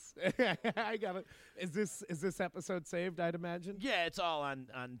hear this. I gotta. Is this episode saved? I'd imagine. Yeah, it's all on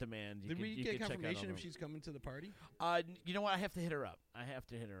demand. Did we you get can check out confirmation all if she's coming to the party? You know what? I have to hit her up.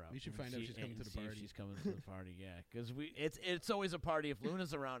 We should find out if she's coming to the see if party. she's coming to the party. Yeah, because it's always a party. If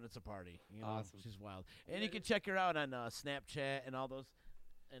Luna's around, it's a party. Awesome. She's wild, and you can check her out on Snapchat and all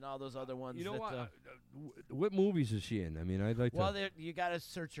those other ones. You know that, what? What movies is she in? I mean, I'd like Well, to. you gotta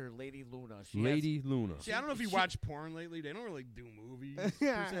search her, Lady Luna. Lady Luna. See, I don't know if you she- watch porn lately. They don't really do movies per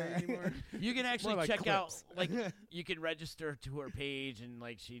se anymore. You can actually like check out, clips. like, you can register to her page, and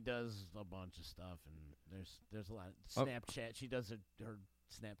like she does a bunch of stuff, and there's a lot. Oh. Snapchat, she does her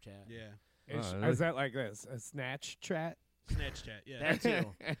Snapchat. Yeah. Is that like this? A snatch chat? Snatch chat. Yeah. That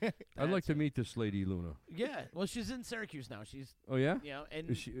too. I'd like to meet this Lady Luna. Yeah, well, she's in Syracuse now. She's, Oh yeah. and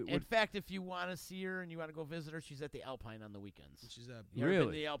Is she- in what- fact, if you want to see her and you want to go visit her, she's at the Alpine on the weekends. She's You ever been to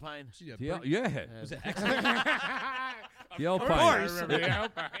Really? the Alpine? She's Yeah. Yeah. Was it The Of Alpine. course. I remember the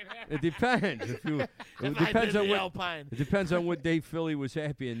Alpine. It depends. It If depends I'd been on the what. Alpine. It depends on what day Philly was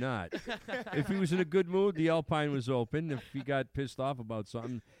happy and not. If he was in a good mood, the Alpine was open. If he got pissed off about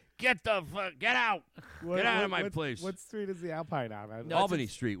something, get out, get out of my place. What street is the Alpine on? No, Albany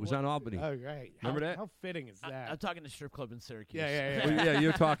Street was on Albany. Oh, right. Remember that? How fitting is that? I'm talking to strip club in Syracuse. yeah. Well, yeah,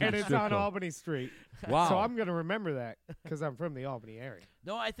 you're talking. And to it's strip on club. Albany Street. Wow. So I'm going to remember that because I'm from the Albany area.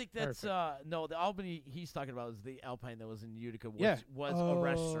 No, I think that's Perfect. no. The Albany he's talking about is the Alpine that was in Utica, which Yeah. was a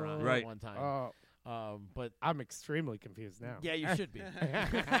restaurant Right. at one time. But I'm extremely confused now. yeah, you should be.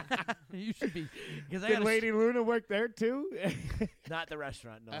 You should be because I Did got Lady Luna work there too? not the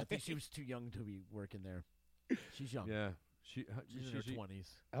restaurant. No, I think she was too young to be working there. She's young. Yeah. She's in her 20s.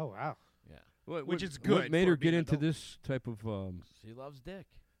 Oh, wow. Yeah, Which is What good made for her get being into adult. this type of? she loves dick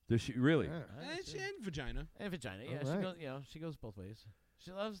Does she really? Yeah. And vagina. and vagina. Yeah, All she right. goes. She goes both ways.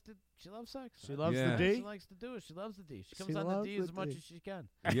 She loves sex. She loves Yeah. the D? She likes to do it. She loves the D. She comes She on the loves D the as much D. as she can.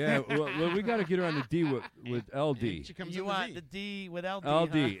 Yeah. Well, we got to get her on the D with LD. And she comes You in want the the Z. D with LD?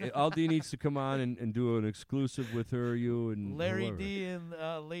 LD. huh? LD needs to come on and do an exclusive with her, you and Larry whoever. D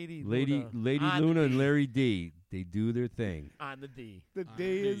and Lady Lady on Luna the and D. Larry D. They do their thing. on the D. The On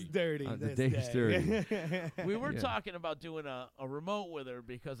D the is D. dirty. The this D is day. We were Yeah. talking about doing a remote with her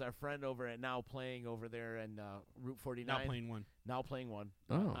because our friend over at Now Playing over there in Route 49. Now playing one. Now Playing one.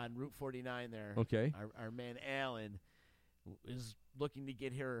 Oh. On Route 49 there. Okay. Our man Alan is looking to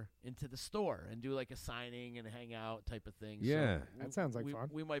get her into the store and do like a signing and hang out type of thing. Yeah. So That sounds like fun.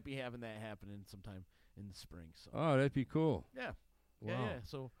 We might be having that happening sometime in the spring. So Oh, that'd be cool. yeah. Wow. Yeah.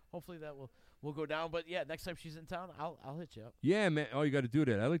 So hopefully that will go down. But yeah, next time she's in town, I'll hit you up. Yeah, man. Oh, you got to do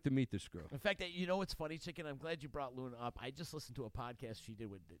that. I like to meet this girl. In fact, you know what's funny, Chicken? I'm glad you brought Luna up. I just listened to a podcast she did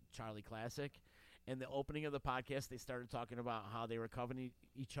with Charlie Classic. And the opening of the podcast, they started talking about how they were covering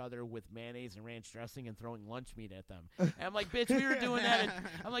each other with mayonnaise and ranch dressing and throwing lunch meat at them. And I'm like, bitch, we were doing that.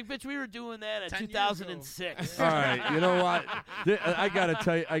 We were doing that in 10 years ago. 2006. All right, you know what? I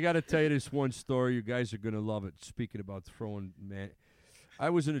gotta tell you this one story. You guys are gonna love it. Speaking about throwing, man,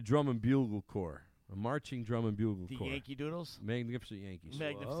 I was in a drum and bugle corps, a marching drum and bugle The corps. Yankee Doodles? Magnificent Yankees.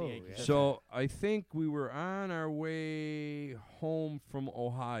 Magnificent Whoa, Yankees. yeah. So I think we were on our way home from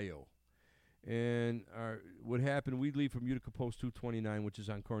Ohio. And what happened, we'd leave from Utica Post 229, which is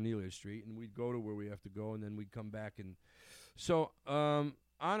on Cornelia Street, and we'd go to where we have to go, and then we'd come back. And so on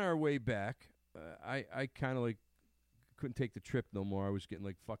our way back, I kind of like couldn't take the trip no more. I was getting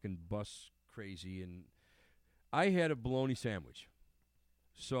like fucking bus crazy, and I had a bologna sandwich.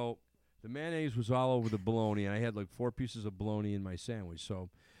 So the mayonnaise was all over the bologna, and I had like 4 pieces of bologna in my sandwich. So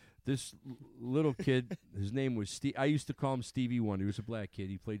this little kid, his name was Steve. I used to call him Stevie Wonder. He was a black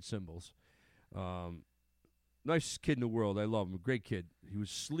kid. He played cymbals. Nicest kid in the world. I love him. A great kid. He was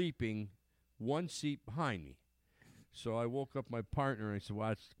sleeping 1 seat behind me. So I woke up my partner and I said,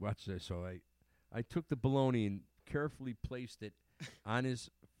 watch this. So I took the bologna and carefully placed it on his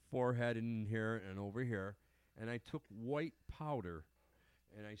forehead and here and over here. And I took white powder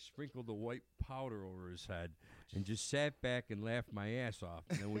and I sprinkled the white powder over his head and just sat back and laughed my ass off.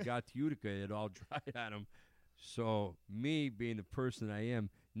 And then we got to Utica, it all dried on him. So me, being the person I am,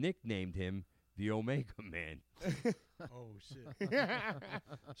 nicknamed him the Omega Man. Oh, shit.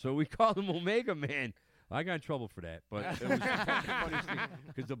 So we called him Omega Man. I got in trouble for that, but it was funny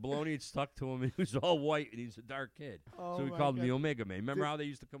because the bologna had stuck to him and he was all white and he's a dark kid. Oh So we my called him the God. Omega Man. Remember how they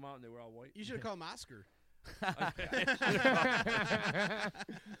used to come out and they were all white? You should have called him Oscar.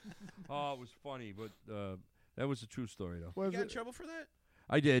 Oh, it was funny, but that was a true story, though. You Was got in it? trouble for that?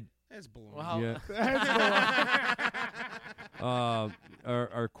 I did. That's baloney. Wow. Yeah.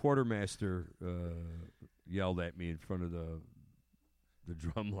 Our quartermaster yelled at me in front of the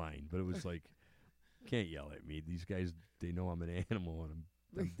drum line, but it was like, can't yell at me. These guys, they know I'm an animal and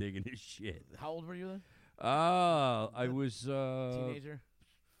I'm digging his shit. How old were you then? I was Teenager?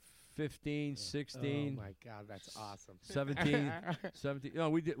 15, 16. Oh my God, that's awesome. 17. No,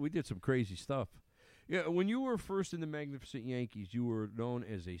 we did some crazy stuff. Yeah, when you were first in the Magnificent Yankees, you were known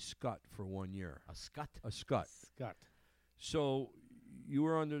as a scut for 1 year. A scut? A scut. Scott. So you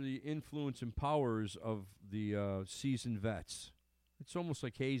were under the influence and powers of the seasoned vets. It's almost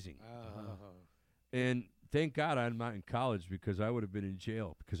like hazing. And thank God I'm not in college because I would have been in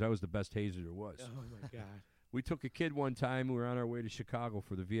jail because I was the best hazer there was. Oh my God. We took a kid one time. We were on our way to Chicago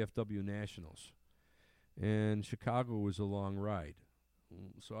for the VFW Nationals. And Chicago was a long ride.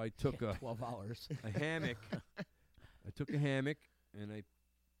 So I took 12 hours. a hammock. I took a hammock and I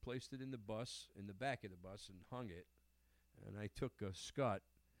placed it in the bus, in the back of the bus, and hung it. And I took a scut,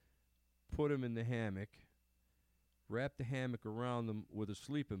 put him in the hammock, wrapped the hammock around him with a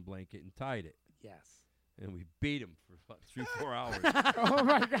sleeping blanket, and tied it. Yes. and we beat him for about 3-4 hours. Oh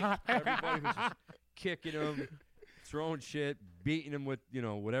my God! Everybody was just kicking him, throwing shit, beating him with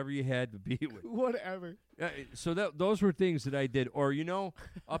whatever you had to beat with. Whatever. So those were things that I did. Or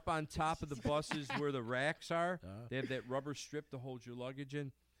up on top of the buses where the racks are, they have that rubber strip to hold your luggage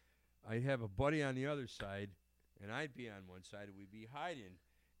in. I'd have a buddy on the other side, and I'd be on one side, and we'd be hiding.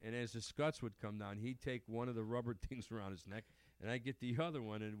 And as the Scuts would come down, he'd take one of the rubber things around his neck, and I'd get the other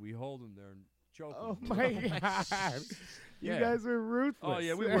one, and we hold him there and choke him. Oh my God! You Yeah. guys were ruthless. Oh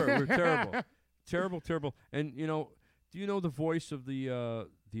yeah, we were. We were terrible, terrible. And do you know the voice of the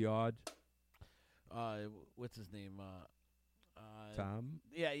Odd? What's his name? Tom.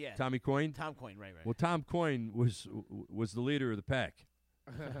 Yeah. Tommy Coyne. Tom Coyne, right. Well, Tom Coyne was the leader of the pack.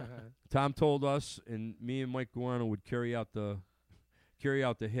 Tom told us, and me and Mike Guarno would carry out the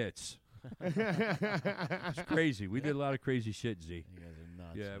hits. It's crazy. We did a lot of crazy shit, Z. You guys are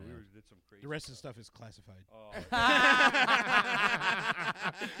nuts. Yeah, man. we did some crazy. The rest of the stuff is classified. Oh.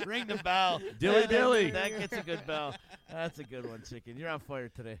 Ring the bell. Dilly dilly. That gets a good bell. That's a good one, Chicken. You're on fire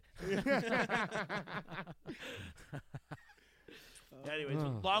today. Anyways,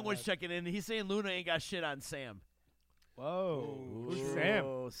 Longwood's checking in. He's saying Luna ain't got shit on Sam. Whoa. Who's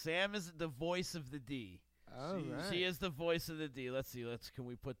Sam? Sam is the voice of the D. All right. She is the voice of the D. Let's see. Can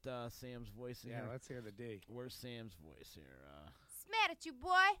we put Sam's voice in Yeah, here? let's hear the D. Where's Sam's voice here? Mad at you, boy.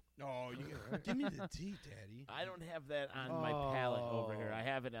 Oh, give me the tea, Daddy. I don't have that on my palette over here. I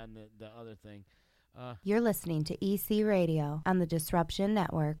have it on the other thing. You're listening to EC Radio on the Disruption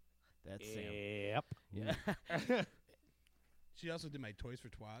Network. That's Sam. Yep. Yeah. She also did my Toys for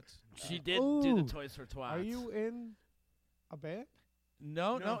Twats. She did do the Ooh. Toys for Twats. Are you in a band?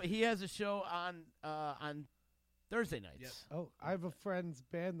 No. He has a show on Thursday nights. Yep. Oh, I have a friend's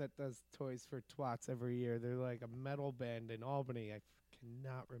band that does Toys for Twats every year. They're like a metal band in Albany. I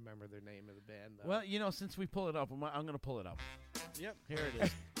cannot remember their name of the band, though. Well, since we pull it up, I'm going to pull it up. Yep. Here it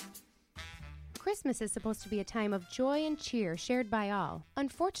is. Christmas is supposed to be a time of joy and cheer shared by all.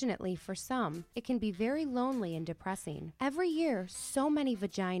 Unfortunately, for some, it can be very lonely and depressing. Every year, so many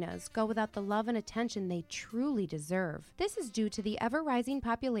vaginas go without the love and attention they truly deserve. This is due to the ever-rising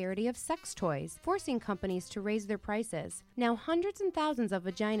popularity of sex toys, forcing companies to raise their prices. Now, hundreds and thousands of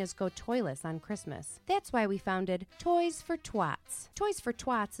vaginas go toyless on Christmas. That's why we founded Toys for Twats. Toys for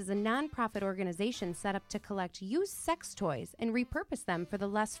Twats is a non-profit organization set up to collect used sex toys and repurpose them for the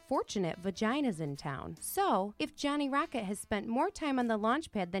less fortunate vaginas in town. So, if Johnny Rocket has spent more time on the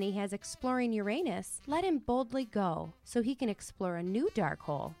launch pad than he has exploring Uranus, let him boldly go so he can explore a new dark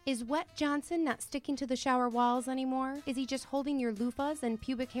hole. Is Wet Johnson not sticking to the shower walls anymore? Is he just holding your loofahs and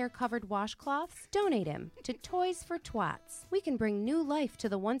pubic hair covered washcloths? Donate him to Toys for Twats. We can bring new life to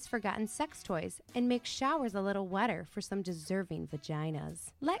the once forgotten sex toys and make showers a little wetter for some deserving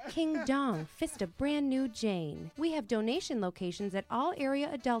vaginas. Let King Dong fist a brand new Jane. We have donation locations at all area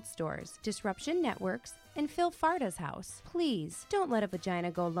adult stores, Disruption Networks, and Phil Farda's house. Please, don't let a vagina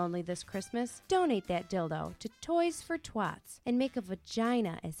go lonely this Christmas. Donate that dildo to Toys for Twats and make a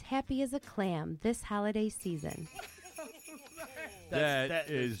vagina as happy as a clam this holiday season. That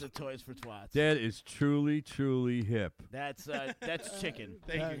is the Toys for Twats. That is truly, truly hip. That's Chicken.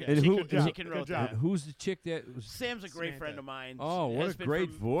 Thank you, guys. And who- Chicken wrote that. Who's the chick that was? Sam's a great Samantha. friend of mine. Oh, what Has a been great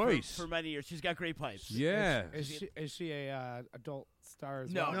for voice. many years. She's got great pipes. Yeah. Is she a adult star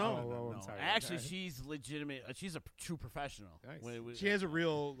as No, well? no, Oh, no, oh, no. I'm sorry. Actually, Okay. she's legitimate. She's a true professional. Nice. She has a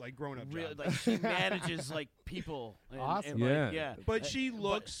real grown-up job. Like she manages people. And, Awesome. and, Yeah. yeah. But she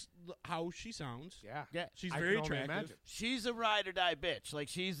looks how she sounds. Yeah. Yeah. She's I very can only attractive. imagine. She's a ride or die bitch. Like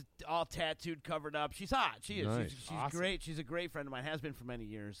she's all tattooed, covered up. She's hot. She is. Nice. She's Awesome. great. She's a great friend of mine. Has been for many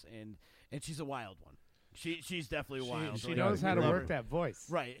years, and she's a wild one. She's definitely wild. She Like, knows how to love work her. that voice.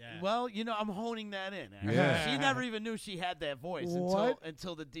 Right. Yeah. Well, I'm honing that in. Actually. Yeah. She never even knew she had that voice What?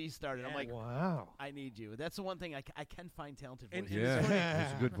 until the D started. I'm like, Wow. I need you. That's the one thing I can find talented And- voices. and Yeah, it's funny.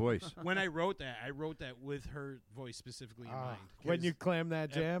 that's a good voice. When I wrote that with her voice specifically in mind. When you 'Cause clam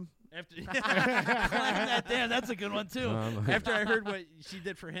that jam? after that damn, that's a good one too. after I heard what she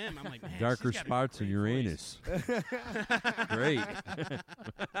did for him, I'm like, man, Darker she's got a spots in great voice. Uranus. Great.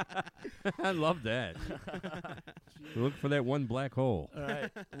 I love that. Look for that one black hole. All right.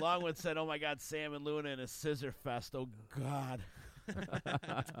 Longwood said, "Oh my God, Sam and Luna in a scissor fest. Oh God."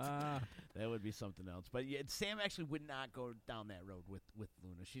 That would be something else. But yeah, Sam actually would not go down that road with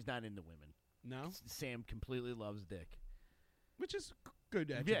Luna. She's not into women. No, Sam completely loves dick. which is good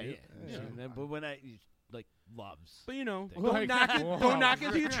Yeah, attribute. yeah. But when loves. But Dick. don't knock it. Don't knock it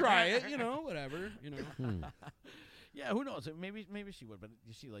until you try it. Whatever. Yeah, who knows? Maybe she would, but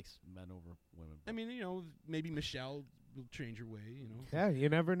she likes men over women. I mean, maybe Michelle will change your way. You know. Yeah, you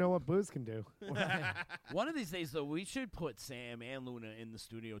never know what booze can do. One of these days, though, we should put Sam and Luna in the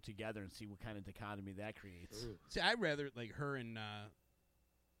studio together and see what kind of dichotomy that creates. See, I'd rather like her and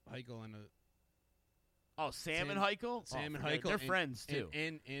Heichel on a. Oh, Sam and Heichel? Sam and forget it. Heichel. They're and, friends, too.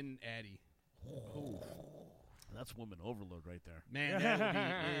 And Addie. That's woman overload right there. Man, that would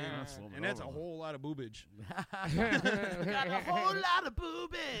be. That's woman and that's a overload. whole lot of boobage. Got a whole lot of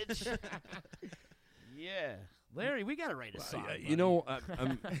boobage. Yeah. Larry, we got to write a song. You know,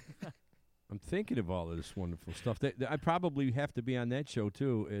 I'm thinking of all of this wonderful stuff. I probably have to be on that show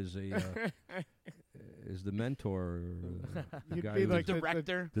too, as a as the mentor, the You'd guy be who- like the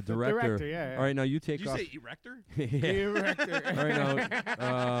director. the director. Yeah. All right, now you take Did you off. say erector? Yeah. Erector. All right,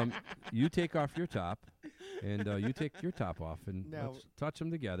 now you take off your top, and you take your top off, and No. let's touch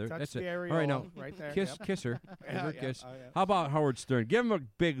them together. Touch That's the it. All right, now areola right there. kiss, Yep. kiss her, give her a Yeah. kiss. Oh, yeah. How about Howard Stern? Give him a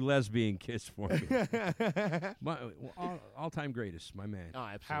big lesbian kiss for me. All-time greatest, my man. Oh,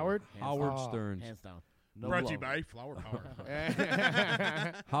 absolutely. Howard? Hands Howard Oh. Stern. Hands down. No Brought to you blow. by Flower Power.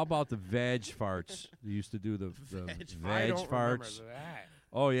 How about the vag farts? They used to do the Vag I vag don't remember farts. that.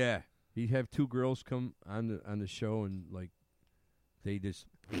 Oh yeah, he'd have two girls come on the show, and like they just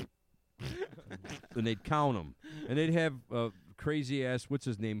and they'd count them, and they'd have crazy ass what's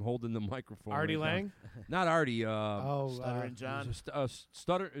his name holding the microphone. Artie right now. Lang? Not Artie. Stuttering John.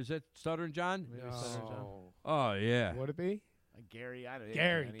 Stutter. Is that Stuttering John? No. Oh yeah. Would it be? Gary, I don't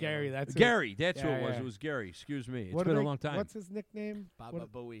Gary, that's it. Gary, that's who Yeah, it was. yeah. It was Gary. Excuse me. It's What been do a they- long time. What's his nickname? Baba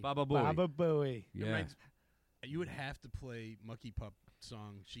What- Bowie. Baba Booey. Baba Booey. Yeah. You would have to play Mucky Pup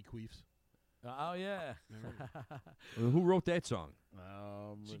song "She Queefs." Oh, yeah. Who wrote that song?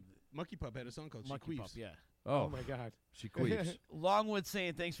 Mucky Pup had a song called Monkey "She Pup, Queefs." yeah. Oh my God. She queefs. Longwood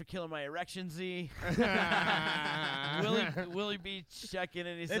saying thanks for killing my erection, Z. Willie B checking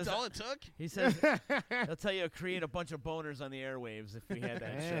in. He That's says all it took. He says he'll tell you create a bunch of boners on the airwaves if we had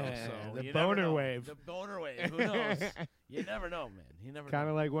that show. Yeah, So the you never boner know. wave. The boner wave. Who knows? You never know, man. You never Kind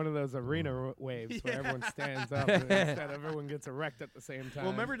know. of like one of those arena waves where everyone stands up and instead everyone gets erect at the same time.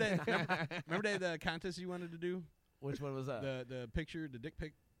 Well, remember that the contest you wanted to do? Which one was that? The picture, the dick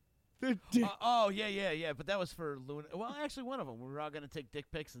pic. Oh yeah. But that was for Luna. Well, actually, one of them. We were all going to take dick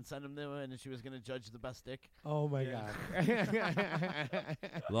pics and send them to her, and she was going to judge the best dick. Oh my God.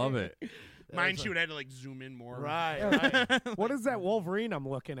 Love it. Mine, she would have to like zoom in more. Right. What is that Wolverine I'm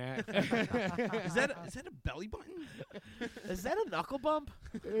looking at? Is that a belly button? Is that a knuckle bump?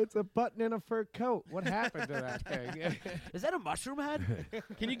 It's a button in a fur coat. What happened to that thing? Is that a mushroom head?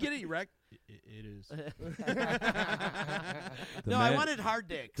 Can you get it erect? It is. No, I wanted hard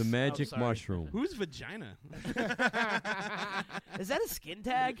dicks. The magic sorry. mushroom. Whose vagina? Is that a skin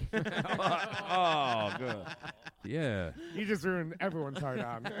tag? Oh, good. Yeah. You just ruined everyone's heart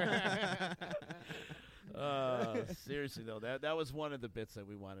on. Seriously though, that was one of the bits that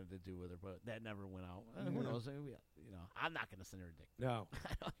we wanted to do with her, but that never went out. Who knows? I'm not gonna send her a dick. No.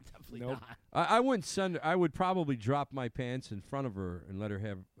 Definitely Nope. not. I wouldn't send her. I would probably drop my pants in front of her and let her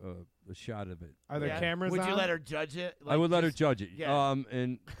have a shot of it. Are there Yeah. cameras Would on? you let her judge it? I would let her just- judge it. Yeah.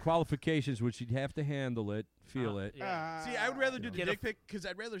 And qualifications would she'd have to handle it, feel it. Yeah. See, I would rather do the Get a dick pic because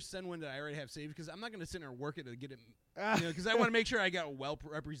I'd rather send one that I already have saved because I'm not going to sit there and work it to get it. Because I want to make sure I got well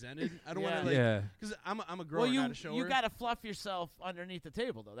represented. I don't want to like. Yeah. Because I'm a grower, Well, not a shower. you got to fluff yourself underneath the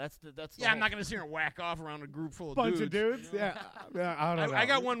table though. That's the Yeah, I'm whole- not going to sit here and whack off around a group full of bunch dudes. of dudes? Yeah. I don't know. I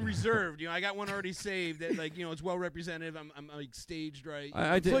got one reserved. I got one already saved that it's well represented. I'm like staged right.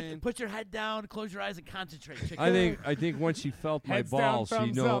 I did. Put your head down, close your eyes, and concentrate. chicken. I think once she felt my Heads down, balls, she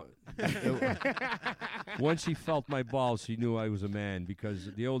thumbs knew. up. Once she felt my balls, she knew I was a man. Because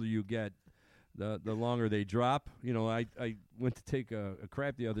the older you get, the longer they drop. I went to take a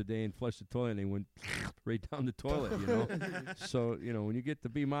crap the other day and flushed the toilet, and they went right down the toilet. So when you get to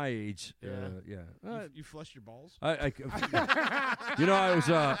be my age, You flushed your balls? I was.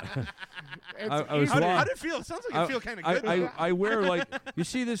 I was. How did it feel? It sounds like you feel kind of good. I wear like you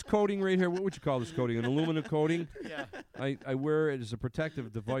see this coating right here. What would you call this coating? An aluminum coating. Yeah. I wear it as a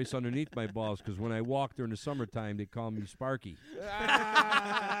protective device underneath my balls because when I walk during the summertime, they call me Sparky.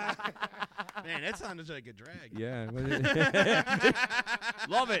 Man, that sounded like a drag. Yeah.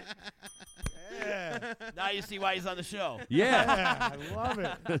 Love it. Now you see why he's on the show. Yeah. I love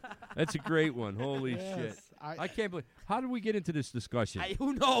it. That's a great one. Holy Yes. shit. I can't believe. How did we get into this discussion?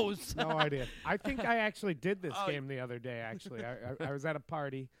 Who knows? No idea. I think I actually did this Oh. game the other day, actually. I was at a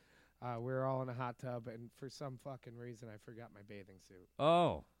party. We were all in a hot tub, and for some fucking reason, I forgot my bathing suit.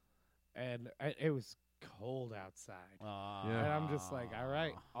 Oh. And it was cold outside. Yeah. And I'm just like, all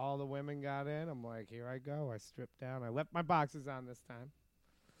right. All the women got in. I'm like, here I go. I stripped down. I left my boxes on this time.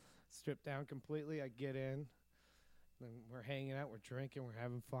 Stripped down completely. I get in. And we're hanging out, we're drinking, we're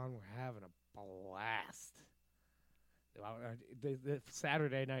having fun, we're having a blast. The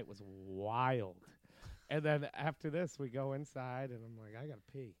Saturday night was wild. And then after this, we go inside, and I'm like, I got to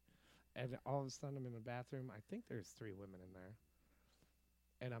pee. And all of a sudden, I'm in the bathroom. I think there's 3 women in there.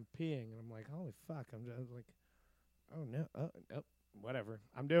 And I'm peeing, and I'm like, holy fuck. I'm just like, oh, no. Oh, whatever.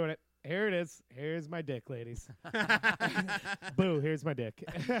 I'm doing it. Here it is. Here's my dick, ladies. Boo, here's my dick.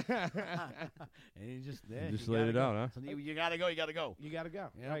 And you just laid it out, huh? So you got to go. You got to go. You got to go.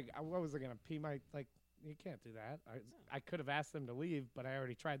 Yeah. Like, what was I going to pee my, like, you can't do that. I could have asked them to leave, but I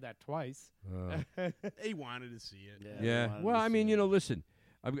already tried that twice. They wanted to see it. Yeah. Well, I mean, listen,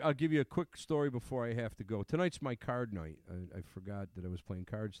 I'll give you a quick story before I have to go. Tonight's my card night. I forgot that I was playing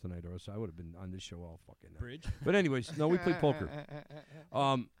cards tonight, or else I would have been on this show all fucking night. Bridge? But anyways, no, we play poker.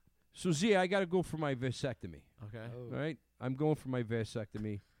 So, Zia, I got to go for my vasectomy. Okay. All right? I'm going for my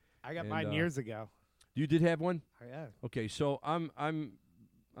vasectomy. I got mine years ago. You did have one? Oh, yeah. Okay, so I'm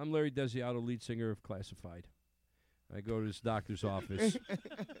Larry Desiato, lead singer of Classified. I go to this doctor's office.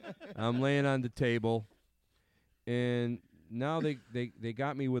 I'm laying on the table, and now they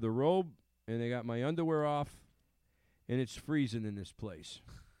got me with a robe, and they got my underwear off, and it's freezing in this place.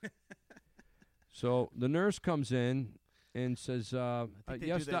 So the nurse comes in and says, I think they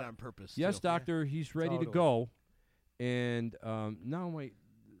do that on purpose. Yes, too. doctor, he's ready to go. And now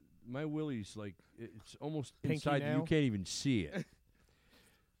my willy's like, it's almost Pinky inside. nail? You can't even see it.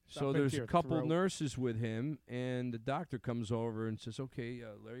 So Up there's into a your couple throat. nurses with him, and the doctor comes over and says, okay,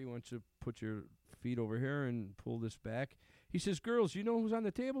 Larry, why don't you put your feet over here and pull this back? He says, girls, you know who's on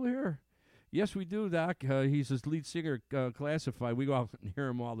the table here? Yes, we do, Doc. He's his lead singer, Classified. We go out and hear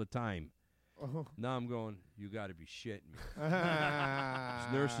him all the time. Oh. Now I'm going, you got to be shitting me.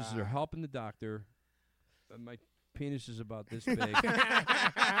 These nurses are helping the doctor. My penis is about this big.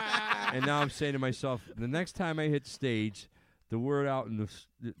 And now I'm saying to myself, the next time I hit stage, the word out in the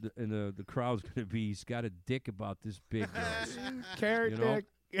crowd's going to be, he's got a dick about this big. Carrot dick.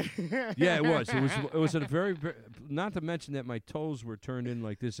 Yeah, it was. It was a very, not to mention that my toes were turned in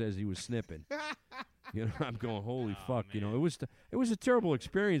like this as he was snipping. I'm going, holy fuck. Man. It was a terrible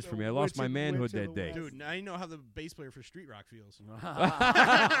experience for me. I lost my manhood that day. Dude, now you know how the bass player for Street Rock feels.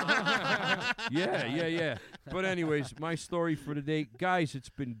 Yeah. But anyways, my story for today. Guys, it's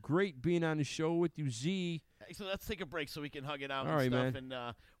been great being on the show with you, Z. So let's take a break so we can hug it out All and right, stuff. man.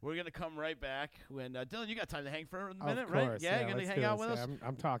 And we're going to come right back. When Dylan, you got time to hang for a minute, Of right? course, Yeah, you're going let's to hang do out this. with us?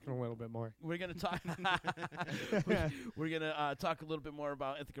 I'm talking a little bit more. We're going to talk. We're going to talk a little bit more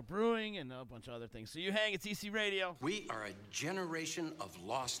about Ithaca Brewing and a bunch of other things. So you hang. It's EC Radio. We are a generation of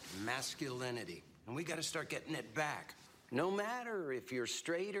lost masculinity, and we got to start getting it back. No matter if you're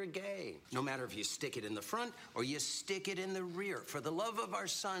straight or gay, no matter if you stick it in the front or you stick it in the rear. For the love of our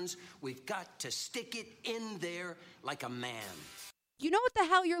sons, we've got to stick it in there like a man. You know what the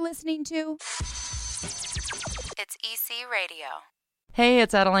hell you're listening to? It's EC Radio. Hey,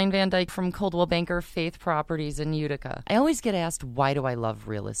 it's Adeline Van Dyke from Coldwell Banker Faith Properties in Utica. I always get asked, why do I love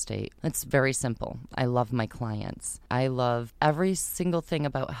real estate? It's very simple. I love my clients. I love every single thing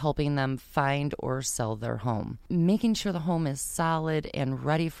about helping them find or sell their home. Making sure the home is solid and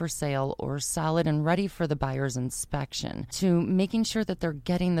ready for sale or solid and ready for the buyer's inspection. To making sure that they're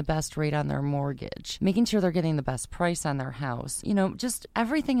getting the best rate on their mortgage. Making sure they're getting the best price on their house. Just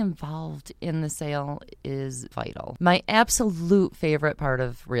everything involved in the sale is vital. My absolute favorite part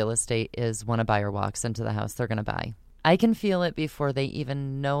of real estate is when a buyer walks into the house they're going to buy. I can feel it before they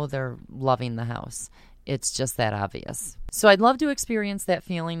even know they're loving the house. It's just that obvious. So I'd love to experience that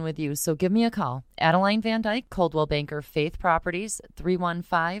feeling with you. So give me a call. Adeline Van Dyke, Coldwell Banker Faith Properties,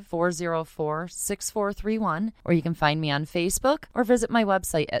 315-404-6431. Or you can find me on Facebook or visit my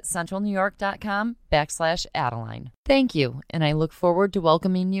website at centralnewyork.com/Adeline. Thank you, and I look forward to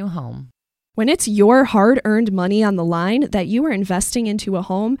welcoming you home. When it's your hard-earned money on the line that you are investing into a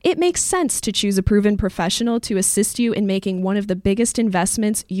home, it makes sense to choose a proven professional to assist you in making one of the biggest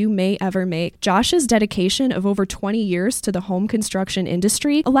investments you may ever make. Josh's dedication of over 20 years to the home construction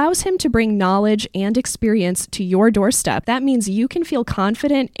industry allows him to bring knowledge and experience to your doorstep. That means you can feel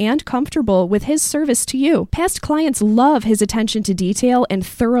confident and comfortable with his service to you. Past clients love his attention to detail and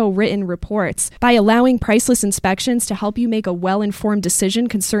thorough written reports. By allowing priceless inspections to help you make a well-informed decision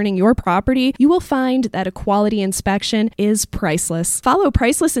concerning your property, you will find that a quality inspection is priceless. Follow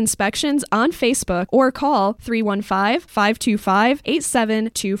Priceless Inspections on Facebook or call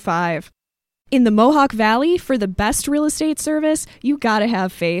 315-525-8725. In the Mohawk Valley, for the best real estate service, you gotta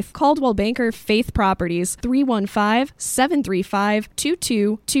have faith. Coldwell Banker Faith Properties,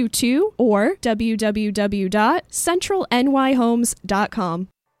 315-735-2222 or www.centralnyhomes.com.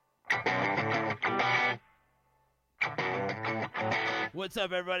 What's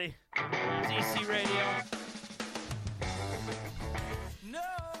up, everybody? It's EC Radio.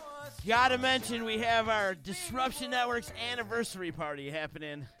 Gotta mention, we have our Disruption Network's anniversary party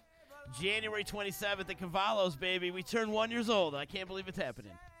happening January 27th at Cavallo's, baby. We turned 1 year old. I can't believe it's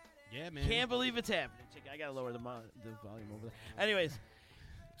happening. Yeah, man. Can't believe it's happening. I gotta lower the volume over there. Anyways,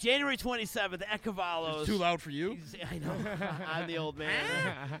 January 27th at Cavallo's. It's too loud for you? I know. I'm the old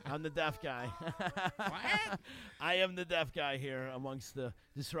man. I'm the deaf guy. What? I am the deaf guy here amongst the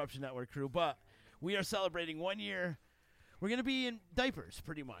Disruption Network crew. But we are celebrating 1 year. We're going to be in diapers,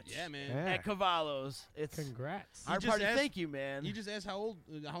 pretty much. Yeah, man. At Cavallo's. It's Congrats. Our party. Thank you, man. You just asked how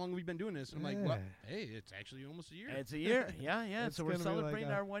long have we been doing this? And I'm like, well, hey, it's actually almost a year. It's a year. Yeah. It's So we're gonna be celebrating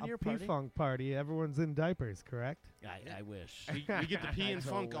like our 1 year party. P-Funk party. Everyone's in diapers, correct? I wish. We get the pee and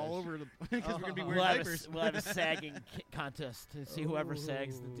funk all over the because we're going to be wearing We'll diapers. we'll have a sagging contest to see whoever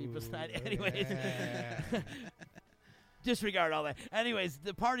sags the deepest night. Anyways. Disregard all that. Anyways,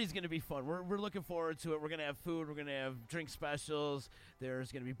 the party's going to be fun. We're looking forward to it. We're going to have food. We're going to have drink specials.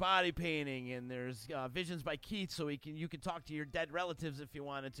 There's going to be body painting, and there's Visions by Keith, so you can talk to your dead relatives if you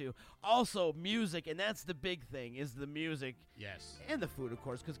wanted to. Also, music, and that's the big thing, is the music. Yes. And the food, of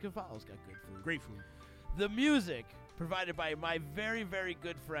course, because Cavallo's got good food. Great food. The music provided by my very, very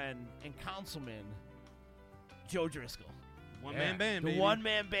good friend and councilman, Joe Driscoll. One-man band, The baby.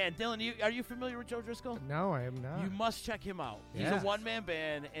 one-man band. Dylan, are you familiar with Joe Driscoll? No, I am not. You must check him out. He's Yeah. a one-man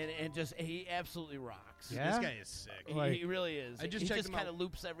band, and just he absolutely rocks. Yeah? This guy is sick. He really is. I just he checked just him kind out. of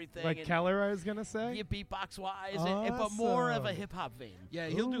loops everything. Like and Keller, I was going to say? Yeah, beatbox-wise, but more of a Awesome. hip-hop vein. Yeah,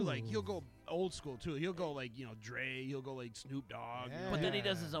 he'll go old school, too. He'll go, like, Dre. He'll go, like, Snoop Dogg. Yeah. But then he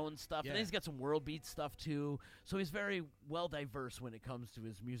does his own stuff, Yeah. and then he's got some world beat stuff, too. So he's very well-diverse when it comes to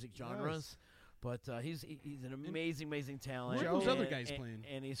his music genres. Nice. But he's an amazing talent. Where are those other and- guys and- playing?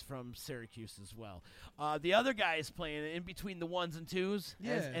 And he's from Syracuse as well. The other guy is playing in between the ones and twos,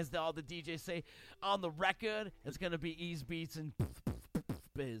 as all the DJs say. On the record, it's going to be Ease Beats and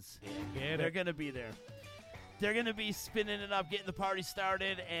Biz. They're going to be there. They're going to be spinning it up, getting the party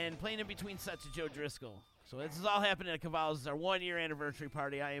started, and playing in between sets of Joe Driscoll. So this is all happening at Cavallo's. It's our 1 year anniversary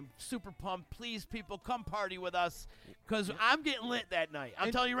party. I am super pumped. Please, people, come party with us because I'm getting lit that night.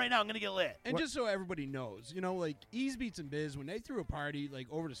 I'm telling you right now, I'm going to get lit. And just so everybody knows, like Ease Beats and Biz, when they threw a party like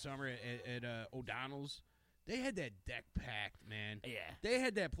over the summer at O'Donnell's, they had that deck packed, man. Yeah. They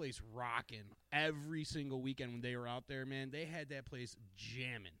had that place rocking every single weekend when they were out there, man. They had that place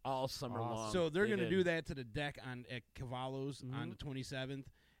jamming all summer long. So they're They going to did. do that to the deck at Cavallo's on the 27th.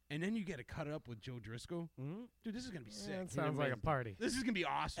 And then you get to cut up with Joe Driscoll. Dude, this is going to be sick. It sounds like a party. This is going to be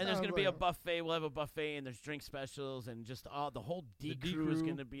awesome. And there's going to be a like- buffet. We'll have a buffet, and there's drink specials, and just the whole D D crew is crew.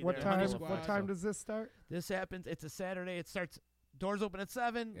 going to be What there. time? Honey What Squad. time does this start? This happens. It's a Saturday. It starts. Doors open at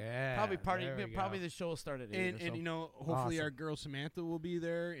 7. Yeah, Probably party. there we Probably go. the show will start at 8. And or so. hopefully Awesome. our girl Samantha will be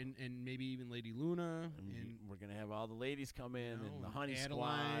there, and maybe even Lady Luna. And we're gonna have all the ladies come in, know, and the and Honey Squad,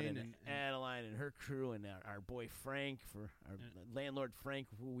 Adeline, and and- Adeline and her crew, and our boy Frank, for our landlord Frank,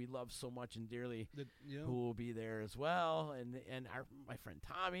 who we love so much and dearly, who will be there as well, and my friend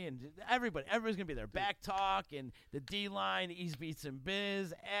Tommy, and everybody's gonna be there. Back Talk and the D Line, Ease Beats and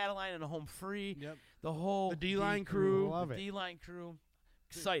Biz, Adeline and Home Free. Yep. The whole The D-Line crew. Love the it. D-Line crew.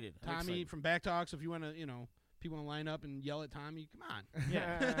 Excited. I'm Tommy excited. from Back Talks. If you want to, people want to line up and yell at Tommy, come on.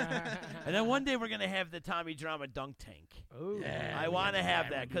 Yeah. And then one day we're gonna have the Tommy Drama dunk tank. Ooh. Yeah. I want to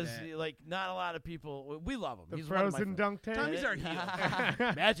have that we'll do because that. not a lot of people. We love him. The He's one of my frozen friends. dunk tank? Tommy's our heel.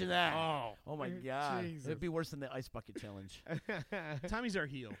 Imagine that. Oh. my God. Jesus. It'd be worse than the ice bucket challenge. Tommy's our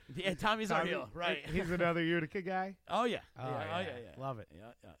heel. Yeah, Tommy's our heel. Right. He's another Utica guy? Oh yeah. Oh, yeah. yeah. Love it.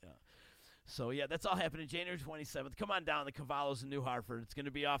 Yeah. So yeah, that's all happening January 27th. Come on down to Cavallo's in New Hartford. It's going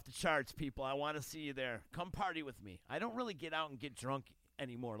to be off the charts, people. I want to see you there. Come party with me. I don't really get out and get drunk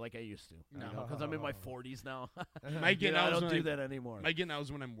anymore like I used to. Because I'm in my 40s now. My getting I out is don't when do that anymore. My getting out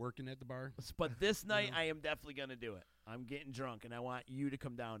is when I'm working at the bar. But this night, I am definitely going to do it. I'm getting drunk, and I want you to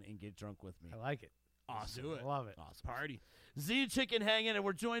come down and get drunk with me. I like it. Awesome. Do it. Love it. Awesome. Party. Z Chicken hanging, and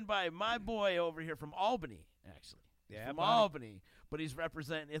we're joined by my boy over here from Albany, actually. He's Yeah, from buddy. Albany, but he's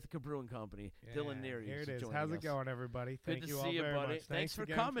representing Ithaca Brewing Company. Yeah, Dylan Neary. Here is it is. joining How's us. it going, everybody? Good Thank to you see all you, very buddy. much. Thanks for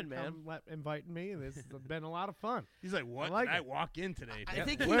again coming, man. Inviting me. This has been a lot of fun. He's like, what? I like did I it. walk in today? I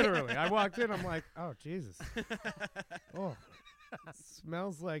think he- Literally. I walked in. I'm like, oh, Jesus. Oh, it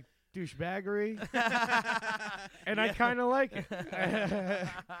smells like douchebaggery. And I kind of like it.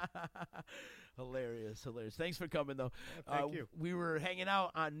 Hilarious. Thanks for coming, though. Thank you. We were hanging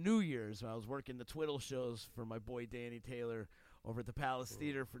out on New Year's. I was working the Twiddle shows for my boy Danny Taylor over at the Palace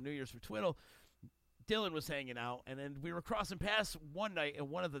Theater for New Year's for Twiddle. Dylan was hanging out, and then we were crossing paths one night, and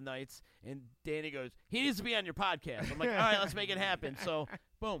one of the nights, and Danny goes, "He needs to be on your podcast." I'm like, "All right, let's make it happen." So,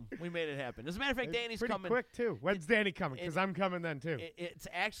 boom, we made it happen. As a matter of fact, It's Danny's pretty coming. quick too. When's Danny coming? Because I'm coming then too. It's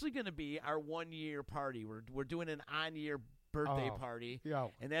actually going to be our 1-year party. We're doing an on-year birthday party,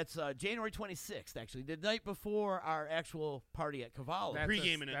 and that's January 26th. Actually, the night before our actual party at Cavallo.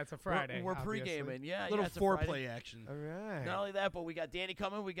 Pre-gaming it. That's a Friday. We're obviously. pre-gaming, yeah. Little it's a foreplay Friday. action. All right. Not only that, but we got Danny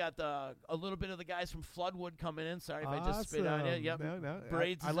coming. We got a little bit of the guys from Floodwood coming in. Sorry if I just spit on you. Awesome. Yep. No.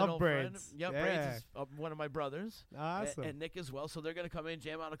 Braids. I is love an old Braids. Friend. Yep. Yeah. Braids is one of my brothers. Awesome. And Nick as well. So they're gonna come in,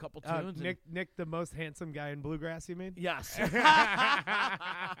 jam out a couple tunes. and Nick, the most handsome guy in bluegrass. You mean? Yes.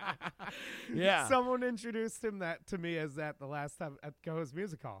 Yeah. Someone introduced him to me as that the last time at Co's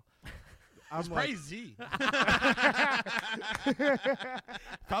Music Hall. It's crazy.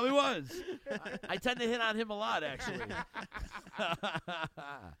 Probably was. I tend to hit on him a lot, actually.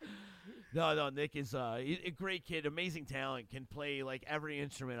 No, Nick is a great kid, amazing talent, can play like every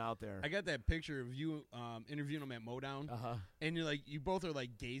instrument out there. I got that picture of you interviewing him at Modown, and you both are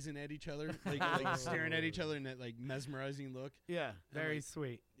like gazing at each other, like staring at each other in that like mesmerizing look. Yeah, very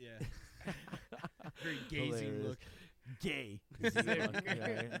sweet. Yeah, very gazing Hilarious. look. Gay. Bazinga.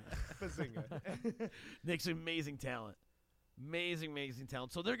 Nick's amazing talent. Amazing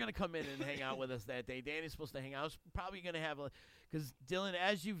talent. So they're going to come in and hang out with us that day. Danny's supposed to hang out. It's probably going to have because Dylan,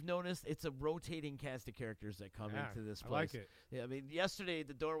 as you've noticed, it's a rotating cast of characters that come into this place. I like it. Yeah, I mean, yesterday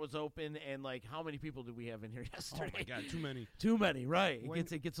the door was open, and like, how many people did we have in here yesterday? Oh my God, too many. Too many, right?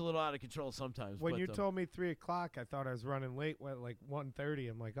 It gets a little out of control sometimes. When but, you told me 3 o'clock, I thought I was running late. Like 1:30,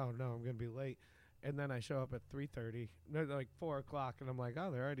 I'm like, oh no, I'm gonna be late. And then I show up at 3:30, no, like 4 o'clock, and I'm like, oh,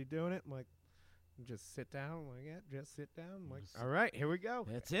 they're already doing it. I'm like, just sit down. I'm like, yeah, just sit down. I'm like, all right, here we go.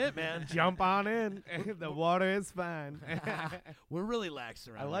 That's it, man. Jump on in. The water is fine. We're really lax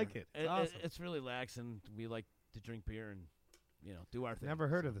around. I like here. it. Awesome. It's really lax, and we like to drink beer and do our thing. Never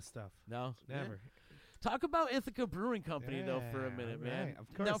heard of this stuff. No, never. Yeah. Talk about Ithaca Brewing Company though for a minute, man. Right,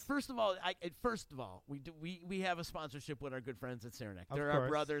 of course. Now, first of all, we have a sponsorship with our good friends at Saranac. Of They're course. our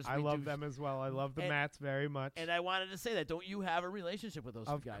brothers. I love them as well. I love the Mats very much. And I wanted to say that. Don't you have a relationship with those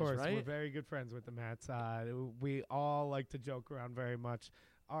of guys? course, right? we're very good friends with the Mats. We all like to joke around very much.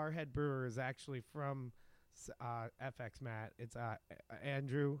 Our head brewer is actually from FX Matt. It's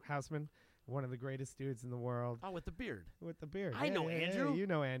Andrew Hausman. One of the greatest dudes in the world. Oh, with the beard. With the beard. I know Andrew. You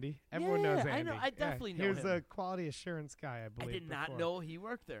know Andy. Everyone knows Andy. I know. I definitely know He was him. a quality assurance guy, I believe. I did not before. know he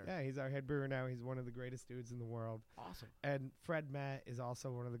worked there. Yeah, he's our head brewer now. He's one of the greatest dudes in the world. Awesome. And Fred Matt is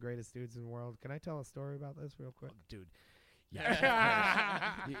also one of the greatest dudes in the world. Can I tell a story about this real quick? Dude.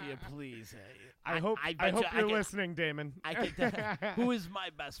 Yeah, please. I hope you're listening, Damon. Who is my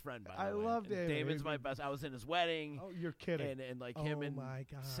best friend, by the way? I love Damon. Damon's my best. I was in his wedding. Oh, you're kidding. And like Oh him and my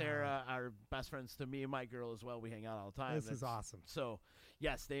God. Sarah are best friends to me and my girl as well. We hang out all the time. This is awesome. So,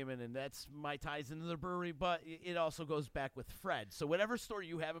 yes, Damon, and that's my ties into the brewery, but it also goes back with Fred. So whatever story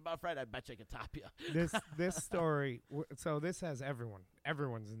you have about Fred, I bet you I could top you. This story, so this has everyone.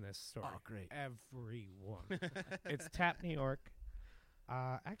 Everyone's in this story. Oh, great. Everyone. It's Tap New York.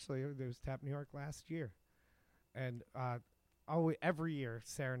 Actually, there was Tap New York last year. And every year,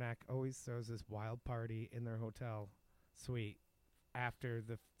 Saranac always throws this wild party in their hotel suite after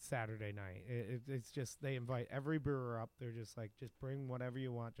the Saturday night. It's just, they invite every brewer up. They're just like, just bring whatever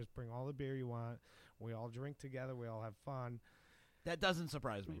you want. Just bring all the beer you want. We all drink together. We all have fun. That doesn't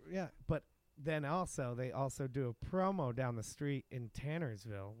surprise me. Yeah, but then they also do a promo down the street in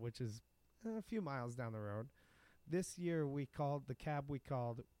Tannersville, which is a few miles down the road. This year the cab we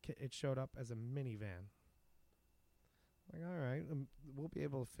called, it showed up as a minivan. Like, all right, we'll be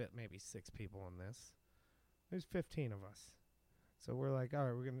able to fit maybe 6 people in this. There's 15 of us. So we're like, all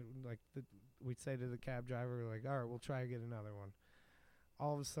right, we're going to, we'd say to the cab driver, we're like, all right, we'll try to get another one.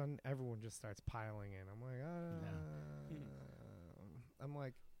 All of a sudden, everyone just starts piling in. I'm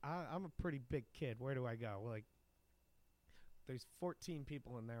like, I'm a pretty big kid. Where do I go? Like, there's 14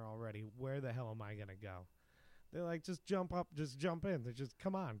 people in there already. Where the hell am I going to go? They're like, just jump up, just jump in. They're just,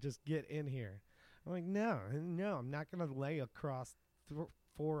 come on, just get in here. I'm like, no, I'm not going to lay across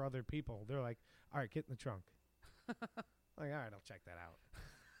 4 other people. They're like, all right, get in the trunk. Like, all right, I'll check that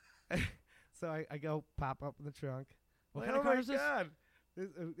out. So I go pop up in the trunk. What Like, kind of car is this? God.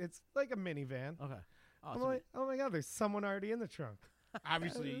 It's like a minivan. Okay. Oh, I'm like, oh my God, there's someone already in the trunk.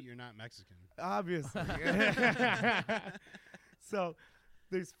 Obviously, you're not Mexican. Obviously. So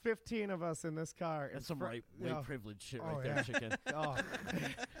there's 15 of us in this car. That's some white privilege shit right Oh, there, yeah. chicken. Oh.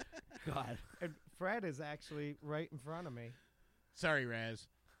 God. And Fred is actually right in front of me. Sorry, Raz.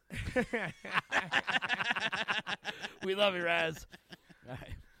 We love you, Raz. All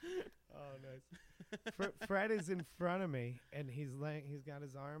right. Oh, nice. Fred is in front of me, and he's got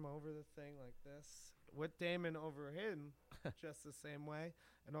his arm over the thing like this, with Damon over him, just the same way.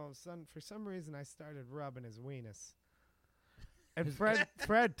 And all of a sudden, for some reason, I started rubbing his weenus. And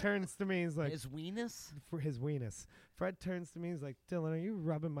Fred turns to me. He's like, his weenus? For his weenus. Fred turns to me. He's like, Dylan, are you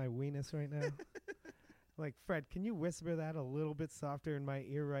rubbing my weenus right now? Like, Fred, can you whisper that a little bit softer in my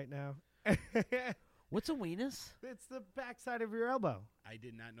ear right now? What's a weenus? It's the backside of your elbow. I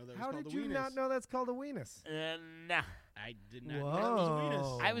did not know that was How called did a you weenus. not know that's called a weenus? Nah. I did not know that was a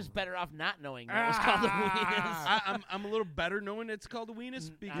weenus. I was better off not knowing that it was called a weenus. I'm a little better knowing it's called a weenus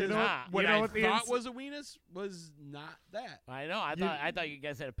because what I thought was a weenus was not that. I know. I thought you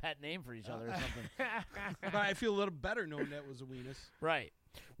guys had a pet name for each other or something. But I feel a little better knowing that was a weenus. Right.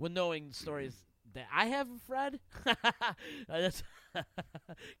 Well, knowing stories that I have of Fred, that's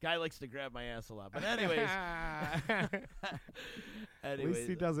guy likes to grab my ass a lot. But anyways, At least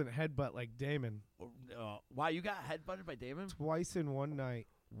he doesn't headbutt like Damon. Wow, you got headbutted by Damon? Twice in one night.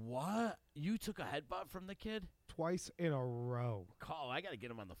 What? You took a headbutt from the kid? Twice in a row. I got to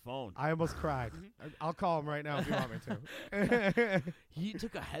get him on the phone. I almost cried. I'll call him right now if you want me to. He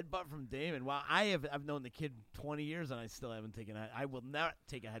took a headbutt from Damon. Wow, I've known the kid 20 years and I still haven't taken a. I will not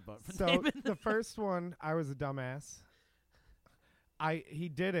take a headbutt from Damon. So the first one, I was a dumbass. He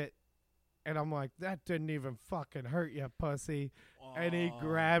did it, and I'm like, that didn't even fucking hurt you, pussy. And he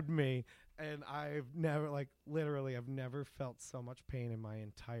grabbed me, and I've never, literally, I've never felt so much pain in my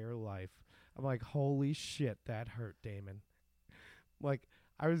entire life. I'm like, holy shit, that hurt, Damon. Like,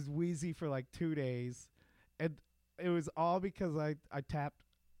 I was wheezy for 2 days, and it was all because I tapped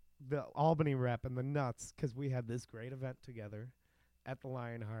the Albany rep and the nuts because we had this great event together at the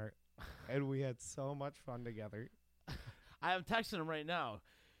Lionheart, and we had so much fun together. I'm texting him right now.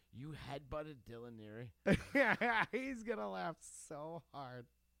 You headbutted Dylan Neary? He's going to laugh so hard.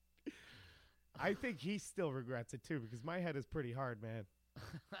 I think he still regrets it, too, because my head is pretty hard, man.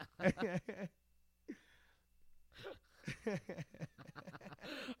 I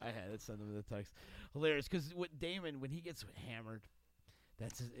had to send him the text. Hilarious, because with Damon, when he gets hammered,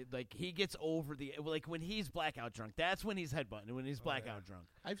 that's he gets over the when he's blackout drunk. That's when he's headbutting. When he's blackout drunk.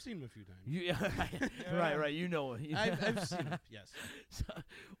 I've seen him a few times. Right. You know him. I've seen him. Yes. So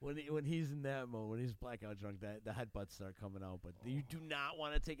when he's in that mode, when he's blackout drunk, the headbutts start coming out. But you do not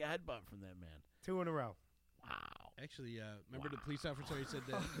want to take a headbutt from that man. 2 in a row. Wow. Actually, remember the police officer I said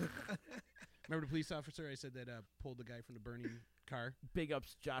that. Remember the police officer I said that pulled the guy from the burning car. Big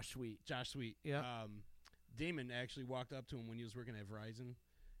ups, Josh Sweet. Yeah. Damon actually walked up to him when he was working at Verizon,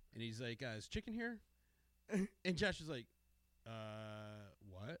 and he's like, "Is chicken here?" And Josh is like,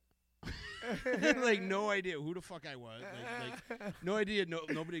 "What?" No idea who the fuck I was. No idea.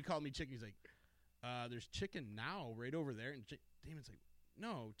 Nobody called me chicken. He's like, "There's chicken now, right over there." And Damon's like,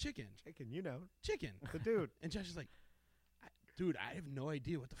 "No, chicken, chicken, chicken." The dude. And Josh is like, "Dude, I have no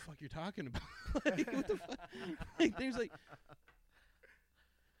idea what the fuck you're talking about." What the fuck? Damon's like,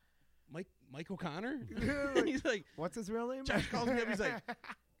 Mike O'Connor? He's like, what's his real name? Josh calls me up. He's like,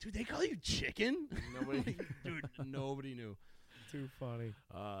 dude, they call you chicken? Dude, nobody knew. Too funny.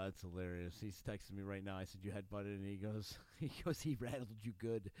 That's hilarious. He's texting me right now. I said, you headbutted, and he goes, he rattled you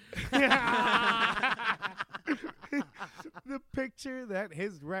good. The picture that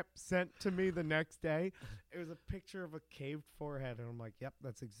his rep sent to me the next day, it was a picture of a caved forehead, and I'm like, yep,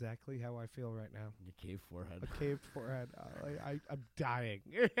 that's exactly how I feel right now. Your caved forehead. A caved forehead. I'm dying.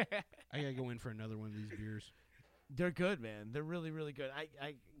 I gotta go in for another one of these beers. They're good, man. They're really, really good.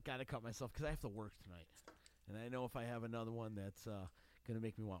 I gotta cut myself because I have to work tonight, and I know if I have another one, that's gonna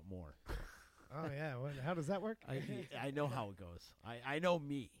make me want more. Oh yeah, how does that work? I know how it goes. I know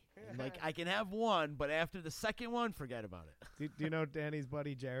me. I can have one, but after the second one, forget about it. Do you know Danny's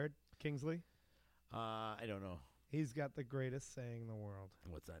buddy Jared Kingsley? I don't know. He's got the greatest saying in the world.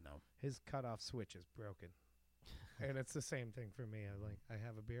 What's that now? His cutoff switch is broken. And it's the same thing for me. I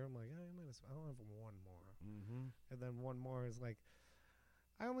have a beer. I'm like, I'll have one more. Mm-hmm. And then one more is like,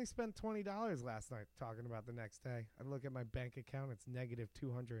 I only spent $20 last night talking about the next day. I look at my bank account. It's negative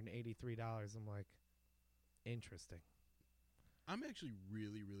 $283. I'm like, interesting. I'm actually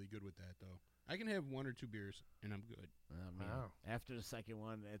really, really good with that, though. I can have 1 or 2 beers, and I'm good. Wow. After the second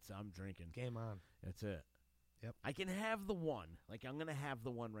one, I'm drinking. Game on. That's it. Yep. I can have the one. I'm going to have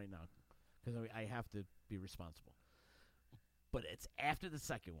the one right now because I have to be responsible. But it's after the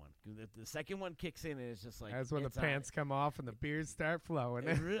second one. The second one kicks in, and it's just like... That's when the pants come off and the beers start flowing.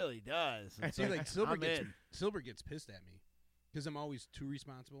 It really does. See, Silver gets pissed at me because I'm always too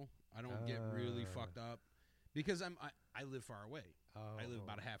responsible. I don't get really fucked up because I live far away. I live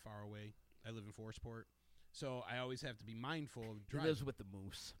about a half hour away. I live in Forestport. So I always have to be mindful of He driving. lives with the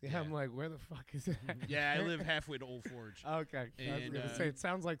moose. Yeah, I'm like, where the fuck is that? Yeah, I live halfway to Old Forge. Okay. I was And, going to say, it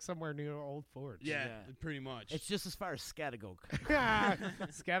sounds like somewhere near Old Forge. Yeah, pretty much. It's just as far as Scatagogue.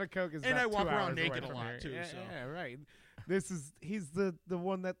 Scatacoke is And about I walk 2 around hours away naked a from lot, here. too, Yeah, so. yeah, right. He's the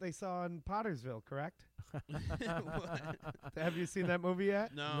one that they saw in Pottersville, correct? Have you seen that movie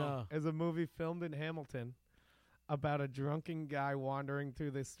yet? No. It's a movie filmed in Hamilton about a drunken guy wandering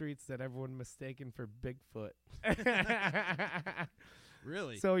through the streets that everyone mistaken for Bigfoot.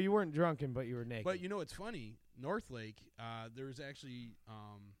 Really? So you weren't drunken, but you were naked. But you know what's funny? North Lake, there was actually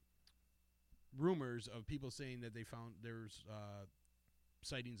rumors of people saying that they found there's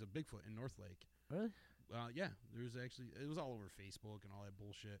sightings of Bigfoot in North Lake. Really? Yeah, there's actually it was all over Facebook and all that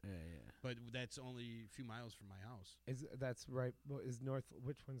bullshit. Yeah, yeah. But that's only a few miles from my house. That's right? Well, is North?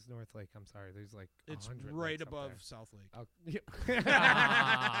 Which one's North Lake? I'm sorry. There's like It's 100 right lakes up above there. South Lake. Oh,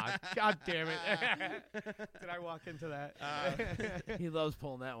 yeah. God damn it! Did I walk into that? He loves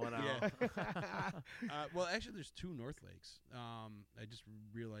pulling that one out. Yeah. Well, actually, there's 2 North Lakes. I just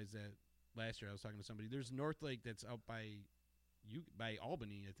realized that last year I was talking to somebody. There's North Lake that's out by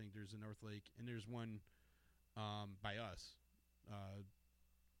Albany. I think there's a North Lake, and there's one by us.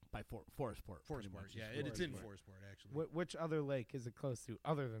 By Forestport. Forestport, yeah. It's in Forestport, actually. Which other lake is it close to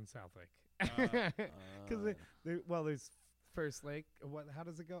other than South Lake? Because there's First Lake. What? How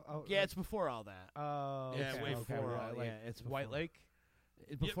does it go? Oh, Yeah, it's before all that. Oh, Yeah, okay, way okay, before, right, like yeah, it's White before. Lake.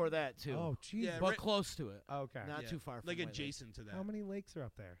 Before that, too. Oh, jeez. Yeah, but right- close to it. Okay. Not Yeah, too far from like White Lake. adjacent to that. How many lakes are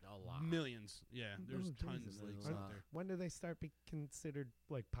up there? A lot. Millions. Yeah, there's Oh, tons Jesus. of lakes When- out there. When do they start be considered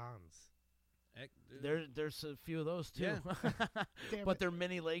like ponds? There's a few of those too, Yeah. Damn but it. they're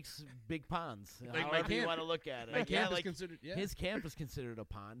mini lakes, big ponds. Like my however you camp. want to look at it. My Yeah, camp is like considered. Yeah, his camp is considered a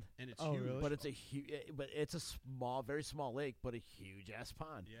pond, and it's Oh, huge. really? but it's a small, very small lake, but a huge ass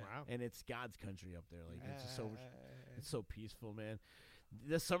pond. Yeah. Wow. And it's God's country up there. Like it's just it's so peaceful, man.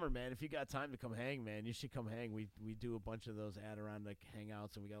 This summer, man, if you got time to come hang, man, you should come hang. We do a bunch of those Adirondack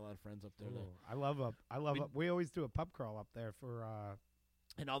hangouts, and we got a lot of friends up there. Ooh, I love we always do a pub crawl up there for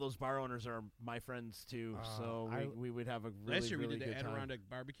And all those bar owners are my friends too, so we would have a really, Last year really we did good the time. Adirondack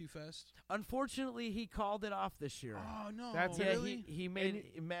Barbecue Fest. Unfortunately, he called it off this year. Oh no! That's Yeah, really? he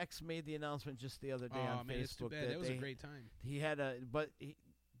made Max made the announcement just the other day Oh on man, Facebook it's too bad. That was a great time. He had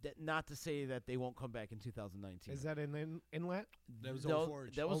not to say that they won't come back in 2019. is that in Inlet? That was No, Old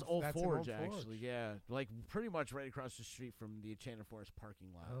Forge. That was Oh, Old that's in Forge, Old Forge. actually. Yeah, like pretty much right across the street from the Enchanted Forest parking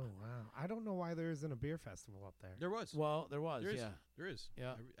lot. Oh wow! I don't know why there isn't a beer festival up there. There was. Well, there was. There is. Yeah, There is.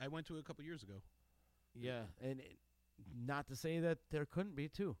 Yeah. I went to it a couple years ago. yeah, and not to say that there couldn't be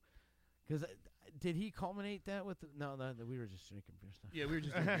too, because did he culminate that with no, we were just drinking beer stuff. Yeah, we were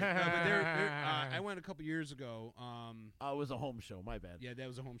just. But I went a couple years ago. Oh, it was a home show. My bad. Yeah, that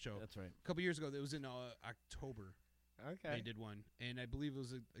was a home show. That's right. A couple years ago, it was in October. Okay. They did one, and I believe it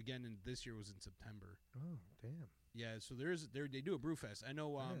was again. And this year was in September. Oh damn! Yeah, so they do a brew fest. I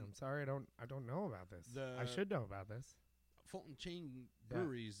know. I'm sorry, I don't know about this. I the- should know about this. Fulton Chain Yeah.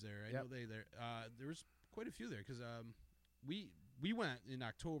 Breweries there. I Yep. know there was quite a few there because we went in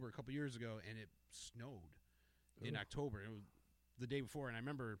October a couple years ago and it snowed in Ooh. October. It was the day before, and I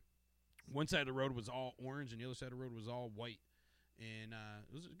remember one side of the road was all orange and the other side of the road was all white, and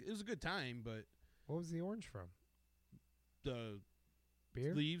it was a good time. But What was the orange from? the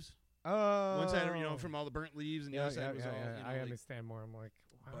Beer. leaves, Oh, one side from all the burnt leaves, and the other side was all. You know, I like- understand more. I'm like,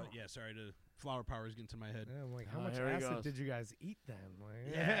 wow. But yeah, sorry to flower power is getting to my head. Yeah, I'm like, how Oh, much here he acid goes. did you guys eat then?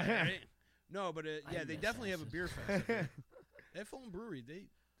 Like, Yeah, right? No, but I yeah, they miss definitely have a acid. beer fest. up there. At Fulton Brewery, they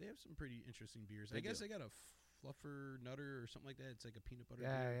have some pretty interesting beers. I They guess do. they got a Fluffer Nutter or something like that. It's like a peanut butter.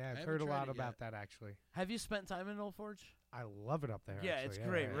 yeah, beer. yeah. I I've haven't heard a tried lot it about yet. that actually. Have you spent time in Old Forge? I love it up there. Yeah, actually. it's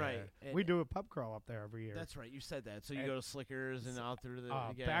great, right. And- We do a pub crawl up there every year. That's right. You said that. So you And- go to Slickers and out through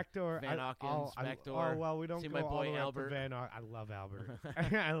the back door. Van Hawkins, back door. Oh well, we don't See go my all boy the way Albert. up to Van Hawkins. I love Albert.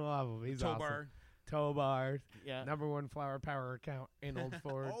 I love him. He's Tow awesome. Bar. Tow Bar. Yeah. #1 flower power account in Old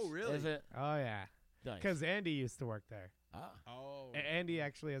Forge. Oh, really? Is it? Oh yeah. Nice. Because Andy used to work there. Ah. Oh, Andy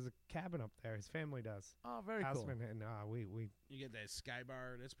actually has a cabin up there. His family does. Oh, very cool. Houseman, and we you get that Sky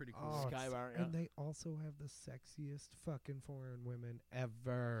Bar. That's pretty cool. Oh, Sky it's- Bar, yeah. And they also have the sexiest fucking foreign women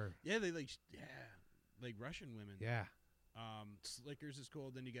ever. Yeah, they like Russian women. Yeah, Slickers is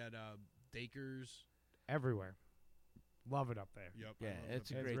cool. Then you got Dakers. everywhere. Love it up there. Yep. Yeah, I love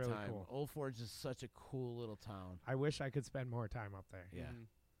it's a It's great really time. cool. Old Forge is such a cool little town. I wish I could spend more time up there. Yeah. Mhm.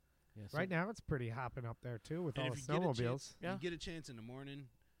 Yeah. so- Right now, it's pretty hopping up there too with And all if the you get a snowmobiles. chance, Yeah. you get a chance in the morning.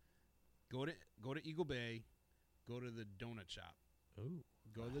 Go to Eagle Bay. Go to the donut shop. Ooh,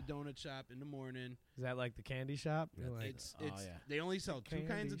 Go to the donut shop in the morning. is that like the candy shop? You're like, It's Oh, yeah. they only sell two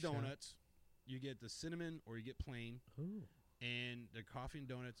kinds of Candy shop. donuts. You get the cinnamon or you get plain. Ooh. And the coffee and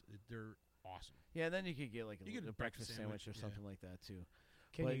donuts, they're awesome. Yeah, then you could get like You get a breakfast sandwich or something like that too.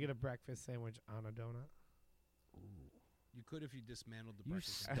 Can But- you get a breakfast sandwich on a donut? You could if you dismantled the You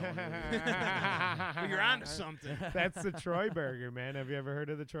breakfast stoner. sandwich. Well, you're on to something. That's the Troy Burger, man. Have you ever heard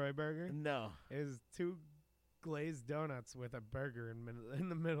of the Troy Burger? No. It's 2 glazed donuts with a burger in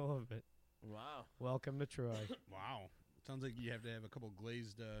the middle of it. Wow. Welcome to Troy. Wow. Sounds like you have to have a couple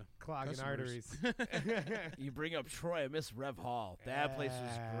glazed Clogging customers. arteries. You bring up Troy. I miss Rev Hall. That place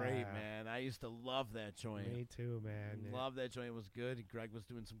was great, man. I used to love that joint. Me too, man. Love that joint. It was good. Greg was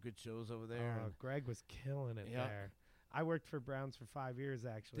doing some good shows over there. Oh, Greg was killing it Yep. there. I worked for Browns for 5 years,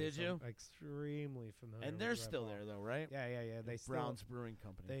 actually. Did so you? I'm extremely familiar. And with they're Red still Hall. there, though, right? Yeah. They Browns still, Brewing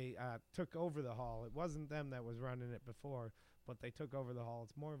Company. They took over the hall. It wasn't them that was running it before, but they took over the hall.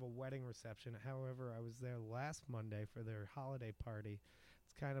 It's more of a wedding reception. However, I was there last Monday for their holiday party.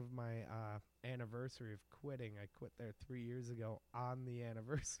 It's kind of my anniversary of quitting. I quit there 3 years ago on the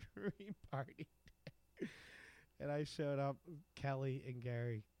anniversary party. And I showed up, Kelly and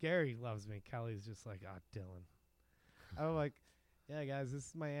Gary. Gary loves me. Kelly's just like, Dylan. I'm like, yeah, guys, this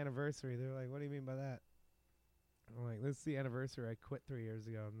is my anniversary. They're like, what do you mean by that? I'm like, this is the anniversary. I quit 3 years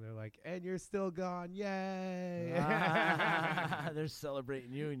ago. And they're like, and you're still gone. Yay. They're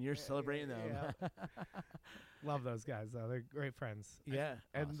celebrating you, and you're celebrating them. Yeah. Love those guys, though. They're great friends. Yeah.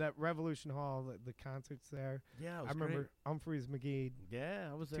 And Awesome. that Revolution Hall, the concerts there. Yeah, it was I remember great. Humphreys McGee. Yeah,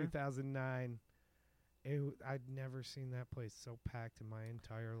 I was there. 2009. I'd never seen that place so packed in my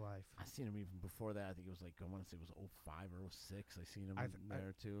entire life. I seen him even before that. I think it was like, I want to say it was 05 or 06. I seen him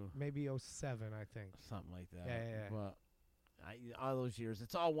there too. Maybe 07, I think. Something like that. Yeah. But all those years,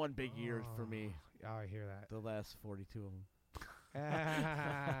 it's all one big year for me. Oh, I hear that. The last 42 of them.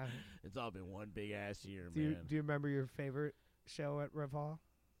 It's all been one big ass year, man. Do you remember your favorite show at Rev Hall?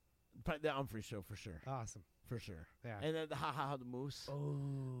 Probably the Humphrey show for sure. Awesome. For sure. Yeah. And then the Ha Ha the Moose.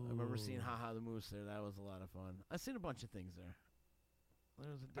 Oh. I remember seeing Ha Ha the Moose there. That was a lot of fun. I've seen a bunch of things there.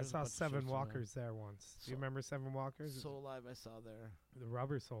 I saw Seven Walkers there once. Do you remember Seven Walkers? Soul Live I saw there. The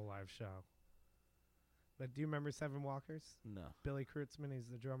Rubber Soul Live show. But do you remember Seven Walkers? No. Billy Kreutzmann, he's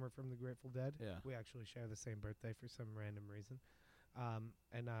the drummer from the Grateful Dead. Yeah. We actually share the same birthday for some random reason. One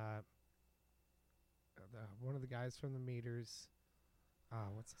of the guys from the Meters,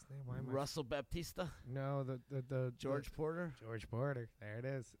 what's his name? Russell Baptista? No, the George Porter? George Porter. There it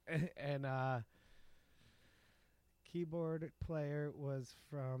is. And keyboard player was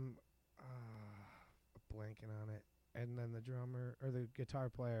from blanking on it. And then the drummer or the guitar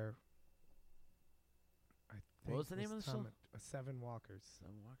player, I think What was the name of the song? Seven Walkers.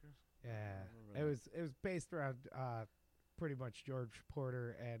 Seven Walkers? Yeah. It was based around pretty much George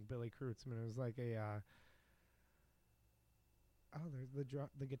Porter and Billy Kreutzmann. It was like a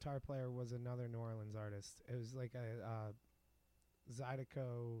the guitar player was another New Orleans artist. It was like a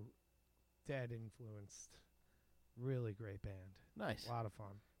Zydeco Dead influenced. Really great band. Nice. A lot of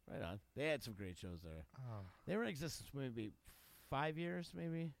fun. Right on. They had some great shows there. Oh. They were in existence maybe 5 years,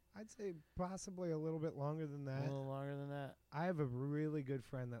 maybe? I'd say possibly a little bit longer than that. A little longer than that. I have a really good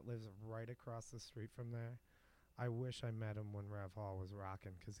friend that lives right across the street from there. I wish I met him when Rev Hall was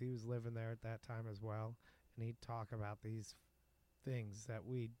rocking because he was living there at that time as well. And he'd talk about these things that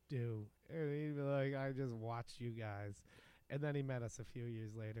we do. And he'd be like, I just watched you guys. And then he met us a few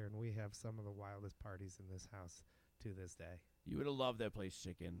years later, and we have some of the wildest parties in this house to this day. You would have loved that place,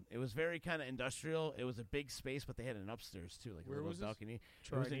 Chicken. It was very kind of industrial. It was a big space, but they had an upstairs too, like Where a little was this? balcony.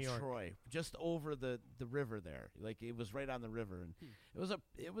 Troy, it was New in York. Troy, just over the river there. Like it was right on the river, and it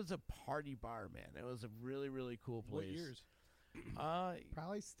was a party bar, man. It was a really really cool place. What years?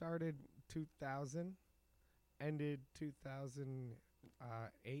 Probably started 2000, ended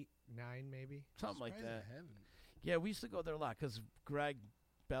 2008, 9 maybe. Something like Surprised that. I haven't. Yeah, we used to go there a lot because Greg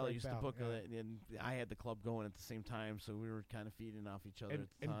Bell Greg used to Bell, book yeah. it, and I had the club going at the same time, so we were kind of feeding off each other And, at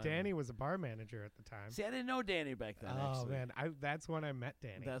the and time. Danny was a bar manager at the time. See, I didn't know Danny back then. Oh actually. man, that's when I met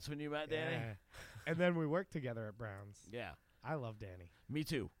Danny. That's when you met Danny. Yeah. And then we worked together at Browns. Yeah, I love Danny. me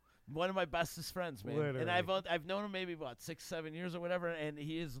too. One of my bestest friends, man. Literally. And I've known him maybe about 6-7 years or whatever, and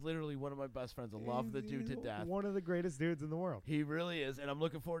he is literally one of my best friends. I love the dude to He's death. One of the greatest dudes in the world. He really is, and I'm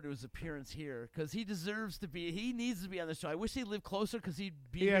looking forward to his appearance here because he deserves to be. He needs to be on the show. I wish he lived closer because he'd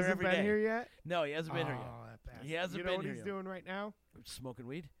be He here hasn't every been day. here yet? No, he hasn't been here Oh, yet. that bastard. He hasn't You know been what here he's yet. doing right now? Smoking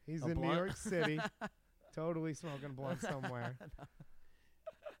weed. He's A in blunt? New York City, totally smoking a blunt somewhere.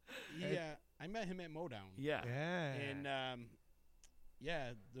 Yeah, I met him at Modown. Yeah. Yeah. And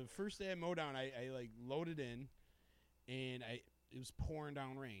yeah, the first day at Modown, I like loaded in, and it was pouring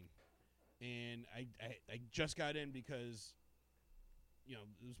down rain, and I just got in because,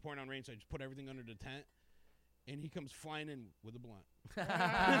 it was pouring down rain, so I just put everything under the tent. And he comes flying in with a blunt.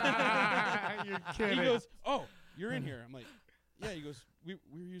 You're kidding. He goes, "Oh, you're in here." I'm like, "Yeah." He goes, "We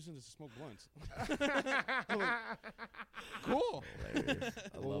were using this to smoke blunts." I'm like, cool.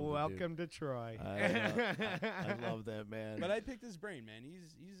 Welcome to Troy. I love that, man. But I picked his brain, man.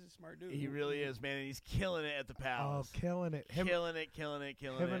 He's a smart dude. He really is, man. And he's killing it at the Palace. Oh, killing it. Killing it.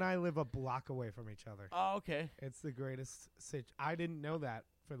 Him and I live a block away from each other. Oh, okay. It's the greatest I didn't know that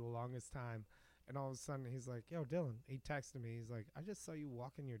for the longest time. And all of a sudden, he's like, "Yo, Dylan." He texted me. He's like, "I just saw you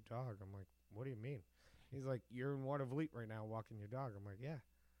walking your dog." I'm like, "What do you mean?" He's like, "You're in Watervliet right now walking your dog." I'm like, "Yeah."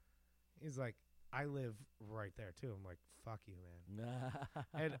 He's like, "I live right there, too." I'm like, "Fuck you, man."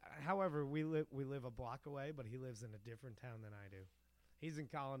 And however, we live a block away, but he lives in a different town than I do. He's in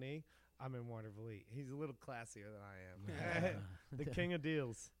Colony. I'm in Watervliet. He's a little classier than I am. The king of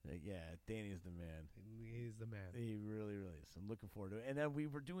deals. Yeah, Danny's the man. He's the man. He really, really is. I'm looking forward to it. And then we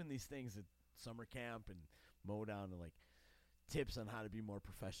were doing these things at summer camp and mow down and like tips on how to be more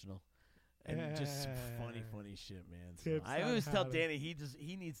professional. And just some funny shit, man. So I always tell Danny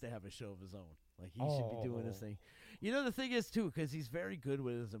he needs to have a show of his own. Like he should be doing his thing. You know, the thing is too, because he's very good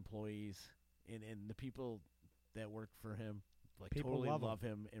with his employees and the people that work for him. Like people totally love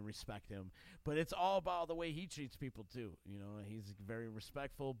him and respect him. But it's all about the way he treats people too. You know, he's very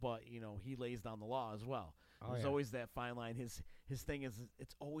respectful, but he lays down the law as well. There's always that fine line. His thing is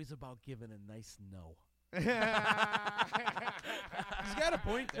it's always about giving a nice no. He's got a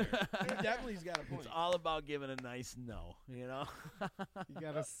point there. He definitely's got a point. It's all about giving a nice no, You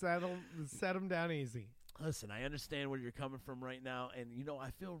gotta set him down easy. Listen, I understand where you're coming from right now, and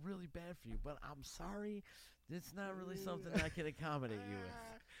I feel really bad for you, but I'm sorry. It's not really something I can accommodate you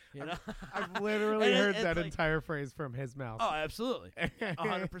with. I've literally heard that entire phrase from his mouth. Oh, absolutely,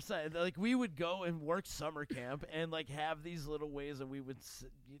 100%. Like we would go and work summer camp and like have these little ways that we would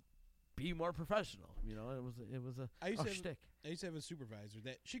be more professional. It was a shtick. I used to have a supervisor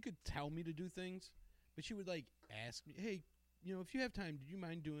that she could tell me to do things, but she would like ask me, "Hey, if you have time, do you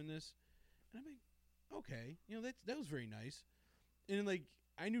mind doing this?" And I'm like, "Okay, that was very nice." And like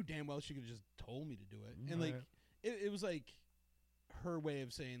I knew damn well she could have just told me to do it, and like it was like her way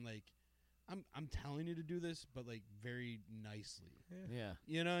of saying like, I'm telling you to do this, but like very nicely. Yeah.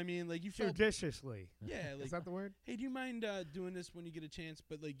 You know what I mean? Like you felt judiciously. Yeah. Like, is that the word? Hey, do you mind doing this when you get a chance?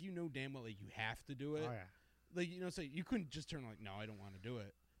 But like damn well like you have to do it. Oh yeah. Like so you couldn't just turn like, no, I don't want to do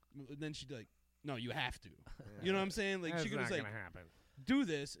it. And then she'd be like, no, you have to. Yeah. You know what I'm saying? Like that's she could not just like happen. Do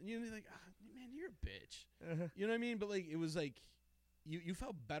this, and you'd be like, man, you're a bitch. You know what I mean? But like it was like you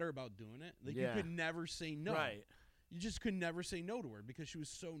felt better about doing it. Like you could never say no. Right. You just could never say no to her because she was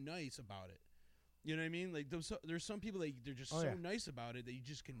so nice about it. You know what I mean? Like there's some people like they're just nice about it that you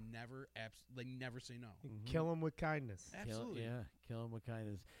just can never never say no. Kill them with kindness. Absolutely. Kill them with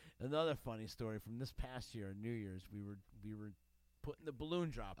kindness. Another funny story from this past year, New Year's, we were putting the balloon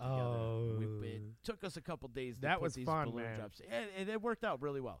drop together. Oh. It took us a couple days to that put was these fun, balloon man. drops. And it worked out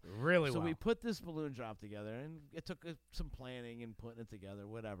really well. Really so well. we put this balloon drop together, and it took some planning and putting it together,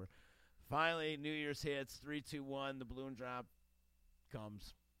 whatever. Finally, New Year's hits, 3, 2, 1, the balloon drop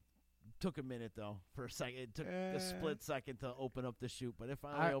comes. Took a minute, though, for a second. It took a split second to open up the chute, but it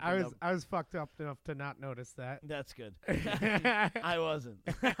finally opened up. I was fucked up enough to not notice that. That's good. I wasn't.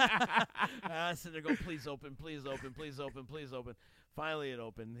 I said, "There, go, please open, please open, please open, please open." Finally, it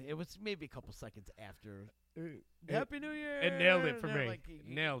opened. It was maybe a couple seconds after. Happy New Year! It nailed it for me. Like,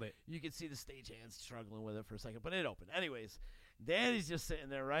 nailed it. You could see the stagehands struggling with it for a second, but it opened. Anyways, Danny's just sitting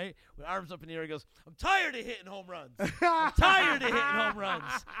there, right, with arms up in the air. He goes, "I'm tired of hitting home runs. I'm tired of hitting home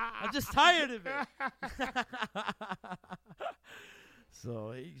runs. I'm just tired of it."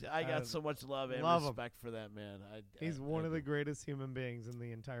 So I got so much love and respect for that man. He's one of the greatest human beings in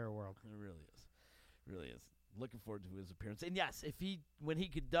the entire world. It really is. It really is. Looking forward to his appearance. And yes, when he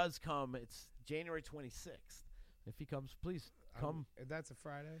does come, it's January 26th. If he comes, please come. That's a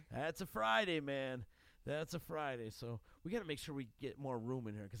Friday? That's a Friday, man. That's a Friday. So we got to make sure we get more room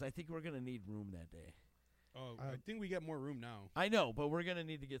in here because I think we're going to need room that day. Oh, I think we got more room now. I know, but we're going to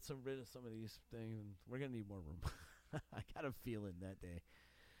need to get rid of some of these things, and we're going to need more room. I got a feeling that day.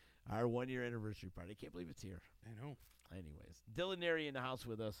 Our 1-year anniversary party. I can't believe it's here. I know. Anyways, Dylan Neri in the house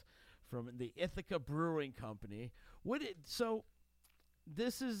with us from the Ithaca Brewing Company. So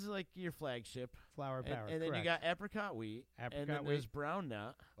this is like your flagship. Flower Power, and then you got apricot wheat. And then there's brown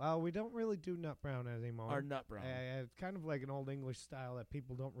nut. Well, we don't really do nut brown anymore. Or nut brown. It's kind of like an old English style that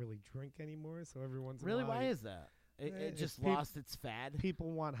people don't really drink anymore. So every once in a while. Really? Why is that? It just lost its fad?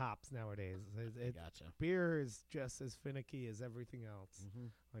 People want hops nowadays. Gotcha. Beer is just as finicky as everything else. Mm-hmm.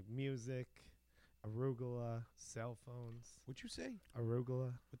 Like music. arugula, cell phones. What'd you say?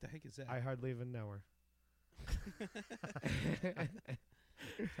 Arugula. What the heck is that? I hardly even know her.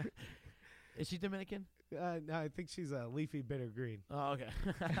 Is she Dominican? No, I think she's a leafy bitter green. Oh, okay.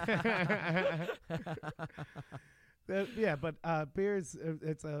 Yeah, but beers,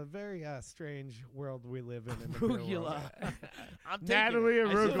 it's a very strange world we live in the beer world. Arugula. I'm taking Natalie it.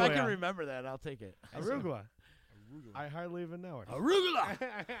 Arugula. If I can remember that, I'll take it. Arugula. I hardly even know her. Arugula.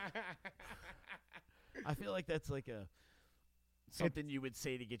 I feel like that's like something you would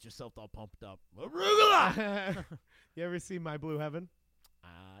say to get yourself all pumped up. Arugula. You ever see My Blue Heaven?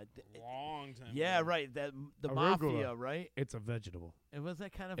 Long time. Yeah, ago. right. That the Arugula. mafia, right? It's a vegetable. And was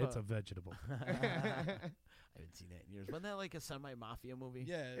that kind of It's a vegetable. I haven't seen that in years. Wasn't that like a semi-mafia movie?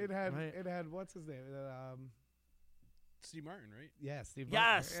 Yeah. It had Right. what's his name? Steve Martin, right? Yeah, Steve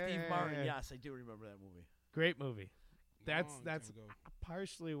Yes, Martin. Steve Yeah, Martin. yeah, yeah. Yes, I do remember that movie. Great movie. That's Long time ago.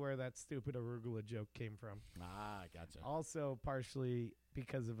 partially where that stupid arugula joke came from. Ah, gotcha. Also partially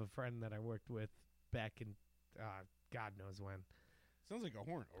because of a friend that I worked with back in God knows when. Sounds like a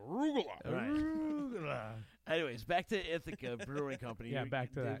horn. Arugula. Right. Arugula. Anyways, back to Ithaca Brewing Company. Yeah,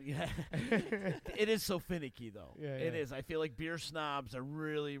 back to that. Yeah. It is so finicky, though. Yeah, It yeah. is. I feel like beer snobs are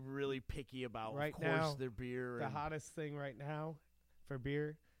really, really picky about, Right of course, now, their beer. The and hottest thing right now for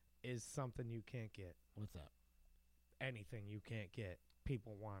beer is something you can't get. What's that? Anything you can't get,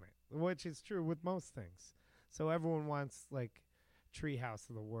 people want it, which is true with most things. So everyone wants like Treehouse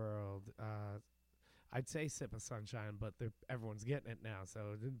of the World. I'd say Sip of Sunshine, but everyone's getting it now,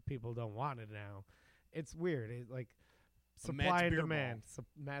 so people don't want it now. It's weird. It, like supply Matt's and Beer demand.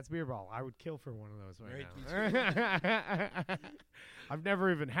 Matt's Beer Ball. I would kill for one of those right Right, now. I've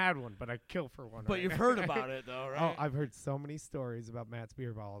never even had one, but I'd kill for one. But right you've now. heard about it, though, right? Oh, I've heard so many stories about Matt's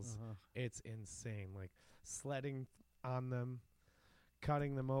Beer Balls. Uh-huh. It's insane. Like sledding on them,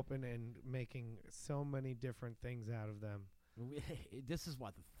 cutting them open, and making so many different things out of them. This is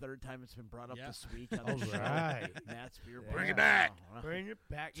what, the third time it's been brought up Yeah. this week on the All show. right. Matt's Beer Bring Ball. it back. Wow. Bring it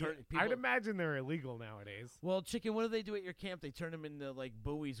back. Turn- Yeah, people- I'd imagine they're illegal nowadays. Well, Chicken, what do they do at your camp? They turn them into, like,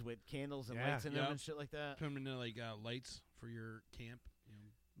 buoys with candles and Yeah. lights in them Yep. and shit like that? Turn them into like lights for your camp. You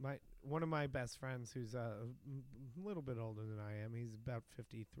know. One of my best friends, who's a little bit older than I am, he's about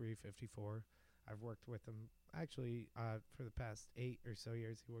 53, 54. I've worked with him actually for the past 8 or so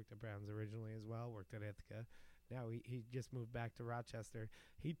years. He worked at Brown's originally as well. Worked at Ithaca. Now he just moved back to Rochester.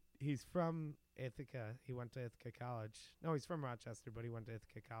 He's from Ithaca. He went to Ithaca College. No, he's from Rochester, but he went to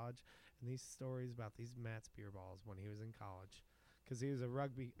Ithaca College. And these stories about these Matt's Beer Balls when he was in college, because he was a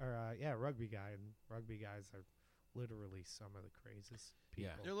rugby guy, and rugby guys are literally some of the craziest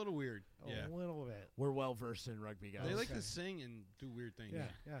people. Yeah. They're a little weird. Yeah. A little bit. We're well-versed in rugby, guys. They like Okay. to sing and do weird things.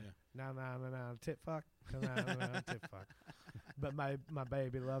 Yeah. No, tit fuck. No, tit fuck. But my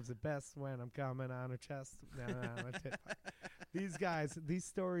baby loves it best when I'm coming on her chest. No, tit fuck. These guys, these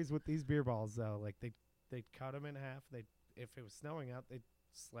stories with these beer balls, though, like they'd cut them in half. If it was snowing out, they'd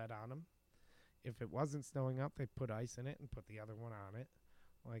sled on them. If it wasn't snowing out, they'd put ice in it and put the other one on it.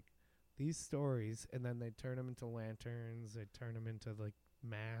 Like these stories, and then they'd turn them into lanterns. They'd turn them into like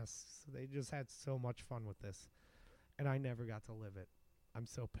masks. They just had so much fun with this, and I never got to live it. I'm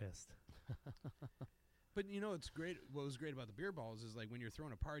so pissed. But you know, it's great. What was great about the beer balls is like when you're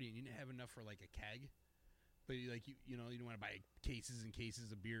throwing a party and you didn't have enough for like a keg, but you don't want to buy cases and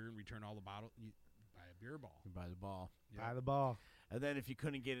cases of beer and return all the bottle. You buy a beer ball. You buy the ball. Buy the ball. And then if you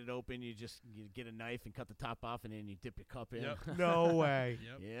couldn't get it open, you get a knife and cut the top off, and then you dip your cup in. Yep. No way.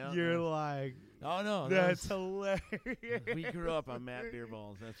 Yep. Yeah. You're like, Oh, no. that's hilarious. We grew up on Matt Beer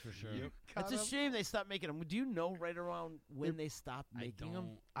Balls, that's for sure. Yep. It's a shame they stopped making them. Do you know right around when they stopped making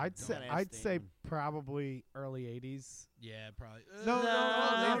them? I'd say Don't ask say Dan. probably early 80s. Yeah, probably. No, later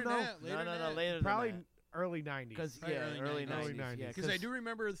no, than that, later than that. later than Probably that. early 90s. Because Probably yeah, early 90s. Early 90s. Yeah, Because I do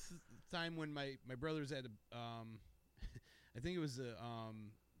remember the time when my brothers had I think it was the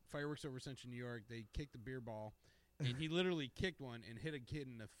fireworks over Central New York. They kicked the beer ball, and he literally kicked one and hit a kid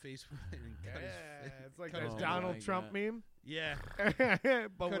in the face with it and cut his face. It's like cut that his head Donald open. Trump meme, Yeah, but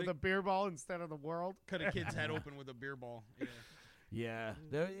Cut with it- a beer ball instead of the world. cut a kid's head open with a beer ball. Yeah.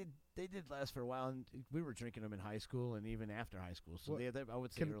 Yeah, they did last for a while, and we were drinking them in high school and even after high school. So What- I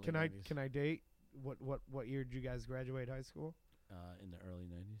would say early Can I 90s. can I date? What year did you guys graduate high school? In the early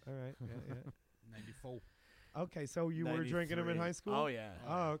 90s. All right. Yeah. 94. Okay, so you were drinking them in 93. high school? Oh, yeah.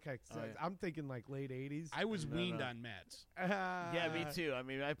 Oh, okay. So Oh, yeah. I'm thinking like late 80s. I was No, weaned no. on Matt's. Yeah, me too. I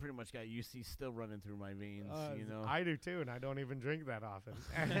mean, I pretty much got UC still running through my veins, you know. I do too, and I don't even drink that often.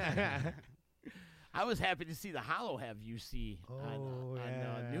 I was happy to see the Hollow have UC on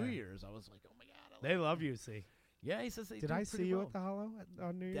yeah. New Year's. I was like, oh, my God. They love UC. Yeah, he says they Did do I pretty see you well. at the Hollow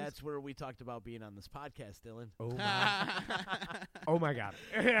on New Year's? That's where we talked about being on this podcast, Dylan. Oh my! Oh my God!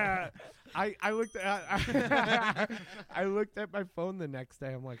 I looked at I looked at my phone the next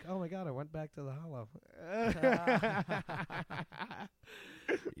day. I'm like, oh my God! I went back to the Hollow.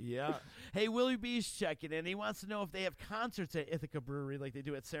 Yeah. Hey, Willie B's checking in. He wants to know if they have concerts at Ithaca Brewery like they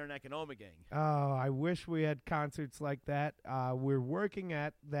do at Saranac and Omegang. Oh, I wish we had concerts like that. We're working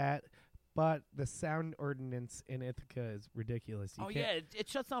at that, but the sound ordinance in Ithaca is ridiculous. You Oh, can't- yeah. It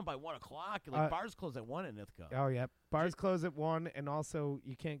shuts down by 1 o'clock. Like, bars close at 1 in Ithaca. Oh, yeah. Bars close at 1, and also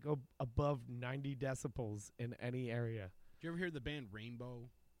you can't go above 90 decibels in any area. Did you ever hear the band Rainbow?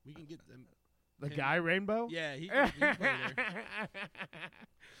 We can get them. The guy Rainbow? Yeah, he can play there.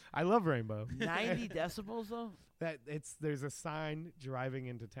 I love Rainbow. 90 decibels, though? There's a sign driving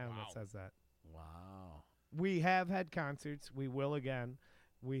into town Wow. that says that. Wow. We have had concerts. We will again.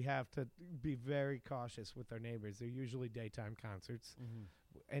 We have to be very cautious with our neighbors. They're usually daytime concerts.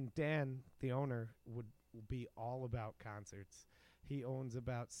 And Dan, the owner, would be all about concerts. He owns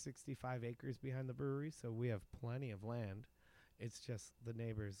about 65 acres behind the brewery, so we have plenty of land. It's just the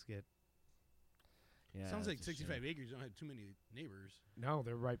neighbors get... Yeah, Sounds like that's a 65 shame. acres. You don't have too many neighbors. No,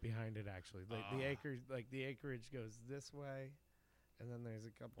 they're right behind it, actually. The acreage goes this way, and then there's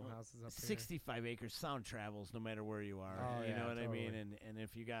a couple houses up here. 65 acres, sound travels no matter where you are. Oh, you yeah, know what I mean? totally. And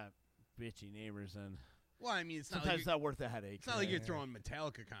if you got bitchy neighbors, then Well, I mean, it's not sometimes like it's not worth the headache. It's not like you're Yeah. throwing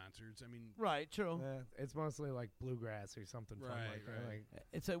Metallica concerts. I mean, Right, true. It's mostly like bluegrass or something fun like that. Right.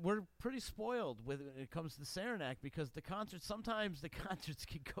 Like, We're pretty spoiled when it comes to Saranac because sometimes the concerts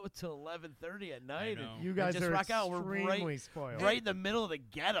can go till 11:30 at night. know. And you guys just are rock out. We're extremely spoiled. right in the middle of the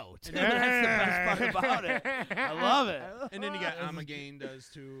ghetto. Too. That's the best part about it. I love it. and then you got Amagain does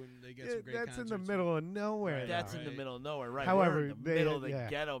too, and they get some great That's concerts. in the middle of nowhere. Right. That's though. in the middle of nowhere, right? However, we're in the they- middle of the yeah.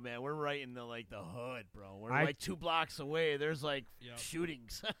 ghetto, man. We're right in the hood, bro. We're I- like 2 blocks away. There's like Yep.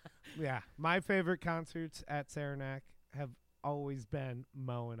 shootings. Yeah, my favorite concerts at Saranac have always been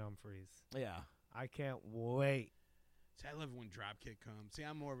Moe and Humphreys. Yeah. I can't wait. See, I love when Dropkick comes. See,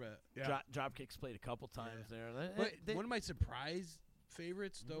 I'm more of a. Yeah. Dropkick's played a couple times there. But They- one of my surprise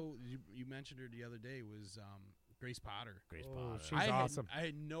favorites, though, you mentioned her the other day, was Grace Potter. Grace Oh, Potter. she's awesome. I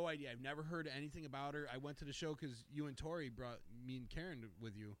had no idea. I've never heard anything about her. I went to the show because you and Tori brought me and Karen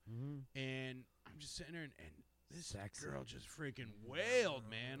with you, and I'm just sitting there, and this Sexy. girl just freaking wailed,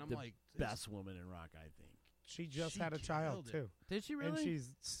 man. I'm The like, best woman in rock, I think. She just She had a child, killed it. too. Did she really? And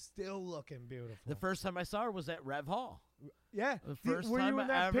she's still looking beautiful. The first time I saw her was at Rev Hall. yeah. The first were time you in I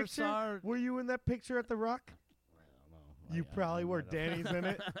that ever picture? saw her. Were you in that picture at the Rock? You probably were. Danny's in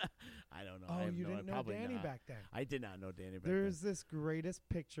it. I don't know. Oh, I have you no- didn't know probably Danny not. back then. I did not know Danny back There's then. this greatest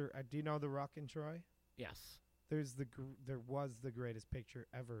picture. Do you know the Rock in Troy? Yes. There was the greatest picture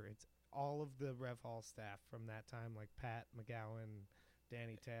ever. It's all of the Rev Hall staff from that time, like Pat McGowan,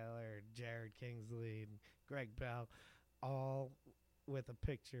 Danny Taylor, Jared Kingsley, and Greg Bell, all with a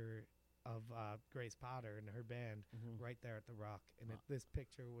picture of Grace Potter and her band right there at the Rock. And this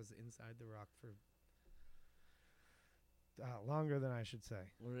picture was inside the Rock for longer than I should say.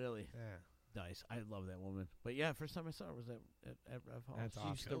 Really? Yeah. Nice. I love that woman. But yeah, first time I saw her was at Rev Hall. That's she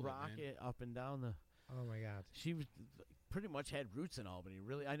used to awesome. rock Killed it, it up and down the. Oh my God. She was pretty much had roots in Albany.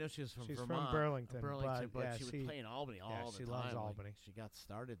 Really, I know she was from She's from Vermont, Burlington, but yeah, she she- would play in Albany all the she time. loves Like, Albany. she got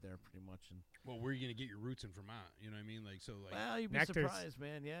started there pretty much, and well, where are you gonna get your roots in Vermont? You know what I mean? Like, so, like, well, you'd be Nectar's. surprised,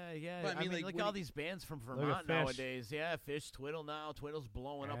 man. Yeah, yeah. But I mean, like, look when all you- these bands from at Vermont Fish. nowadays. Yeah, Fish, Twiddle now. Twiddle's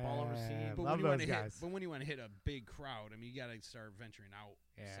blowing up all over the scene. Yeah, but love when you want those to guys. hit, but when you want to hit a big crowd, I mean, you got to start venturing outside.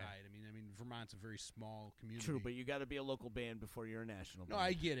 Yeah. I mean, Vermont's a very small community. True, but you got to be a local band before you're a national No, band.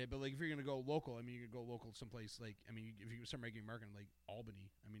 I get it, but like if you're gonna go local, I mean, you could go local someplace like, I mean, if you start making a market like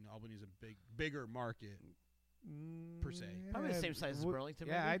Albany, I mean, Albany's a bigger market per se. Probably the same size as Burlington,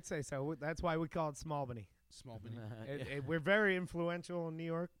 Yeah, maybe? I'd say so. That's why we call it Smallbany. Smallbany. We're very influential in New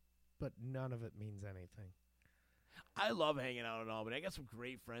York, but none of it means anything. I love hanging out in Albany. I got some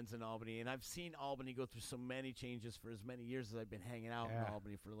great friends in Albany, and I've seen Albany go through so many changes for as many years as I've been hanging out Yeah. in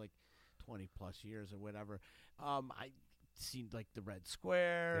Albany for like 20 plus years or whatever. I seen like the Red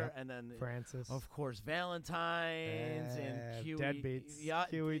Square, Yep. and then Francis. of course, Valentine's and Kiwi, Deadbeats, yeah,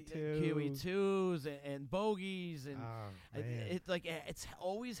 Kiwi Kiwi Twos. Twos, and Bogies, and Oh, it, man. it's like it's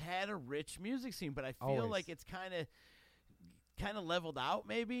always had a rich music scene, but I feel Always. like it's kind of leveled out.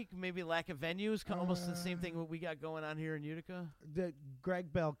 Maybe lack of venues, almost the same thing what we got going on here in Utica.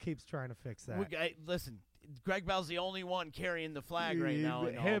 Greg Bell keeps trying to fix that. Listen, Greg Bell's the only one carrying the flag right now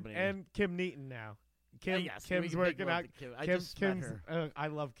in Him Albany. and Kim Neaton now. Kim, yes, Kim's big working love out. to Kim. I just met Kim's. her. I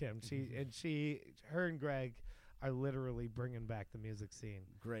love Kim. Her and Greg are literally bringing back the music scene.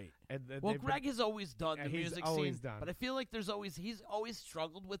 Great. And Well, Greg has always done the he's music always scene, done. but I feel like he's always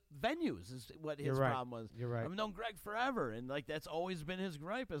struggled with venues. Is what his You're right. problem was. You're right. I've known Greg forever, and like that's always been his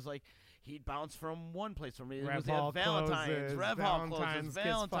gripe. Is like he'd bounce from one place from it Rev was Hall at Valentine's, closes, Rev Hall Valentine's closes, gets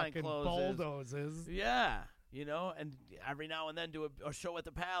Valentine fucking closes, bulldozes. Yeah, you know, and every now and then do a show at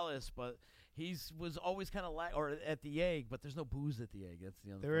the Palace, but was always kind of or at the Egg, but there's no booze at the Egg. That's the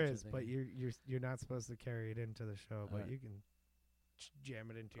There unfortunate is, thing. but you're not supposed to carry it into the show, but Right. you can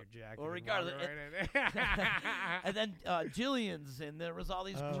jam it into your jacket. Well, and regardless, walk right in. and then Jillian's, and there was all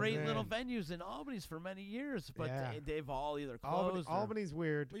these Oh, great little man. venues in Albany's for many years, but Yeah. they've all either closed. Albany's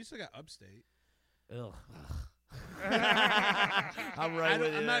weird. Well, you still got Upstate. Ugh. I'm right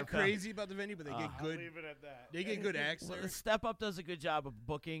with you. I'm there, not pal. crazy about the venue, but they get good. leave it at that. They get good acts Well, there. the Step Up does a good job of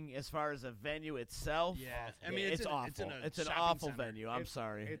booking as far as a venue itself. Yeah. Awful. I mean, it's it's in- awful. it's in a It's an shopping awful center. venue. I'm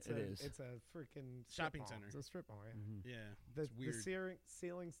sorry. It's It a is. it's a freaking Shopping strip mall. center. It's a strip mall. Yeah. Mhm. Yeah. The It's weird.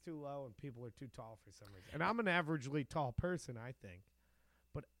 ceiling's too low and people are too tall for some reason. And I'm an averagely tall person, I think,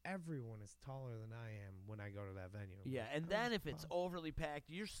 but everyone is taller than I am when I go to that venue. I'm Yeah, like, and how then is if it it's possible? overly packed,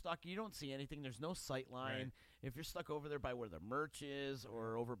 you're stuck. You don't see anything. There's no sight line. Right. If you're stuck over there by where the merch is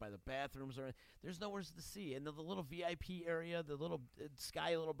or over by the bathrooms, or there's nowhere to see. And the little VIP area, the little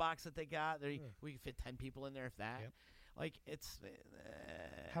sky little box that they got, there we can fit 10 people in there if that. Yep. Like it's.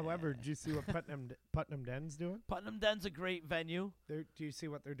 However, did you see what Putnam Den's doing? Putnam Den's a great venue. Do you see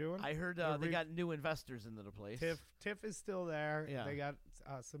what they're doing? I heard They're they got new investors into the place. TIFF is still there. Yeah. They got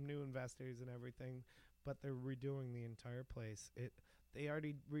some new investors and everything, but they're redoing the entire place. They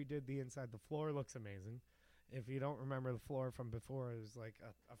already redid the inside. The floor looks amazing. If you don't remember the floor from before, it was like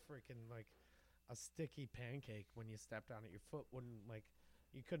a freaking like a sticky pancake when you stepped on it. Your foot wouldn't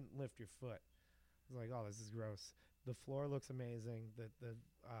you couldn't lift your foot. It was like, oh, this is gross. The floor looks amazing. The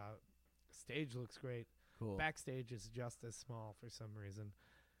stage looks great. Cool. Backstage is just as small for some reason,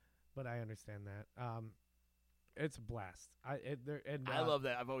 but I understand that. It's a blast. I love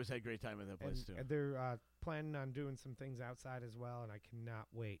that. I've always had a great time at that place too. And they're planning on doing some things outside as well, and I cannot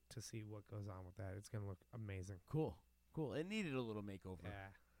wait to see what goes on with that. It's going to look amazing. Cool. It needed a little makeover. Yeah.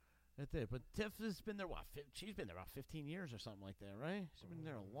 That's it. But Tiff has been there, she's been there about 15 years or something like that, right? She's been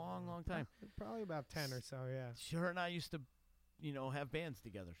there a long, long time. Probably about 10 or so, yeah. Her and I used to, have bands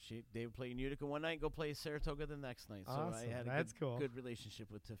together. They would play in Utica one night, go play Saratoga the next night. So Awesome. I had a That's good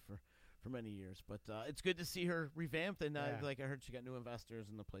relationship with Tiff for many years. But it's good to see her revamped, and Yeah. like I heard she got new investors,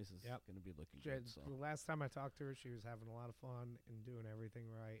 and the place is Yep. going to be looking good. So. The last time I talked to her, she was having a lot of fun and doing everything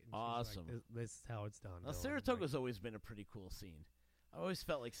right. And Awesome. She's like, this is how it's done. Now, Dylan." Saratoga's always been a pretty cool scene. I always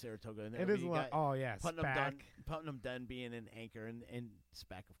felt like Saratoga. And It is a lot. Oh, yeah, Putnam Den being an anchor, and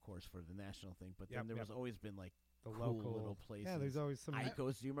SPAC, of course, for the national thing. But then there was always been like the cool local little places. Yeah, there's always some.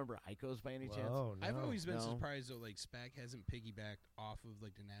 Icos. Do you remember Icos by any chance? Oh, no. I've always been No. surprised though, like SPAC hasn't piggybacked off of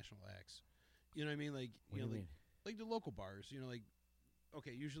like the national acts. You know what I mean? Like What do you mean? like the local bars. You know, like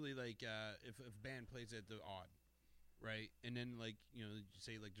okay, usually like if a band plays at the Odd, right, and then like you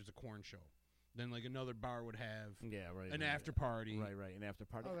say like there's a corn show, then like another bar would have an after party. Right, an after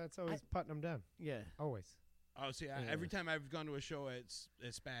party. Oh, that's always Putnam Den. Yeah. Always. Oh, see, every time I've gone to a show at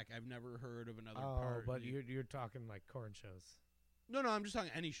SPAC, I've never heard of another party. But you're talking like corn shows. No, I'm just talking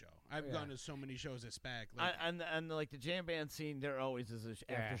any show. I've gone to so many shows at SPAC. Like, and like the jam band scene, there always is an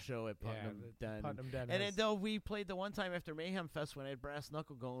after show at Putnam Den. Putnam Den and has- then though we played the one time after Mayhem Fest when I had Brass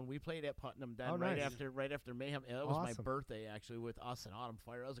Knuckle going, we played at Putnam Den right nice. after Mayhem. It was my Awesome. birthday actually with us and Autumn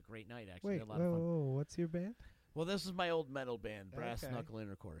Fire. That was a great night actually. Wait, We had a lot of fun. whoa, what's your band? Well, this is my old metal band, Brass Okay. Knuckle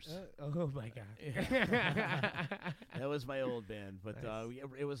Intercourse. Oh my god. That was my old band, but Nice.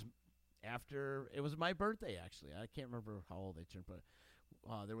 it was my birthday actually. I can't remember how old I turned, but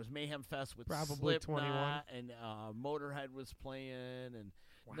there was Mayhem Fest with Probably Slipknot 21. and Motorhead was playing, and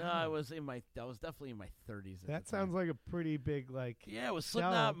no, Wow. I was definitely in my 30s. That sounds like a pretty big yeah, it was show.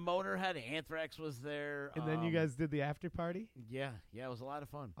 Slipknot, Motorhead, Anthrax was there, And then you guys did the after party? yeah, it was a lot of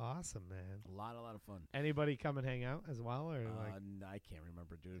fun. Awesome, man. A lot of fun. Anybody come and hang out as well, or like? I can't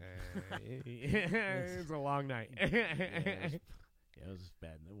remember, dude. It's a long night. Yeah, it was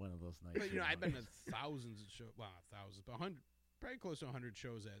bad. One of those nights. but I've been to thousands of shows. Well, not thousands, but probably close to 100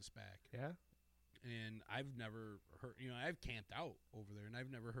 shows at SPAC. Yeah. And I've never heard. I've camped out over there, and I've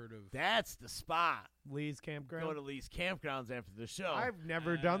never heard of. That's the spot. Lee's Campground. Go to Lee's Campgrounds after the show. I've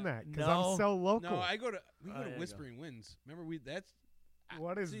never done that because no. I'm so local. No, we go Oh, to there you go. Whispering Winds. Remember that's.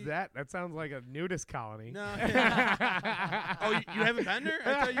 What is see- that? That sounds like a nudist colony. No. Oh, you haven't been there?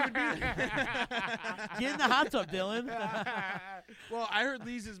 I thought you would be there. Get in the hot tub, Dylan. Well, I heard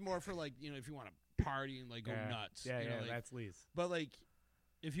Lee's is more for like if you want to party and like go nuts. Yeah, you know, yeah, like- that's Lee's. But like,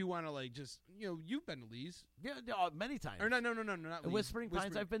 if you want to like just you've been to Lee's. Yeah, many times. Or no, not Lee's. Whispering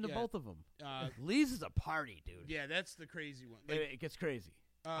Pines. I've been to both of them. Lee's is a party, dude. Yeah, that's the crazy one. Like, It gets crazy.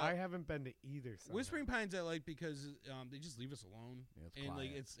 I haven't been to either. Somehow. Whispering Pines I like because they just leave us alone, it's and like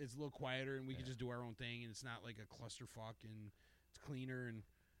quiet. it's a little quieter, and we can just do our own thing, and it's not like a clusterfuck, and it's cleaner, and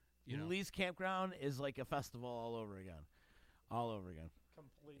Lee's Campground is like a festival all over again. All over again.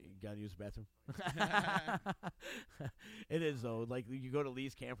 Completely. You gotta use the bathroom. It is though. Like you go to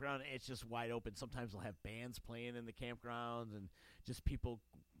Lee's Campground, it's just wide open. Sometimes they'll have bands playing in the campgrounds and just people,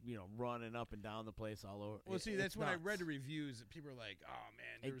 running up and down the place all over. Well, see, that's when nuts. I read the reviews that people are like, "Oh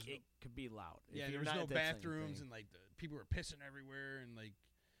man, It could be loud. yeah, If there you're was not no into that same bathrooms, thing. and like the people were pissing everywhere, and like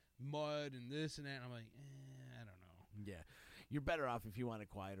mud and this and that." And I'm like, I don't know. Yeah, you're better off if you want it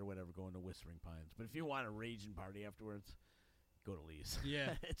quiet or whatever, going to Whispering Pines. But if you want a raging party afterwards, go to Lee's.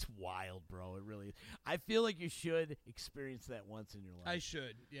 Yeah. It's wild, bro. It really is. I feel like you should experience that once in your life. I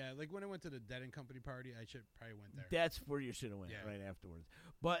should, yeah. Like when I went to the Dead and Company party, I should probably went there. That's where you should have went Yeah. right afterwards.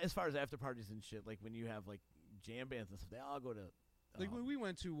 But as far as after parties and shit, like when you have like jam bands and stuff, they all go to. Like when we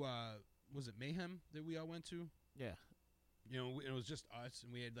went to, was it Mayhem that we all went to? Yeah. It was just us,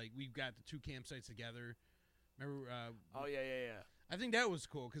 and we got the two campsites together. Remember? Oh yeah. I think that was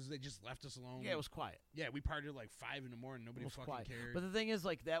cool because they just left us alone. Yeah, it was quiet. Yeah, we partied at like 5 in the morning. Nobody It was fucking quiet. cared. But the thing is,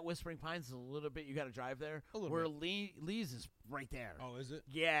 like that Whispering Pines is a little bit. You got to drive there. A little where bit. Lee's is right there. Oh, is it?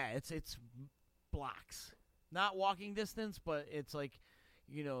 Yeah, it's blocks, not walking distance, but it's like,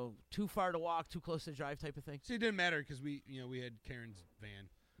 too far to walk, too close to drive type of thing. See, it didn't matter because we had Karen's van.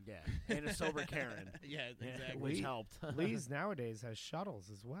 Yeah, and a sober Karen. Yeah, exactly. Which helped. Lee's nowadays has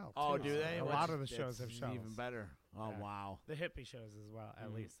shuttles as well. Oh, too. do they? A lot of the shows have That's shuttles. even better. Oh, Yeah. wow. The hippie shows as well, at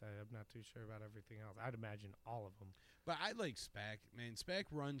Mhm. least. I'm not too sure about everything else. I'd imagine all of them. But I like SPAC, man. SPAC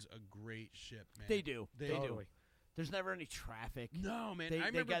runs a great ship, man. They do. They do. Totally. There's never any traffic. No, man. They I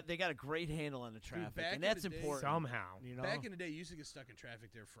remember got a great handle on the traffic, back in and that's the day- important. Somehow. back in the day, you used to get stuck in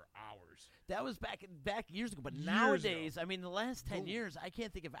traffic there for hours. That was back years ago, but Years nowadays, ago. I mean, the last 10 Boom. years, I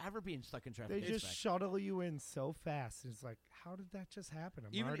can't think of ever being stuck in traffic. They It's just back. shuttle you in so fast. It's like, how did that just happen?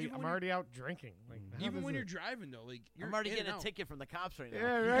 I'm Even already when you're- already out drinking. Like, how Even does when it- you're driving, though, like you're I'm already in getting and a out. ticket from the cops right now.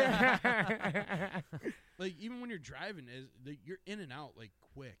 Yeah, right. Like even when you're driving, you're in and out like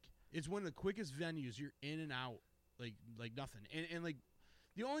quick. It's one of the quickest venues. You're in and out like nothing. And like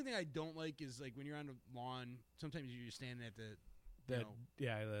the only thing I don't like is like when you're on the lawn. Sometimes you're standing at the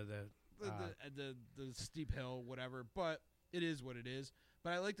the steep hill, whatever. But it is what it is.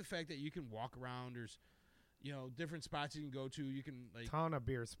 But I like the fact that you can walk around. There's different spots you can go to. You can like ton of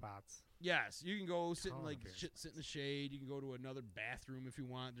beer spots. yes, you can go sit in Ton of like beer sit in the shade. You can go to another bathroom if you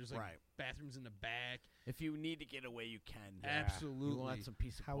want. There's like Right. bathrooms in the back. If you need to get away, you can. Absolutely. You want some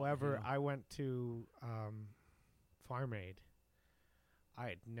peace of However, quiet, I went to Farm Aid. I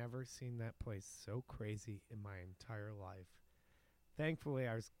had never seen that place so crazy in my entire life. Thankfully,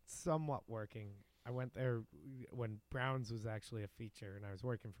 I was somewhat working. I went there when Browns was actually a feature, and I was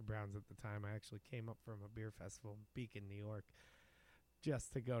working for Browns at the time. I actually came up from a beer festival in Beacon, New York,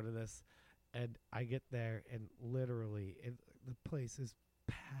 just to go to this. And I get there, and literally, the place is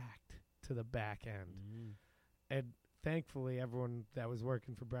packed to the back end. And thankfully, everyone that was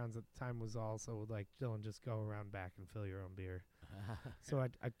working for Browns at the time was also like, Dylan, just go around back and fill your own beer. So I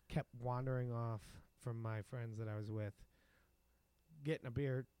kept wandering off from my friends that I was with, getting a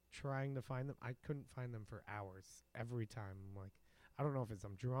beer, trying to find them. I couldn't find them for hours every time. I'm like, I don't know if it's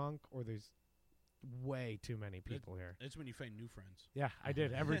I'm drunk or there's way too many people here. That's when you find new friends. Yeah, I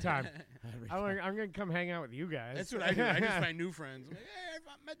did every time. I'm like, I'm going to come hang out with you guys. That's what I do. I just find new friends. I'm like, hey,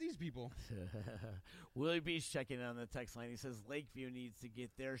 I've met these people. Willie B's checking on the text line. He says Lakeview needs to get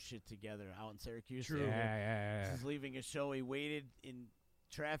their shit together out in Syracuse. True. Yeah. He's leaving a show. He waited in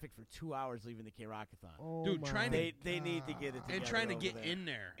traffic for 2 hours leaving the K-Rockathon. Oh Dude, my trying to- They need to get it together. And trying to over get there. in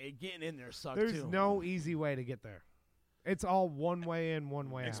there. And getting in there sucks There's too. no easy way to get there. It's all one way in,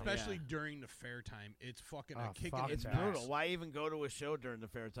 one way out. Especially during the fair time. It's fucking Oh, a kick fuck in It's the that. nuts. brutal. Why even go to a show during the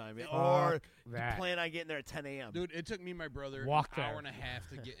fair time? Fuck Or that. plan on getting there at 10 a.m. Dude, it took me and my brother Walk an hour there. and a half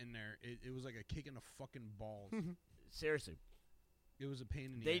to get in there. It was like a kick in the fucking balls. Seriously. It was a pain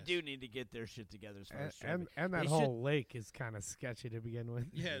in the They ass. do need to get their shit together as far as traffic. And that They whole lake is kind of sketchy to begin with.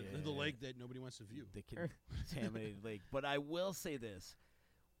 Yeah, the Yeah. lake that nobody wants to view. The contaminated lake. But I will say this.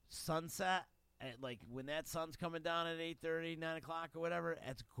 Sunset, at like when that sun's coming down at 8:30, 9 o'clock or whatever,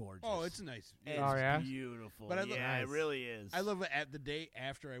 that's gorgeous. Oh, it's nice. It's Oh, yeah? beautiful. But I yeah, love- it really is. I love it at the day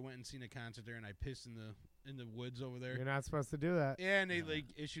after I went and seen a concert there and I pissed in the woods over there. You're not supposed to do that. Yeah, and they like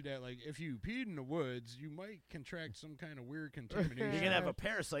issued that like if you peed in the woods, you might contract some kind of weird contamination. You're going to have a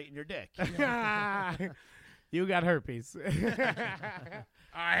parasite in your dick. You got herpes.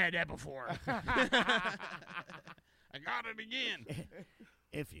 I had that before. I got it again.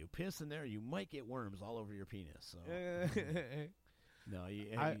 If you piss in there, you might get worms all over your penis. So. No,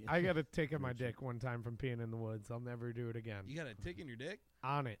 I got a tick in my dick one time from peeing in the woods. I'll never do it again. You got a tick in your dick?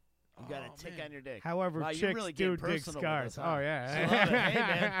 On it. You got a tick on your dick. However, wow, chicks really do dick scars. Us, huh? Oh, yeah. Hey,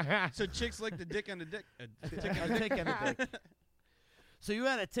 man. So chicks like the dick on the dick. A tick on the dick. So you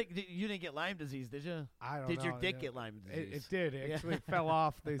had a tick. You didn't get Lyme disease, did you? I don't know. Did your dick get Lyme disease? It did. It actually fell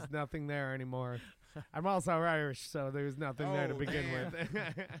off. There's nothing there anymore. I'm also Irish, so there's nothing there to begin with.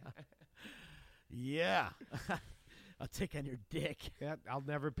 Yeah. A tick on your dick. Yeah, I'll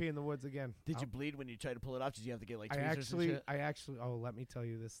never pee in the woods again. Did you bleed when you tried to pull it off? Did you have to get like tweezers and shit? I actually. Oh, let me tell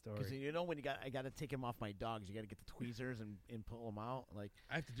you this story. Because you know when I got to take him off my dogs, you got to get the tweezers and pull them out. Like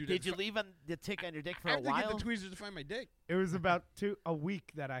I have to do that. Did you leave the tick on your dick for I a have while? to get the tweezers to find my dick. It was about a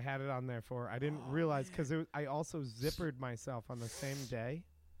week that I had it on there for. I didn't realize because I also zippered myself on the same day,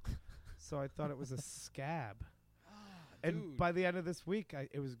 so I thought it was a scab. And by the end of this week,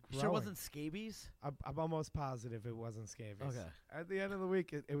 it was growing. Sure wasn't scabies? I'm almost positive it wasn't scabies. Okay. At the end of the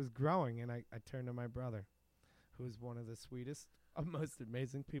week, it was growing, and I turned to my brother, who is one of the sweetest, most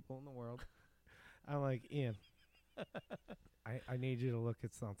amazing people in the world. I'm like, Ian, I need you to look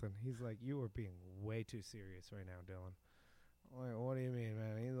at something. He's like, you are being way too serious right now, Dylan. I'm like, what do you mean,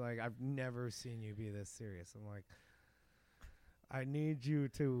 man? He's like, I've never seen you be this serious. I'm like, I need you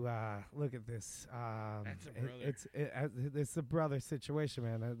to look at this. That's a brother. It's a brother situation,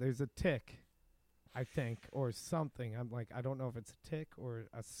 man. There's a tick, I think, or something. I'm like, I don't know if it's a tick or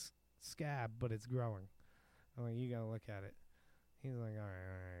a scab, but it's growing. I'm like, you gotta look at it. He's like, all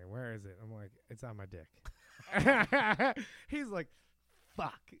right, where is it? I'm like, it's on my dick. He's like,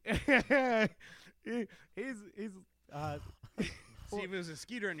 fuck. he's See, if it was a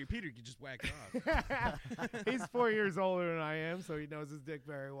skeeter on your Peter, you could just whack it off. He's 4 years older than I am, so he knows his dick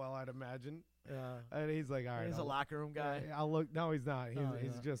very well, I'd imagine. And he's like, all right. He's a locker room guy. I'll look. No, he's not.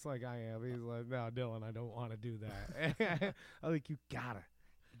 He's just like I am. He's like, no, Dylan, I don't want to do that. I'm like, you gotta.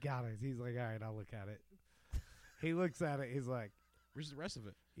 He's like, all right, I'll look at it. He looks at it. He's like, where's the rest of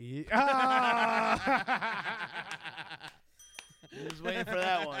it? He was waiting for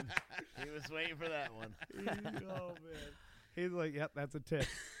that one. Oh, man. He's like, yep, that's a tip.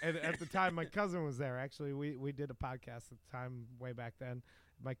 And at the time, my cousin was there. Actually, we did a podcast at the time way back then.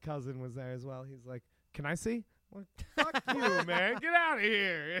 My cousin was there as well. He's like, can I see? I'm like, fuck you, man. Get out of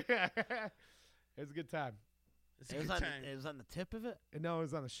here. It was a good time. It was on the tip of it? No, it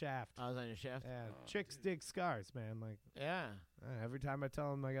was on the shaft. Oh, it was on your shaft? Yeah. Chicks dig scars, man. Like, yeah. Every time I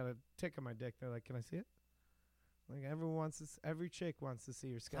tell them I got a tick on my dick, they're like, can I see it? Like, every chick wants to see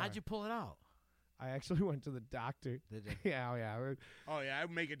your scar. How'd you pull it out? I actually went to the doctor. Did you? Yeah, oh yeah. Oh yeah, I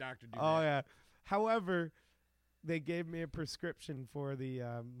would make a doctor do that. Oh yeah. However, they gave me a prescription for the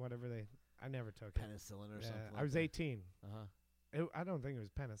whatever I never took penicillin or something. I was 18. Uh-huh. I don't think it was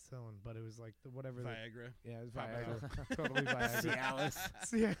penicillin, but it was like the whatever. Viagra. Yeah, it was Viagra. Totally Viagra. Cialis.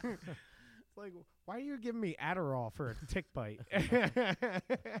 Yeah. It's like, why are you giving me Adderall for a tick bite?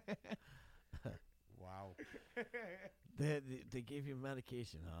 Wow. They gave you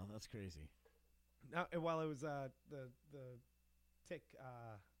medication, huh? That's crazy. No, well, it was the tick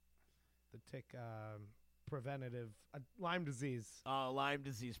preventative Lyme disease. Oh, Lyme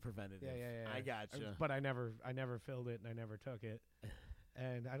disease preventative. Yeah. I gotcha. But I never filled it and I never took it,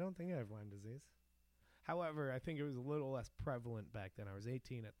 and I don't think I have Lyme disease. However, I think it was a little less prevalent back then. I was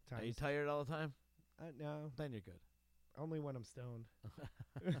 18 at the time. Are you tired all the time? No. Then you're good. Only when I'm stoned.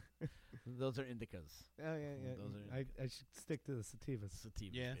 Those are indicas. Oh yeah. I should stick to the sativas.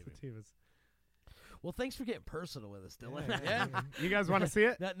 Yeah. Sativas. Well, thanks for getting personal with us, Dylan. Yeah. You guys want to see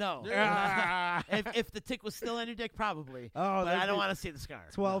it? No. If the tick was still on your dick, probably. Oh, but I don't want to see the scar.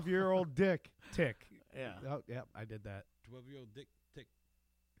 12-year-old dick tick. Yeah. Oh, yep, I did that. 12-year-old dick tick.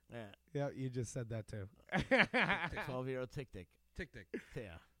 Yeah. Yeah, you just said that too. 12-year-old tick tick. Tick tick.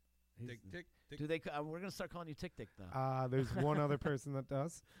 Yeah. Tick tick. Do they? We're gonna start calling you Tick Tick now. There's one other person that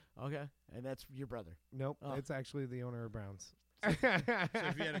does. Okay, and that's your brother. Nope, it's actually the owner of Browns. So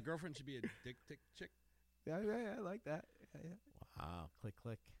if you had a girlfriend, she'd be a dick tick chick. Yeah, I like that. Yeah. Wow, click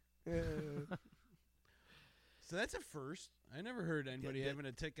click. So that's a first. I never heard anybody having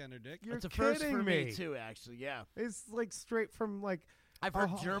a tick on their dick. You're That's a first for kidding me too. Actually, yeah. It's like straight from like. I've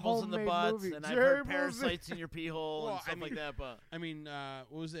heard gerbils in the butts, and I've heard parasites in your pee hole and stuff like that. But I mean,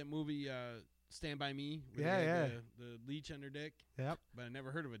 what was that movie? Stand by Me. Where Yeah, they had yeah. The leech on their dick. Yep. But I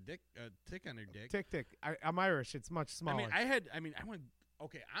never heard of a tick on their dick. Tick. I'm Irish. It's much smaller. I went.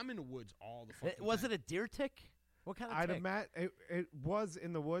 Okay, I'm in the woods all the fucking was time. it a deer tick? What kind of I'd tick? it was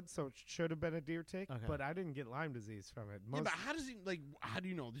in the woods, so it should have been a deer tick, Okay. but I didn't get Lyme disease from it. Yeah, but how does he how do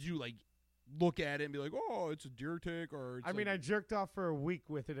you know? Did you look at it and be like, oh, it's a deer tick, or it's I mean, I jerked off for a week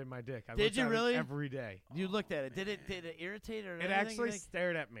with it in my dick. I Did looked you at it really? every day. You looked at it. Did it irritate or It anything? actually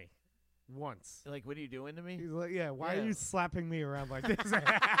stared at me once. Like, what are you doing to me? He's like, yeah, why Yeah. are you slapping me around like this?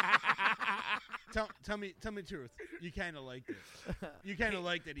 tell me the truth. You kind of liked it. You kind of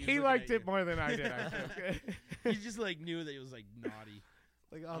liked it. He liked it more than I did, I think. He just knew that it was naughty.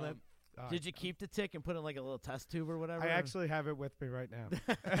 Like, oh, that. Did you keep the tick and put it in like a little test tube or whatever? I actually have it with me right now.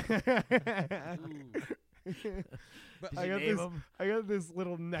 But I got this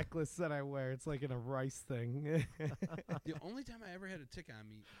little necklace that I wear. It's like in a rice thing. The only time I ever had a tick on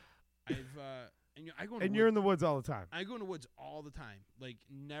me, I go. And you're in the woods all the time. I go in the woods all the time.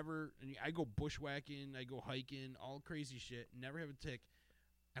 Never. I go bushwhacking. I go hiking. All crazy shit. Never have a tick.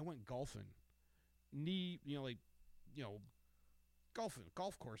 I went golfing. Golfing,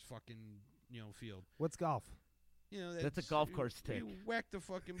 golf course, fucking, field. What's golf? That's a golf course tick. You whack the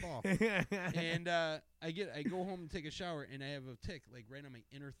fucking ball. And I go home and take a shower, and I have a tick right on my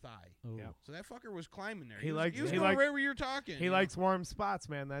inner thigh. Oh. Yeah. So that fucker was climbing there. He was going right where you're talking. He likes warm spots,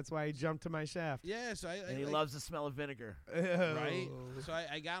 man. That's why he jumped to my shaft. Yeah, so And he loves the smell of vinegar. Right. So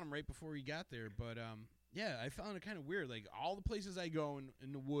I got him right before he got there, but yeah, I found it kind of weird. All the places I go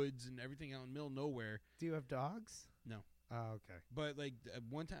in the woods and everything out in the middle of nowhere. Do you have dogs? No. Oh, okay. But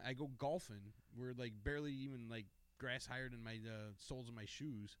one time I go golfing, we're barely even grass higher than my soles of my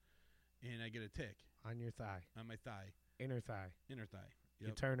shoes, and I get a tick on your thigh, on my thigh, inner thigh. Yep.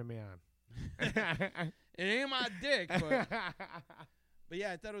 You're turning me on. It ain't my dick, but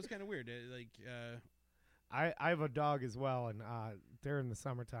yeah, I thought it was kind of weird. I have a dog as well, and during the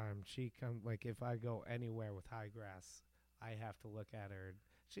summertime, she comes if I go anywhere with high grass, I have to look at her.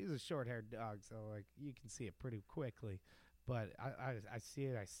 She's a short-haired dog, so you can see it pretty quickly. But I see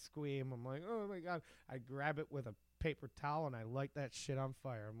it, I squeam. I'm like, oh my god! I grab it with a paper towel and I light that shit on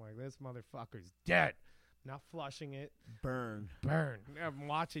fire. I'm like, this motherfucker's dead. Not flushing it. Burn. I'm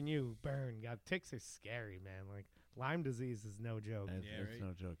watching you burn. God, ticks are scary, man. Lyme disease is no joke. It's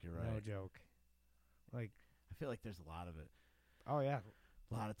no joke. You're right. No joke. I feel like there's a lot of it. Oh yeah,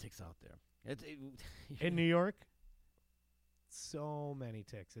 a lot of ticks out there. In New York, so many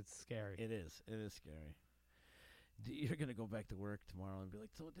ticks. It's scary. It is. It is scary. You're going to go back to work tomorrow and be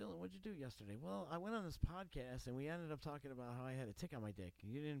like, so Dylan, what'd you do yesterday? Well, I went on this podcast and we ended up talking about how I had a tick on my dick.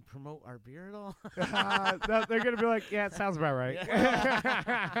 You didn't promote our beer at all? They're going to be like, yeah, it sounds about right.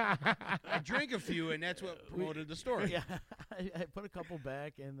 I drank a few, and that's what promoted the story. Yeah, I put a couple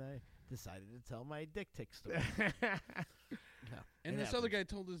back, and I decided to tell my dick tick story. No, and this other guy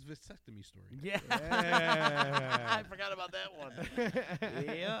told his vasectomy story. Yeah. I forgot about that one.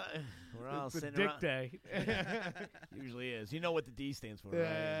 Yeah. We're all it's a sitting dick around. day. Usually is. You know what the D stands for,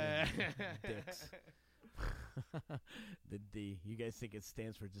 right? Dicks. The D. You guys think it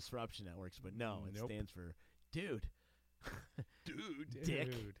stands for Disruption Networks, but no, it stands for dude.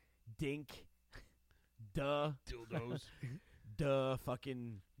 Dick. Dink. Duh. Dildos. Duh.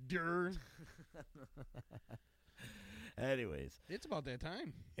 Fucking. Dur. Anyways. It's about that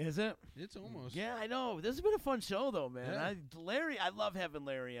time. Is it? It's almost. Yeah, I know. This has been a fun show, though, man. Yeah. I love having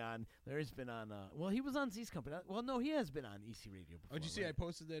Larry on. Larry's been on, he was on Z's Company. Well, no, he has been on EC Radio before. Oh, did you see right? I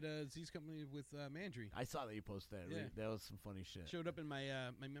posted that Z's Company with Mandry? I saw that you posted that. Yeah. That was some funny shit. Showed up in my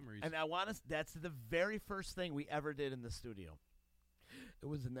my memories. And I want to, that's the very first thing we ever did in the studio. It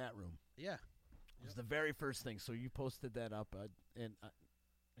was in that room. Yeah. It was the very first thing. So you posted that up, and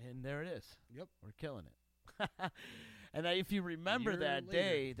there it is. Yep. We're killing it. And if you remember that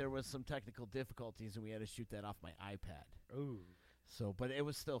day, there was some technical difficulties, and we had to shoot that off my iPad. Ooh. So, but it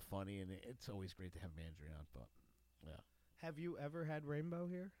was still funny, and it's always great to have Mandry on. But yeah. Have you ever had Rainbow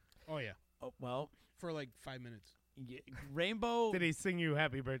here? Oh yeah. Oh well, for 5 minutes. Yeah, Rainbow. Did he sing you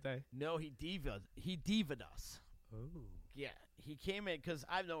happy birthday? No, he diva'd us. Ooh. Yeah, he came in because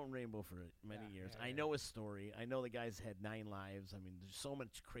I've known Rainbow for many years. I know his story. I know the guy's had 9 lives. I mean, there's so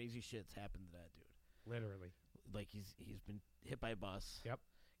much crazy shit's happened to that dude. Literally. He's been hit by a bus. Yep.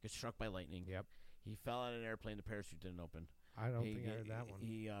 Got struck by lightning. Yep. He fell out of an airplane. The parachute didn't open. I don't think I heard that one.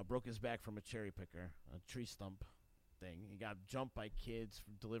 He broke his back from a cherry picker, a tree stump thing. He got jumped by kids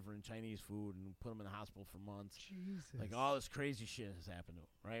for delivering Chinese food and put him in the hospital for months. Jesus. All this crazy shit has happened to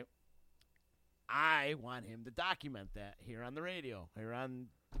him, right? I want him to document that here on the radio, here on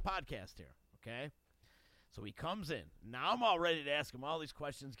the podcast here, okay? So he comes in. Now I'm all ready to ask him all these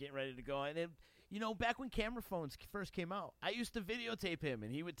questions, getting ready to go. And then, back when camera phones first came out, I used to videotape him,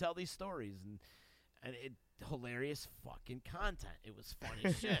 and he would tell these stories. And And hilarious fucking content. It was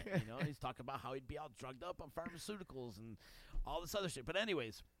funny shit. You know, he's talking about how he'd be all drugged up on pharmaceuticals and all this other shit. But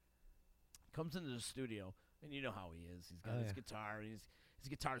anyways, comes into the studio, and you know how he is. He's got his guitar, and his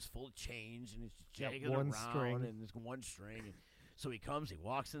guitar's full of change, and he's jagging one around, string. and there's one string. And so he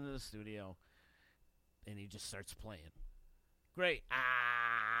walks into the studio, and he just starts playing. Great.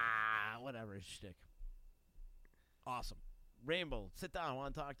 Whatever his shtick. Awesome. Rainbow, sit down. I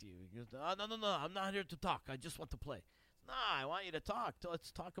want to talk to you. He goes, no. I'm not here to talk. I just want to play. Nah, I want you to talk.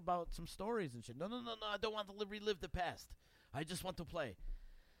 Let's talk about some stories and shit. No. I don't want to relive the past. I just want to play.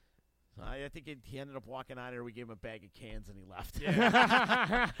 So I think he ended up walking out here. We gave him a bag of cans and he left.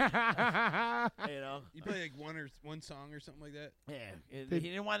 Yeah. You know, you play like one song or something like that. Yeah, he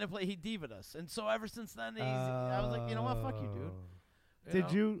didn't want to play. He diva'd us, and so ever since then, I was like, you know what, fuck you, dude.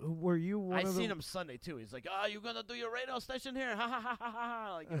 Were you one I of the... seen him Sunday too. He's like, "Oh, you gonna do your radio station here?" Ha ha ha ha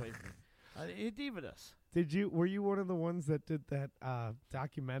ha! Like, he diva'd us. Were you one of the ones that did that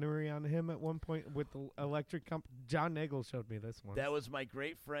documentary on him at one point with the electric company? John Nagel showed me this one. That was my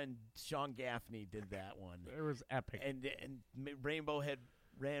great friend Sean Gaffney did that one. It was epic. And Rainbow had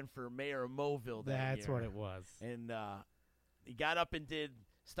ran for mayor of Mobile that year. That's what it was. And he got up and did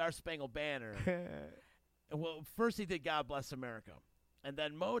Star Spangled Banner. Well, first he did God Bless America. And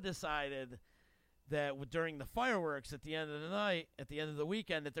then Mo decided that during the fireworks at the end of the night, at the end of the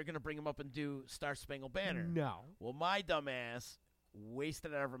weekend, that they're going to bring him up and do Star Spangled Banner. No. Well, my dumb ass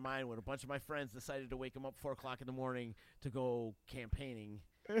wasted out of her mind when a bunch of my friends decided to wake him up 4 o'clock in the morning to go campaigning.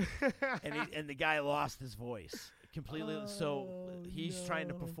 and the guy lost his voice completely. So he's trying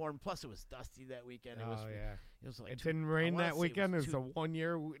to perform. Plus, it was dusty that weekend. It was like it didn't rain that weekend. It was a 1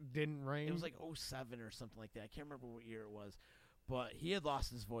 year didn't rain. It was like 2007 or something like that. I can't remember what year it was. But he had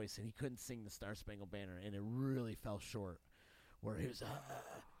lost his voice, and he couldn't sing the Star Spangled Banner, and it really fell short. Where he was,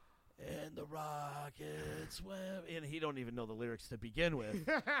 and the rockets swim, and he don't even know the lyrics to begin with.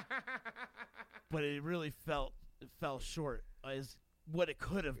 But it really fell short as what it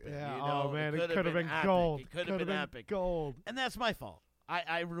could have been. Yeah, you know? oh man, it could have been epic. gold. It could have been epic. Gold. And that's my fault.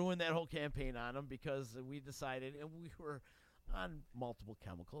 I ruined that whole campaign on him because we decided, and we were on multiple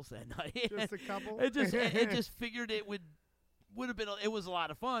chemicals that night. Just a couple. It just figured it would have been. It was a lot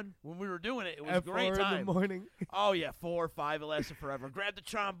of fun when we were doing it. It was At a great 4 time. in the morning. Oh yeah, 4 or 5. It lasted forever. Grab the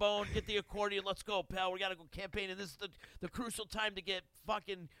trombone, get the accordion. Let's go, pal. We gotta go campaign, and this is the crucial time to get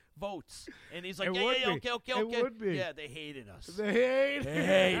fucking votes. And he's like, okay. It would be. Yeah, they hated us. They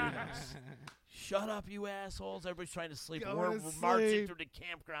hated us. Shut up, you assholes! Everybody's trying to sleep. We're marching through the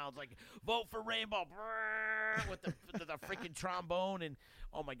campgrounds like, vote for Rainbow with the freaking trombone, and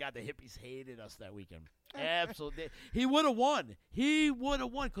oh my God, the hippies hated us that weekend. Absolutely, he would have won. He would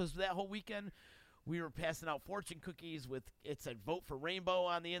have won because that whole weekend we were passing out fortune cookies with it said "Vote for Rainbow"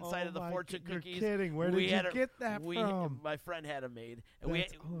 on the inside of the fortune cookies. You're kidding? Where did you get that from? My friend had them made, and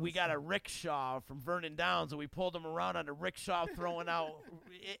That's we got a rickshaw from Vernon Downs, and we pulled them around on a rickshaw, throwing out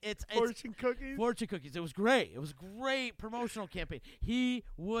it's fortune cookies. Fortune cookies. It was great. It was a great promotional campaign. He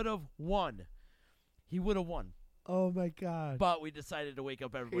would have won. He would have won. Oh my God! But we decided to wake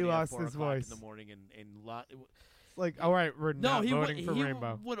up everybody he at lost 4 his o'clock voice. in the morning Like, all right, we're not voting for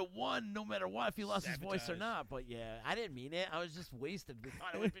Rainbow. He would have won no matter what if he lost his voice or not. But yeah, I didn't mean it. I was just wasted. We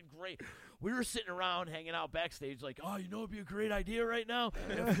thought it would have been great. We were sitting around hanging out backstage like, oh, you know, it'd be a great idea right now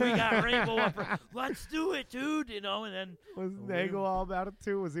if we got Rainbow up. Let's do it, dude. You know, and then was Nagel all about it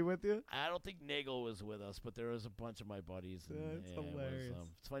too? Was he with you? I don't think Nagel was with us, but there was a bunch of my buddies. And, That's hilarious.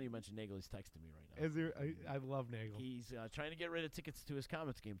 It's funny you mentioned Nagel. He's texting me right now. Is there? I love Nagel. He's trying to get rid of tickets to his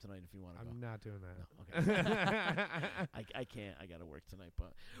Comets game tonight. If you want to go, I'm not doing that. No, okay. I can't. I got to work tonight,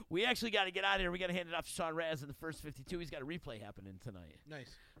 but we actually got to get out of here. We got to hand it off to Sean Raz in the first 52. He's got a replay happening tonight. Nice.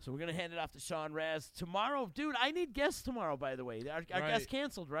 So we're gonna hand it off to Sean Raz tomorrow, dude. I need guests tomorrow. By the way, our guest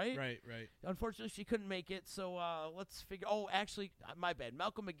canceled, right? Right. Unfortunately, she couldn't make it. So let's figure. Oh, actually, my bad.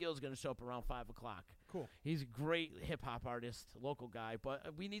 Malcolm McGill's gonna show up around 5 o'clock. Cool. He's a great hip hop artist, local guy.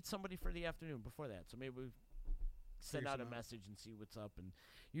 But we need somebody for the afternoon before that. So maybe we send out a message and see what's up. And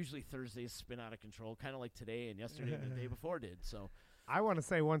usually Thursdays spin out of control, kind of like today and yesterday and the day before did. So I want to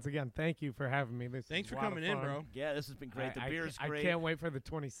say once again, thank you for having me. Thanks for coming in, bro. Yeah, this has been great. The beer's great. I can't wait for the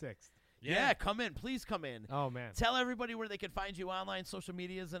 26th. Yeah, come in. Please come in. Oh, man. Tell everybody where they can find you online, social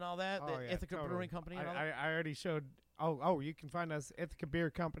medias and all that. Oh, the Ithaca Brewing Company and all that. I already showed. Oh, you can find us Ithaca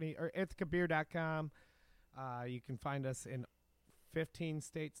Beer Company or ithacabeer.com. You can find us in 15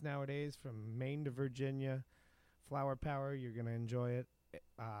 states nowadays, from Maine to Virginia. Flower Power, you're going to enjoy it.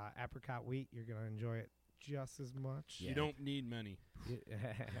 Apricot Wheat, you're going to enjoy it just as much. You don't need many.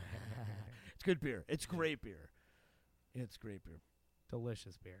 It's good beer. It's great beer. It's great beer.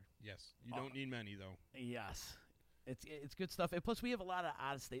 delicious beer. Yes. You don't need many, though. Yes. It's good stuff. And plus, we have a lot of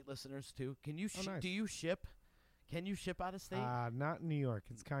out-of-state listeners, too. Can you nice. Do you ship? Can you ship out of state? Not in New York.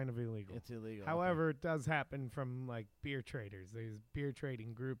 It's kind of illegal. It's illegal. However, it does happen from like beer traders. There's beer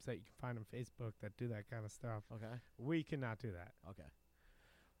trading groups that you can find on Facebook that do that kind of stuff. Okay. We cannot do that. Okay.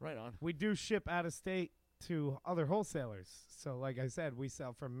 Right on. We do ship out of state to other wholesalers. So, like I said, we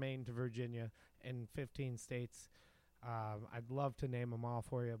sell from Maine to Virginia in 15 states. I'd love to name them all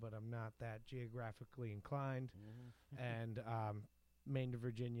for you, but I'm not that geographically inclined. And Maine to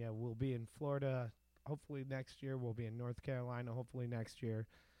Virginia, we'll be in Florida. Hopefully next year. We'll be in North Carolina. Hopefully next year.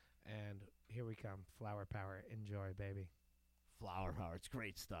 And here we come. Flower Power. Enjoy, baby. Flower Power. It's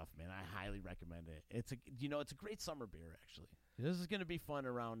great stuff, man. I highly recommend it. It's a great summer beer, actually. This is going to be fun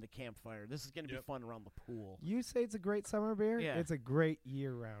around the campfire. This is going to be fun around the pool. You say it's a great summer beer? Yeah. It's a great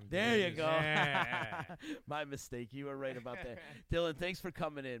year-round beer. There you go. Yeah. My mistake. You were right about that. Dylan, thanks for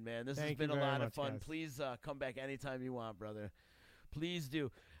coming in, man. This has been a lot of fun. Guys. Please come back anytime you want, brother. Please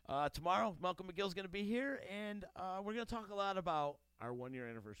do. Tomorrow, Malcolm McGill's going to be here, and we're going to talk a lot about our one-year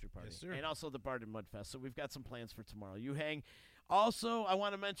anniversary party. Yes, sir. And also the Barden Mudfest. So we've got some plans for tomorrow. You hang. Also, I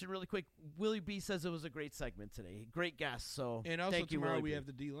want to mention really quick, Willie B says it was a great segment today. Great guest. So And also thank you, tomorrow Willie we B. have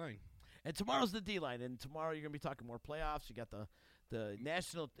the D-line. And tomorrow's the D-line. And tomorrow you're going to be talking more playoffs. You got the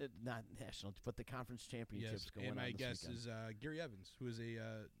national, not national, but the conference championships going on. And my this guest weekend. is Gary Evans, who is a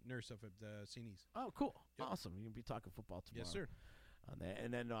nurse up at the St. E's. Oh, cool. Yep. Awesome. You're going to be talking football tomorrow. Yes, sir. On that.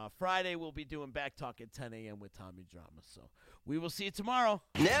 And then Friday we'll be doing Back Talk at 10 a.m. with Tommy Drama. So we will see you tomorrow.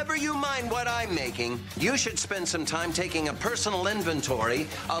 Never you mind what I'm making. You should spend some time taking a personal inventory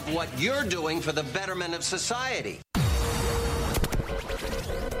of what you're doing for the betterment of society.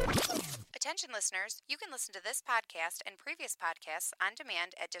 Attention listeners, you can listen to this podcast and previous podcasts on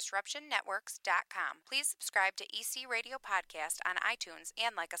demand at DisruptionNetworks.com. Please subscribe to EC Radio Podcast on iTunes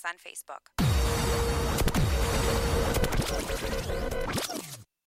and like us on Facebook.